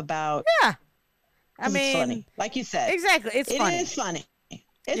laugh about. Yeah. I 'Cause mean, it's funny. Like you said. exactly. It's It funny. is funny.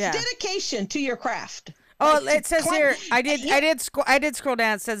 It's Yeah. dedication to your craft. Oh, Like, it says climb- here. I did Yeah. scroll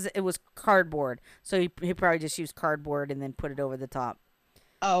down. It says it was cardboard. So he probably just used cardboard and then put it over the top.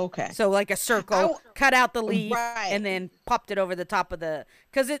 Oh, okay. So like a circle, cut out the leaf, Right. and then popped it over the top of the.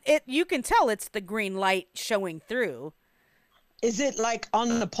 Because it you can tell it's the green light showing through. Is it like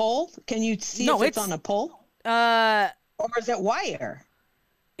on the pole? Can you see No, if it's it's- on a pole? It Or is it wire?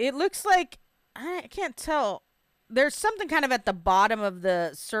 looks like I can't tell. There's something kind of at the bottom of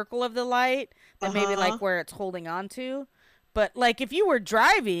the circle of the light that maybe Uh-huh. like where it's holding on to. But like if you were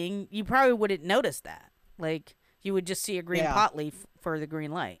driving, you probably wouldn't notice that. Like you would just see a green Yeah. pot leaf for the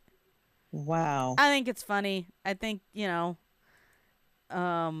green light. Wow. I think it's funny. I think,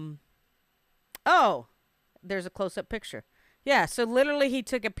 oh, there's a close-up picture. Yeah, so literally he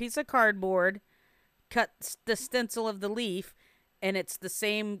took a piece of cardboard, cut the stencil of the leaf, and it's the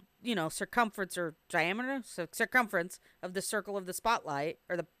same, circumference or diameter, so circumference of the circle of the spotlight,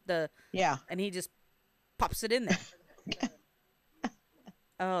 or and he just pops it in there.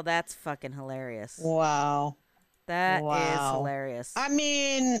 Oh, that's fucking hilarious. Wow. That is hilarious. I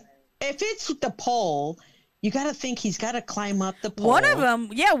mean, if it's the pole, you got to think he's got to climb up the pole. One of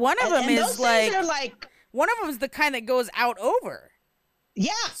them is those like, things are like, one of them is the kind that goes out over.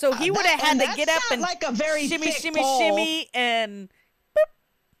 yeah. So he would have had to get up and like a very shimmy, thick shimmy, pole. shimmy, and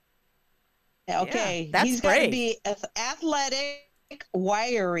okay, that's he's got to great. be athletic,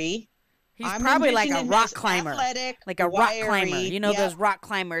 wiry. He's I'm probably like a envisioning rock this climber. athletic, Like a rock wiry, climber. You know, yep. those rock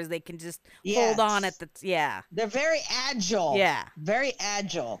climbers, they can just hold on at the, They're very agile. Yeah. Very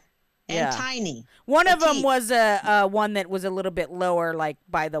agile and Yeah. tiny. One of them Petite. was a one that was a little bit lower, like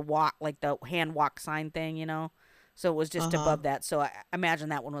by the walk, like the hand walk sign thing, So it was just above that. So I imagine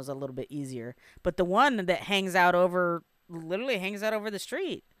that one was a little bit easier. But the one that literally hangs out over the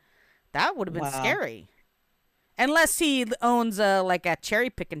street, that would have been scary. Unless he owns like a cherry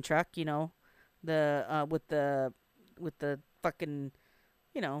picking truck, the with the fucking,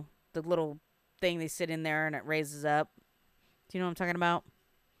 the little thing they sit in there and it raises up. Do you know what I'm talking about?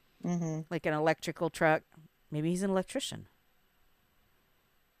 Mm-hmm. Like an electrical truck. Maybe he's an electrician.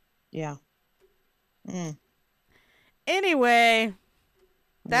 Yeah. Mm. Anyway,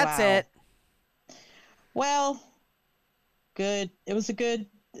 that's Wow. it. Well, good. It was a good.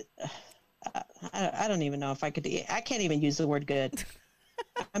 I don't even know if I could. I can't even use the word good.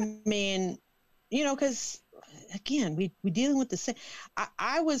 I mean, because again, we dealing with the same.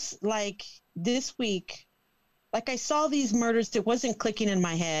 I was like this week, like I saw these murders. It wasn't clicking in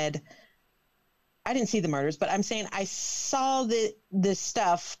my head. I didn't see the murders, but I'm saying I saw the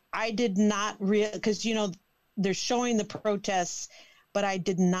stuff. I did not because they're showing the protests, but I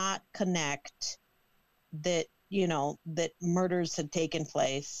did not connect that that murders had taken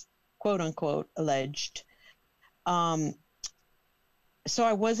place, quote unquote, alleged. So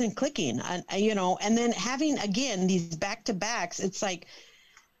I wasn't clicking, and then having again these back to backs, it's like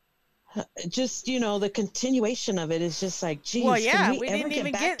just the continuation of it is just like, geez, Well, yeah, can we we ever didn't get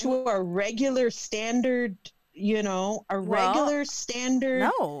even back get to a regular standard? Regular standard.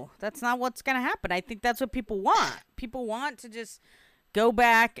 No, that's not what's going to happen. I think that's what people want. People want to just go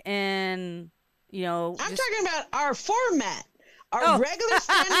back and, I'm talking about our format, our regular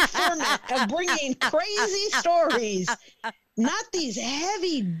standard format of bringing crazy stories, not these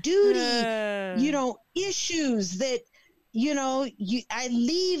heavy duty, issues that, I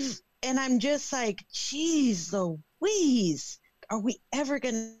leave and I'm just like, geez Louise, are we ever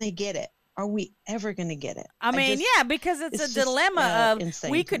going to get it? Are we ever going to get it? I mean, because it's a dilemma of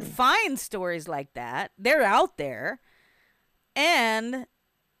we could find stories like that. They're out there. And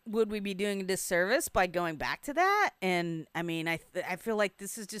would we be doing a disservice by going back to that? And I mean, I feel like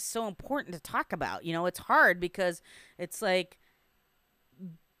this is just so important to talk about. It's hard because it's like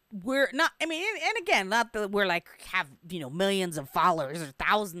we're not, and again, not that we're like have, millions of followers or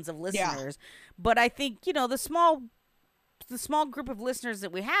thousands of listeners, but I think, the small group of listeners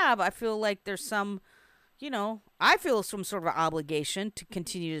that we have, I feel like there's some, I feel some sort of obligation to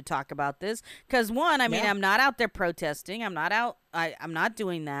continue to talk about this. Because one, I'm not out there protesting. I'm not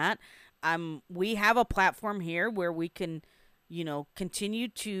doing that. We have a platform here where we can, continue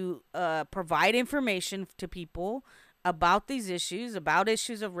to provide information to people about these issues, about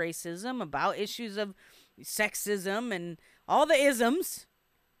issues of racism, about issues of sexism and all the isms.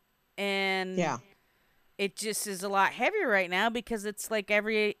 And it just is a lot heavier right now because it's like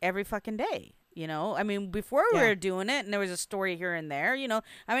every fucking day, before we were doing it and there was a story here and there,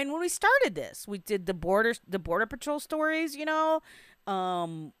 when we started this, we did the border patrol stories,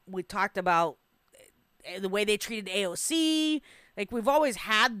 we talked about the way they treated AOC. Like we've always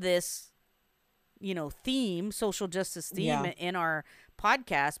had this, theme, social justice theme in our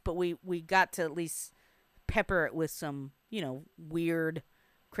podcast, but we got to at least pepper it with some, weird,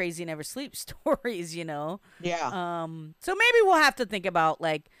 crazy never sleep stories, So maybe we'll have to think about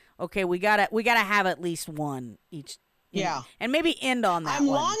like, okay, we gotta have at least one each. And maybe end on that. I'm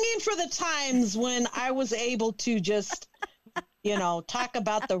one. longing for the times when I was able to just, talk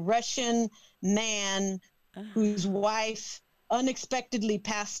about the Russian man whose wife unexpectedly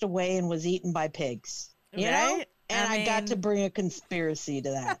passed away and was eaten by pigs. You know? And I got to bring a conspiracy to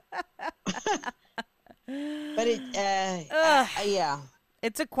that. But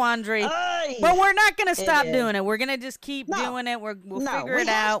it's a quandary, but we're not going to stop doing it. We're going to just keep doing it. We'll figure it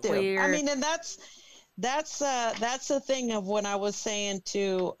out. And that's the thing of when I was saying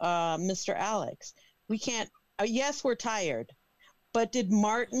to Mr. Alex, we can't. Yes, we're tired, But did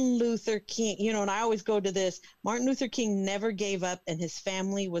Martin Luther King, and I always go to this, Martin Luther King never gave up and his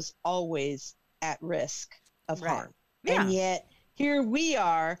family was always at risk of harm. Yeah. And yet here we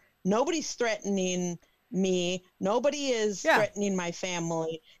are, nobody's threatening me, nobody is threatening my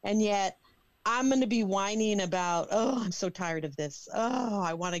family, and yet I'm going to be whining about, oh, I'm so tired of this. Oh,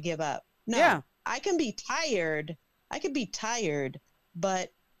 I want to give up. No, I can be tired. I could be tired,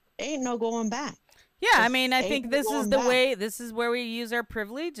 but ain't no going back. Yeah, I mean, I think this is the way, this is where we use our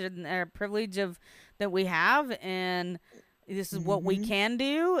privilege and our privilege of that we have, and this is what we can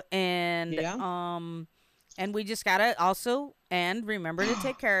do, and and we just gotta also and remember to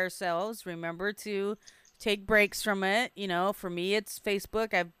take care of ourselves. Remember to take breaks from it. For me, it's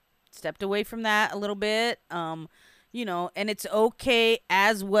Facebook. I've stepped away from that a little bit. And it's okay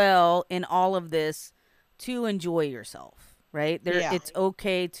as well in all of this to enjoy yourself. Right there, it's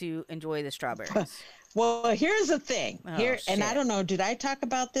okay to enjoy the strawberries. Well, here's the thing. And I don't know. Did I talk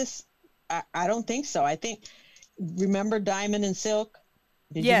about this? I don't think so. I think. Remember Diamond and Silk?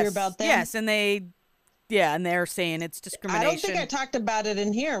 Did you hear about that? Yes, and they're saying it's discrimination. I don't think I talked about it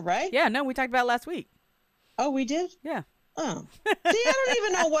in here, right? Yeah, no, we talked about it last week. Oh, we did? Yeah. Oh, see, I don't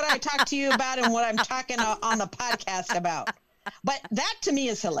even know what I talked to you about and what I'm talking on the podcast about. But that to me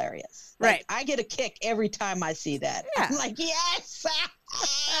is hilarious. Right. I get a kick every time I see that. Yeah. I'm like, yes.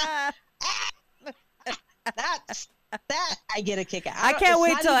 that I get a kick out. I can't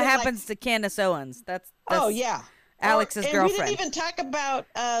wait till it happens to Candace Owens. That's oh yeah, Alex's and girlfriend. We didn't even talk about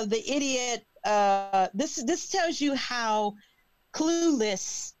the idiot. This tells you how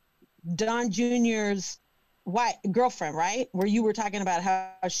clueless Don Jr.'s girlfriend, right? Where you were talking about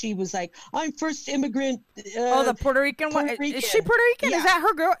how she was like, I'm first immigrant. The Puerto Rican one. Is she Puerto Rican? Yeah. Is that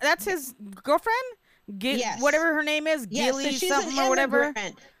her girl? That's his girlfriend? Yes. Whatever her name is, Yes, Gilly so she's something an or whatever.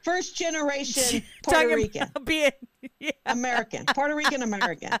 immigrant. First generation Puerto Rican. American. Puerto Rican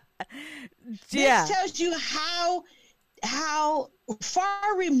American. This tells you how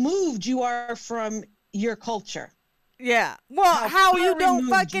far removed you are from your culture. Yeah. Well, how you don't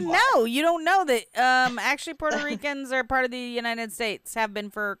fucking you are. know. You don't know that actually Puerto Ricans are part of the United States, have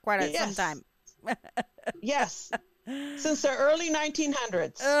been for quite some time. Yes. Since the early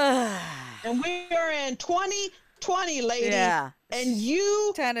 1900s. And we are in 2020, lady. Yeah. And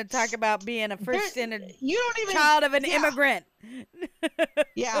you trying to talk about being a first you don't even child of an immigrant.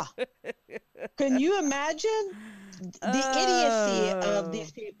 Yeah. Can you imagine the idiocy of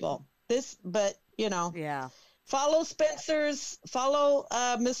these people? Yeah. Follow Mr.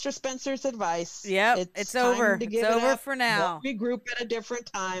 Spencer's advice. Yep. It's over. It's over for now. We'll regroup at a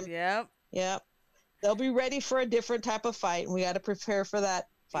different time. Yep. They'll be ready for a different type of fight, and we got to prepare for that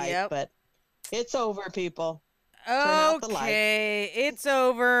fight. Yep. But it's over, people. Okay, it's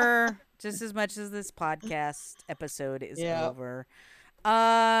over. Just as much as this podcast episode is over.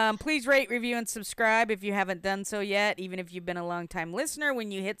 Please rate, review, and subscribe if you haven't done so yet. Even if you've been a long-time listener, when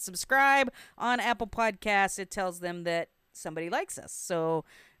you hit subscribe on Apple Podcasts, it tells them that somebody likes us. So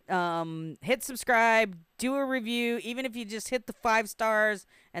hit subscribe, do a review. Even if you just hit the 5 stars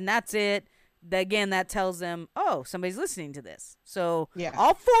and that's it, again, that tells them, oh, somebody's listening to this. So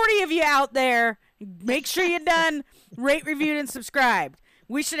all 40 of you out there, make sure you're done, rate, reviewed, and subscribed.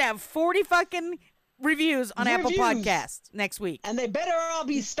 We should have 40 fucking reviews on Apple Podcasts next week. And they better all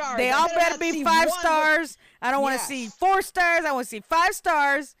be stars. They all better be 5 stars. I don't want to see 4 stars. I want to see 5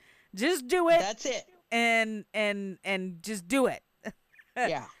 stars. Just do it. That's it. And just do it.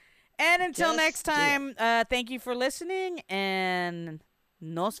 Yeah. And until next time, thank you for listening, and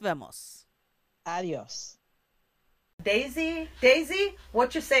nos vemos. Adios. Daisy,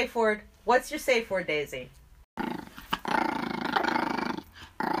 what's your safe word? Daisy?